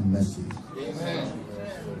goodness and mercy. Amen.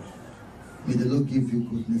 May the Lord give you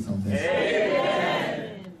goodness and mercy.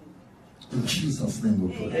 Amen. In Jesus' name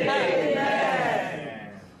we pray.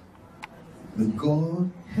 Amen. May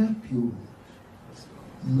God help you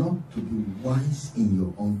not to be wise in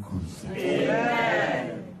your own concept,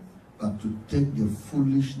 Amen. but to take the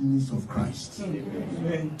foolishness of Christ.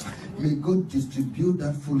 Amen. May God distribute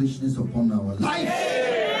that foolishness upon our lives.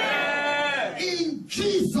 Amen. In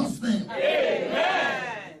Jesus' name.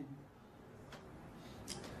 Amen.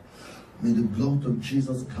 May the blood of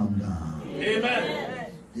Jesus come down.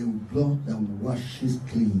 Amen. The blood that washes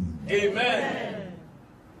clean. Amen.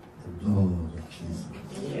 The blood of Jesus.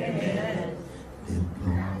 Amen. The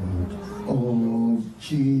blood of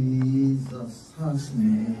Jesus has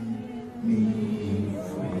made me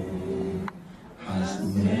free. Has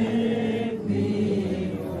made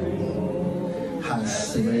me free.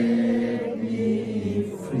 Has set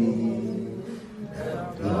me free. The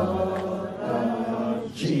blood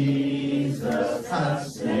of Jesus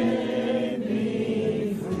has set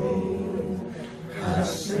me free.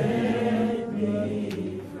 Has set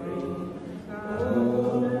me free.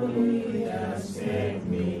 Oh, He has set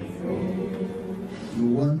me free. You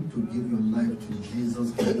want to give your life to Jesus?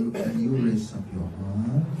 Can you raise up your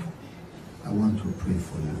hand? I want to pray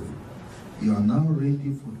for you. You are now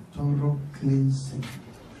ready for thorough cleansing.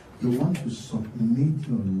 You want to submit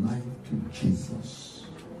your life to Jesus.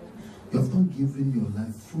 You have not given your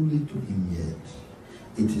life fully to Him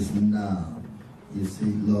yet. It is now. You say,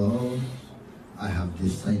 Lord, I have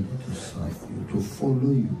decided to serve you, to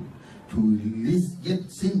follow you, to release,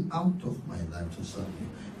 get sin out of my life to serve you.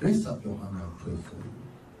 Raise up your hand and pray for you.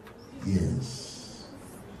 Yes.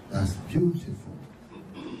 That's beautiful.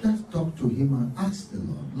 Let's talk to him and ask the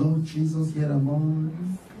Lord, Lord Jesus, here am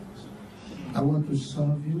I want to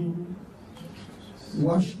serve you.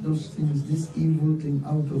 Wash those things, this evil thing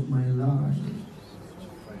out of my life.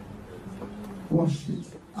 Wash it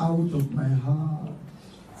out of my heart.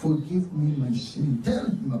 Forgive me my sin. Tell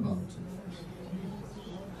him about it.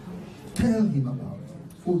 Tell him about it.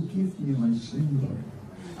 Forgive me my sin, Lord.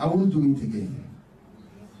 I won't do it again.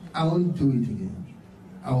 I won't do it again.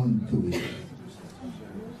 I won't do it.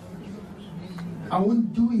 I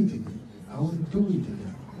won't do it again. I won't do it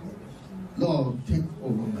again. Lord, take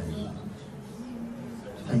over my life.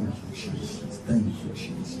 Thank you, Jesus. Thank you,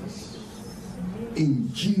 Jesus. In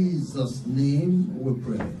Jesus' name we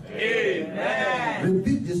pray. Amen.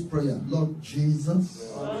 Repeat this prayer. Lord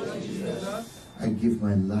Jesus, I give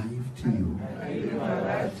my life to you.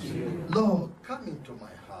 Lord, come into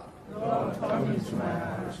my heart.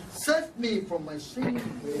 Save me from my sins.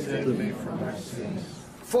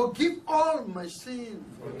 Forgive all my sins.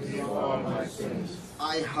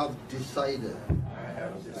 I have decided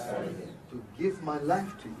to give my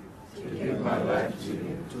life to you.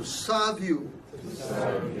 To serve you in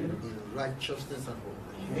righteousness and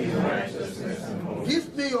holiness.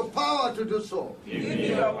 Give me your power to do so.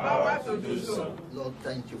 Lord,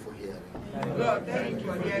 thank you for hearing. Lord, thank you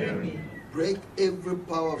for hearing me. Break every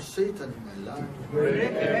power of Satan in my life.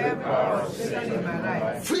 Break every power of Satan in my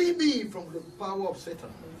life. Free me from the power of Satan.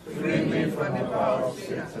 Free me from the power of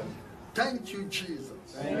Satan. Thank you, Jesus.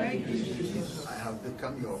 Thank you, Jesus. I have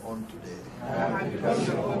become your own today. I have become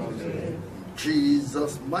your own today. In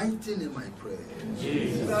Jesus' mighty name I pray. In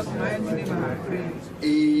Jesus' mighty name I pray.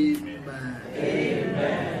 Amen.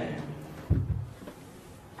 Amen.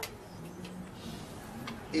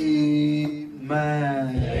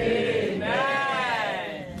 Amen.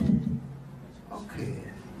 Amen. Okay.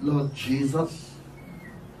 Lord Jesus,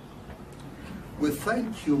 we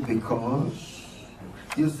thank you because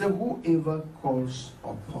you say whoever calls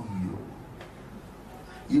upon you,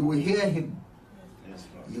 you will hear him.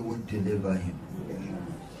 You will deliver him.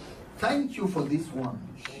 Thank you for this one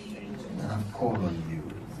that I've called on you.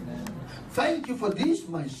 Thank you for this,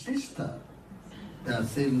 my sister, that I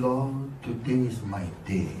say, Lord, today is my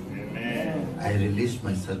day. Amen. I release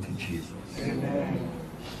myself to Jesus. Amen.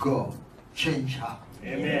 God, change her.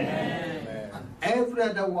 Amen. And every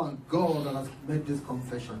other one, God, that has made this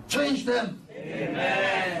confession, change them.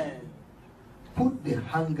 Amen. Put the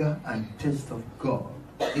hunger and taste of God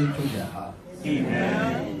into their heart.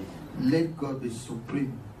 Amen. Let God be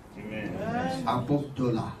supreme. Amen. Above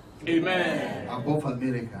dollar. Amen. Above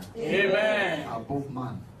America. Amen. Above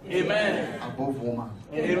man. Amen. Above woman.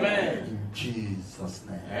 Amen. In Jesus'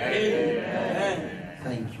 name. Amen.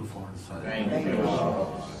 Thank you for answering. Thank you,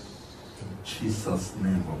 Lord. In Jesus'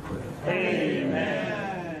 name we pray.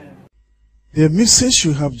 Amen. The message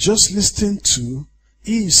you have just listened to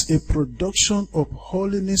is a production of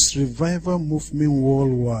Holiness Revival Movement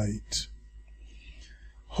Worldwide.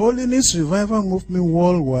 Holiness Revival Movement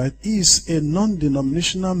Worldwide is a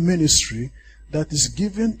non-denominational ministry that is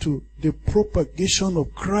given to the propagation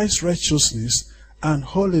of Christ's righteousness and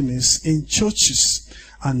holiness in churches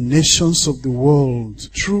and nations of the world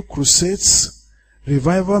through crusades,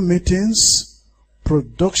 revival meetings,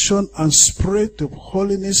 production and spread of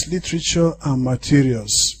holiness literature and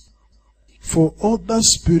materials. For other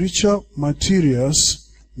spiritual materials,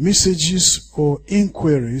 messages, or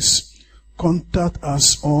inquiries, contact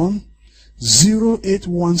us on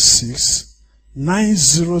 0816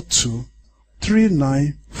 902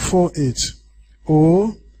 3948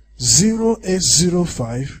 or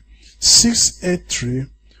 0805 683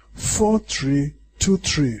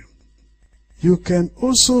 4323. You can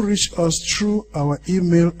also reach us through our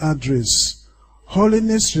email address,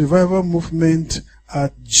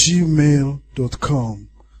 holinessrevivalmovement@gmail.com.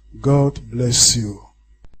 God bless you.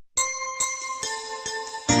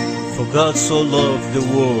 For God so loved the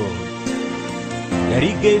world that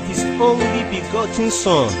he gave his only begotten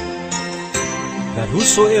Son, that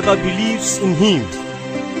whosoever believes in him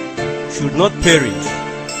should not perish,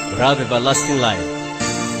 but have everlasting life.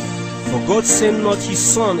 For God sent not his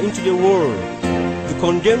Son into the world to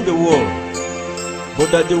condemn the world, but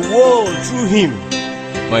that the world through him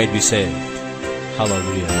might be saved.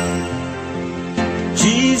 Hallelujah.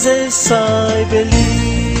 Jesus, I believe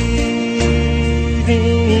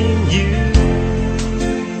in you.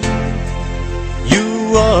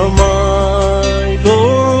 You are my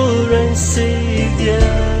Lord and Savior.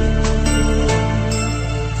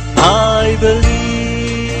 I believe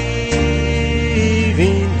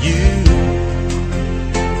in you.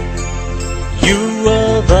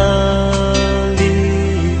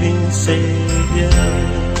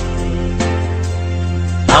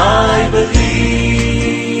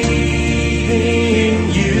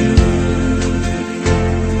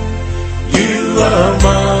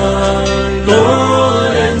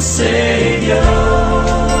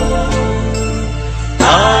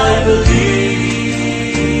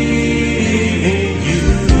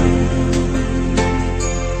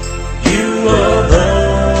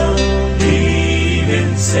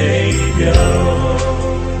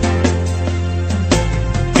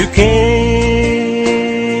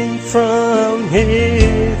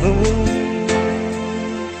 heaven.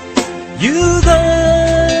 You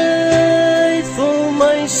died for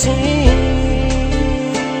my sins.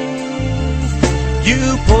 You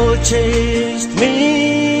purchased me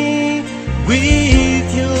with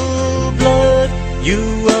your blood. You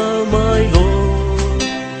are my Lord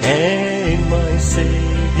and my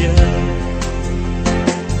Savior.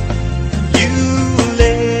 You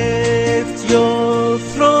left your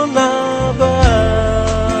throne above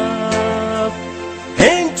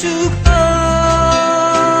and took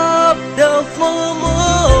up the form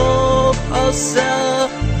of a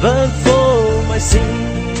servant for my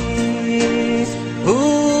sins. Oh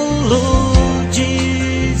Lord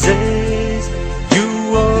Jesus, you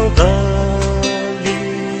are the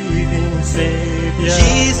living Savior.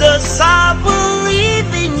 Jesus, I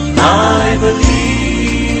believe in you. I believe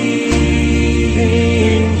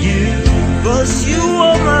in you. 'Cause you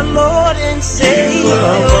are my Lord and Savior. You are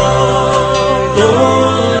my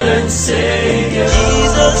Lord and Savior.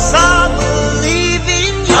 Jesus, I believe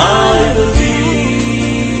in you. I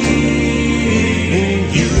believe in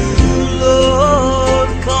you, Lord,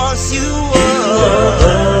 'cause you are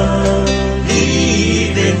the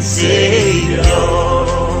living Savior.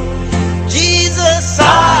 Jesus, I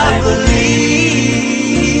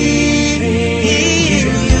believe in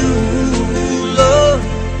you, Lord,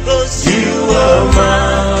 'cause you are my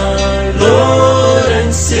Lord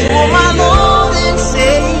and Savior. my Lord and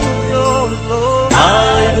Savior, Lord. I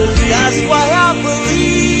believe. That's why I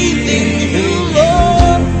believe in you,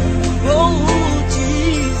 Lord. Oh,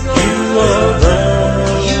 Jesus,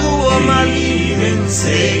 You are my living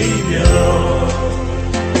Savior.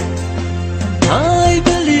 I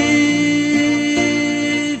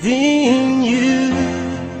believe in you.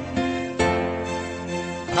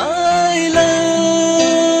 I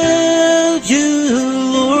love you,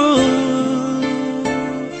 Lord.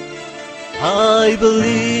 I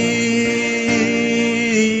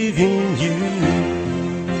believe in you.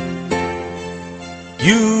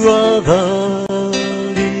 You are the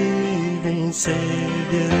living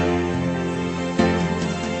Savior.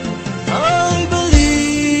 I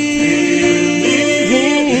believe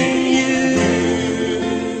in you.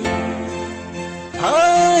 I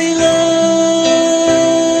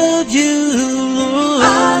love you, Lord. I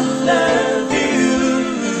love you.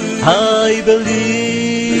 I believe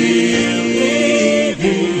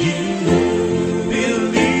in you.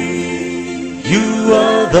 You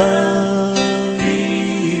are the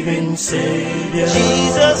living Savior.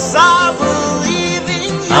 Jesus, I believe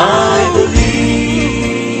in you. I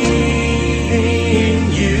believe in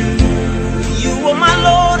you. You are my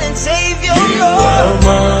Lord and Savior, You are Lord.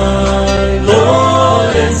 my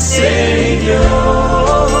Lord and Savior.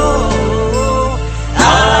 I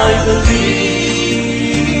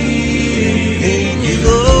believe in you.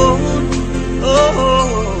 Lord. Oh,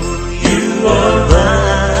 You are my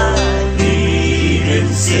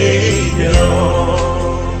living Savior.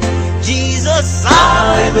 Jesus, I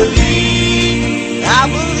believe. I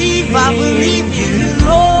believe you,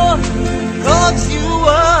 Lord, 'cause you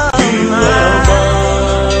are my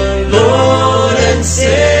Lord and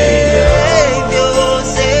Savior.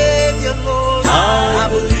 Savior, Lord. I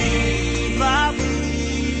believe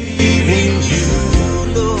in you,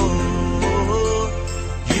 Lord.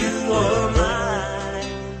 you are My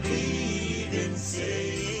living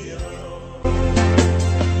Savior.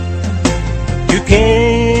 You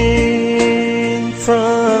came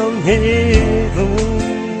from heaven.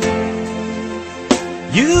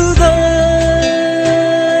 You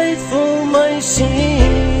died for my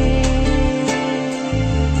sins.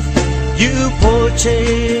 You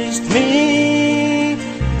purchased me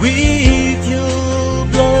with your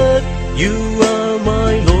blood. You are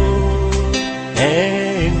my Lord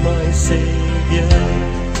and my Savior.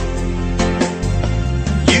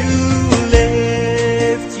 You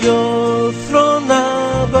left your throne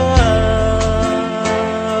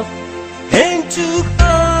above and took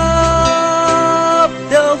up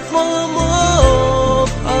the form of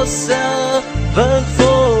a servant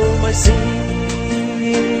for my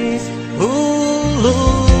sins. Oh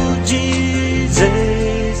Lord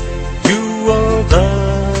Jesus, you are the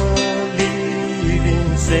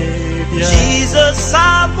living Savior. Jesus, I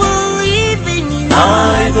believe in you. I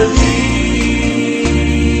believe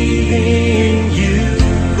in you.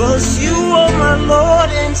 'Cause you are my Lord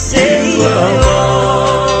and Savior. You are my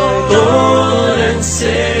Lord and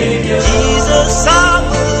Savior. Jesus, I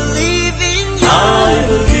believe in you. I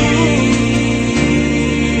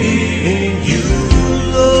believe in you.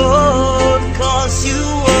 Lord, 'cause you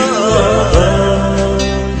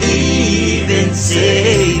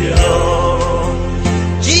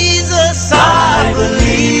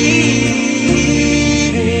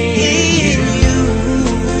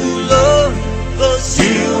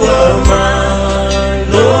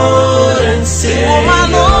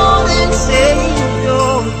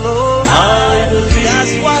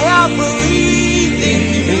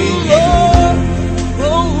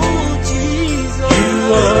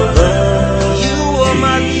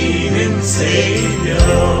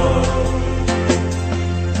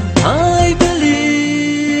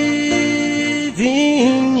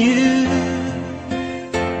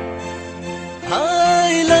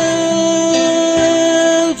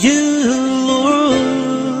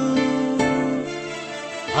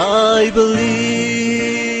believe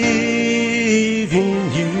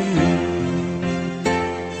in you.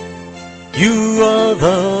 You are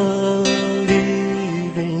the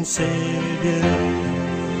living Savior.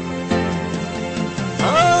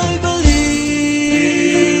 I believe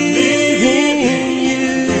in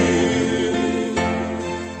you.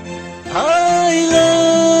 I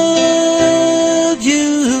love you,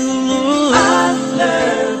 Lord. I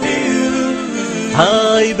love you. I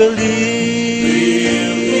believe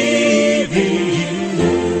in you.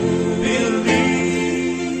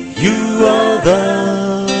 You are the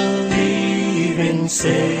living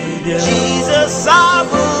Savior. Jesus, I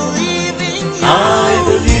believe.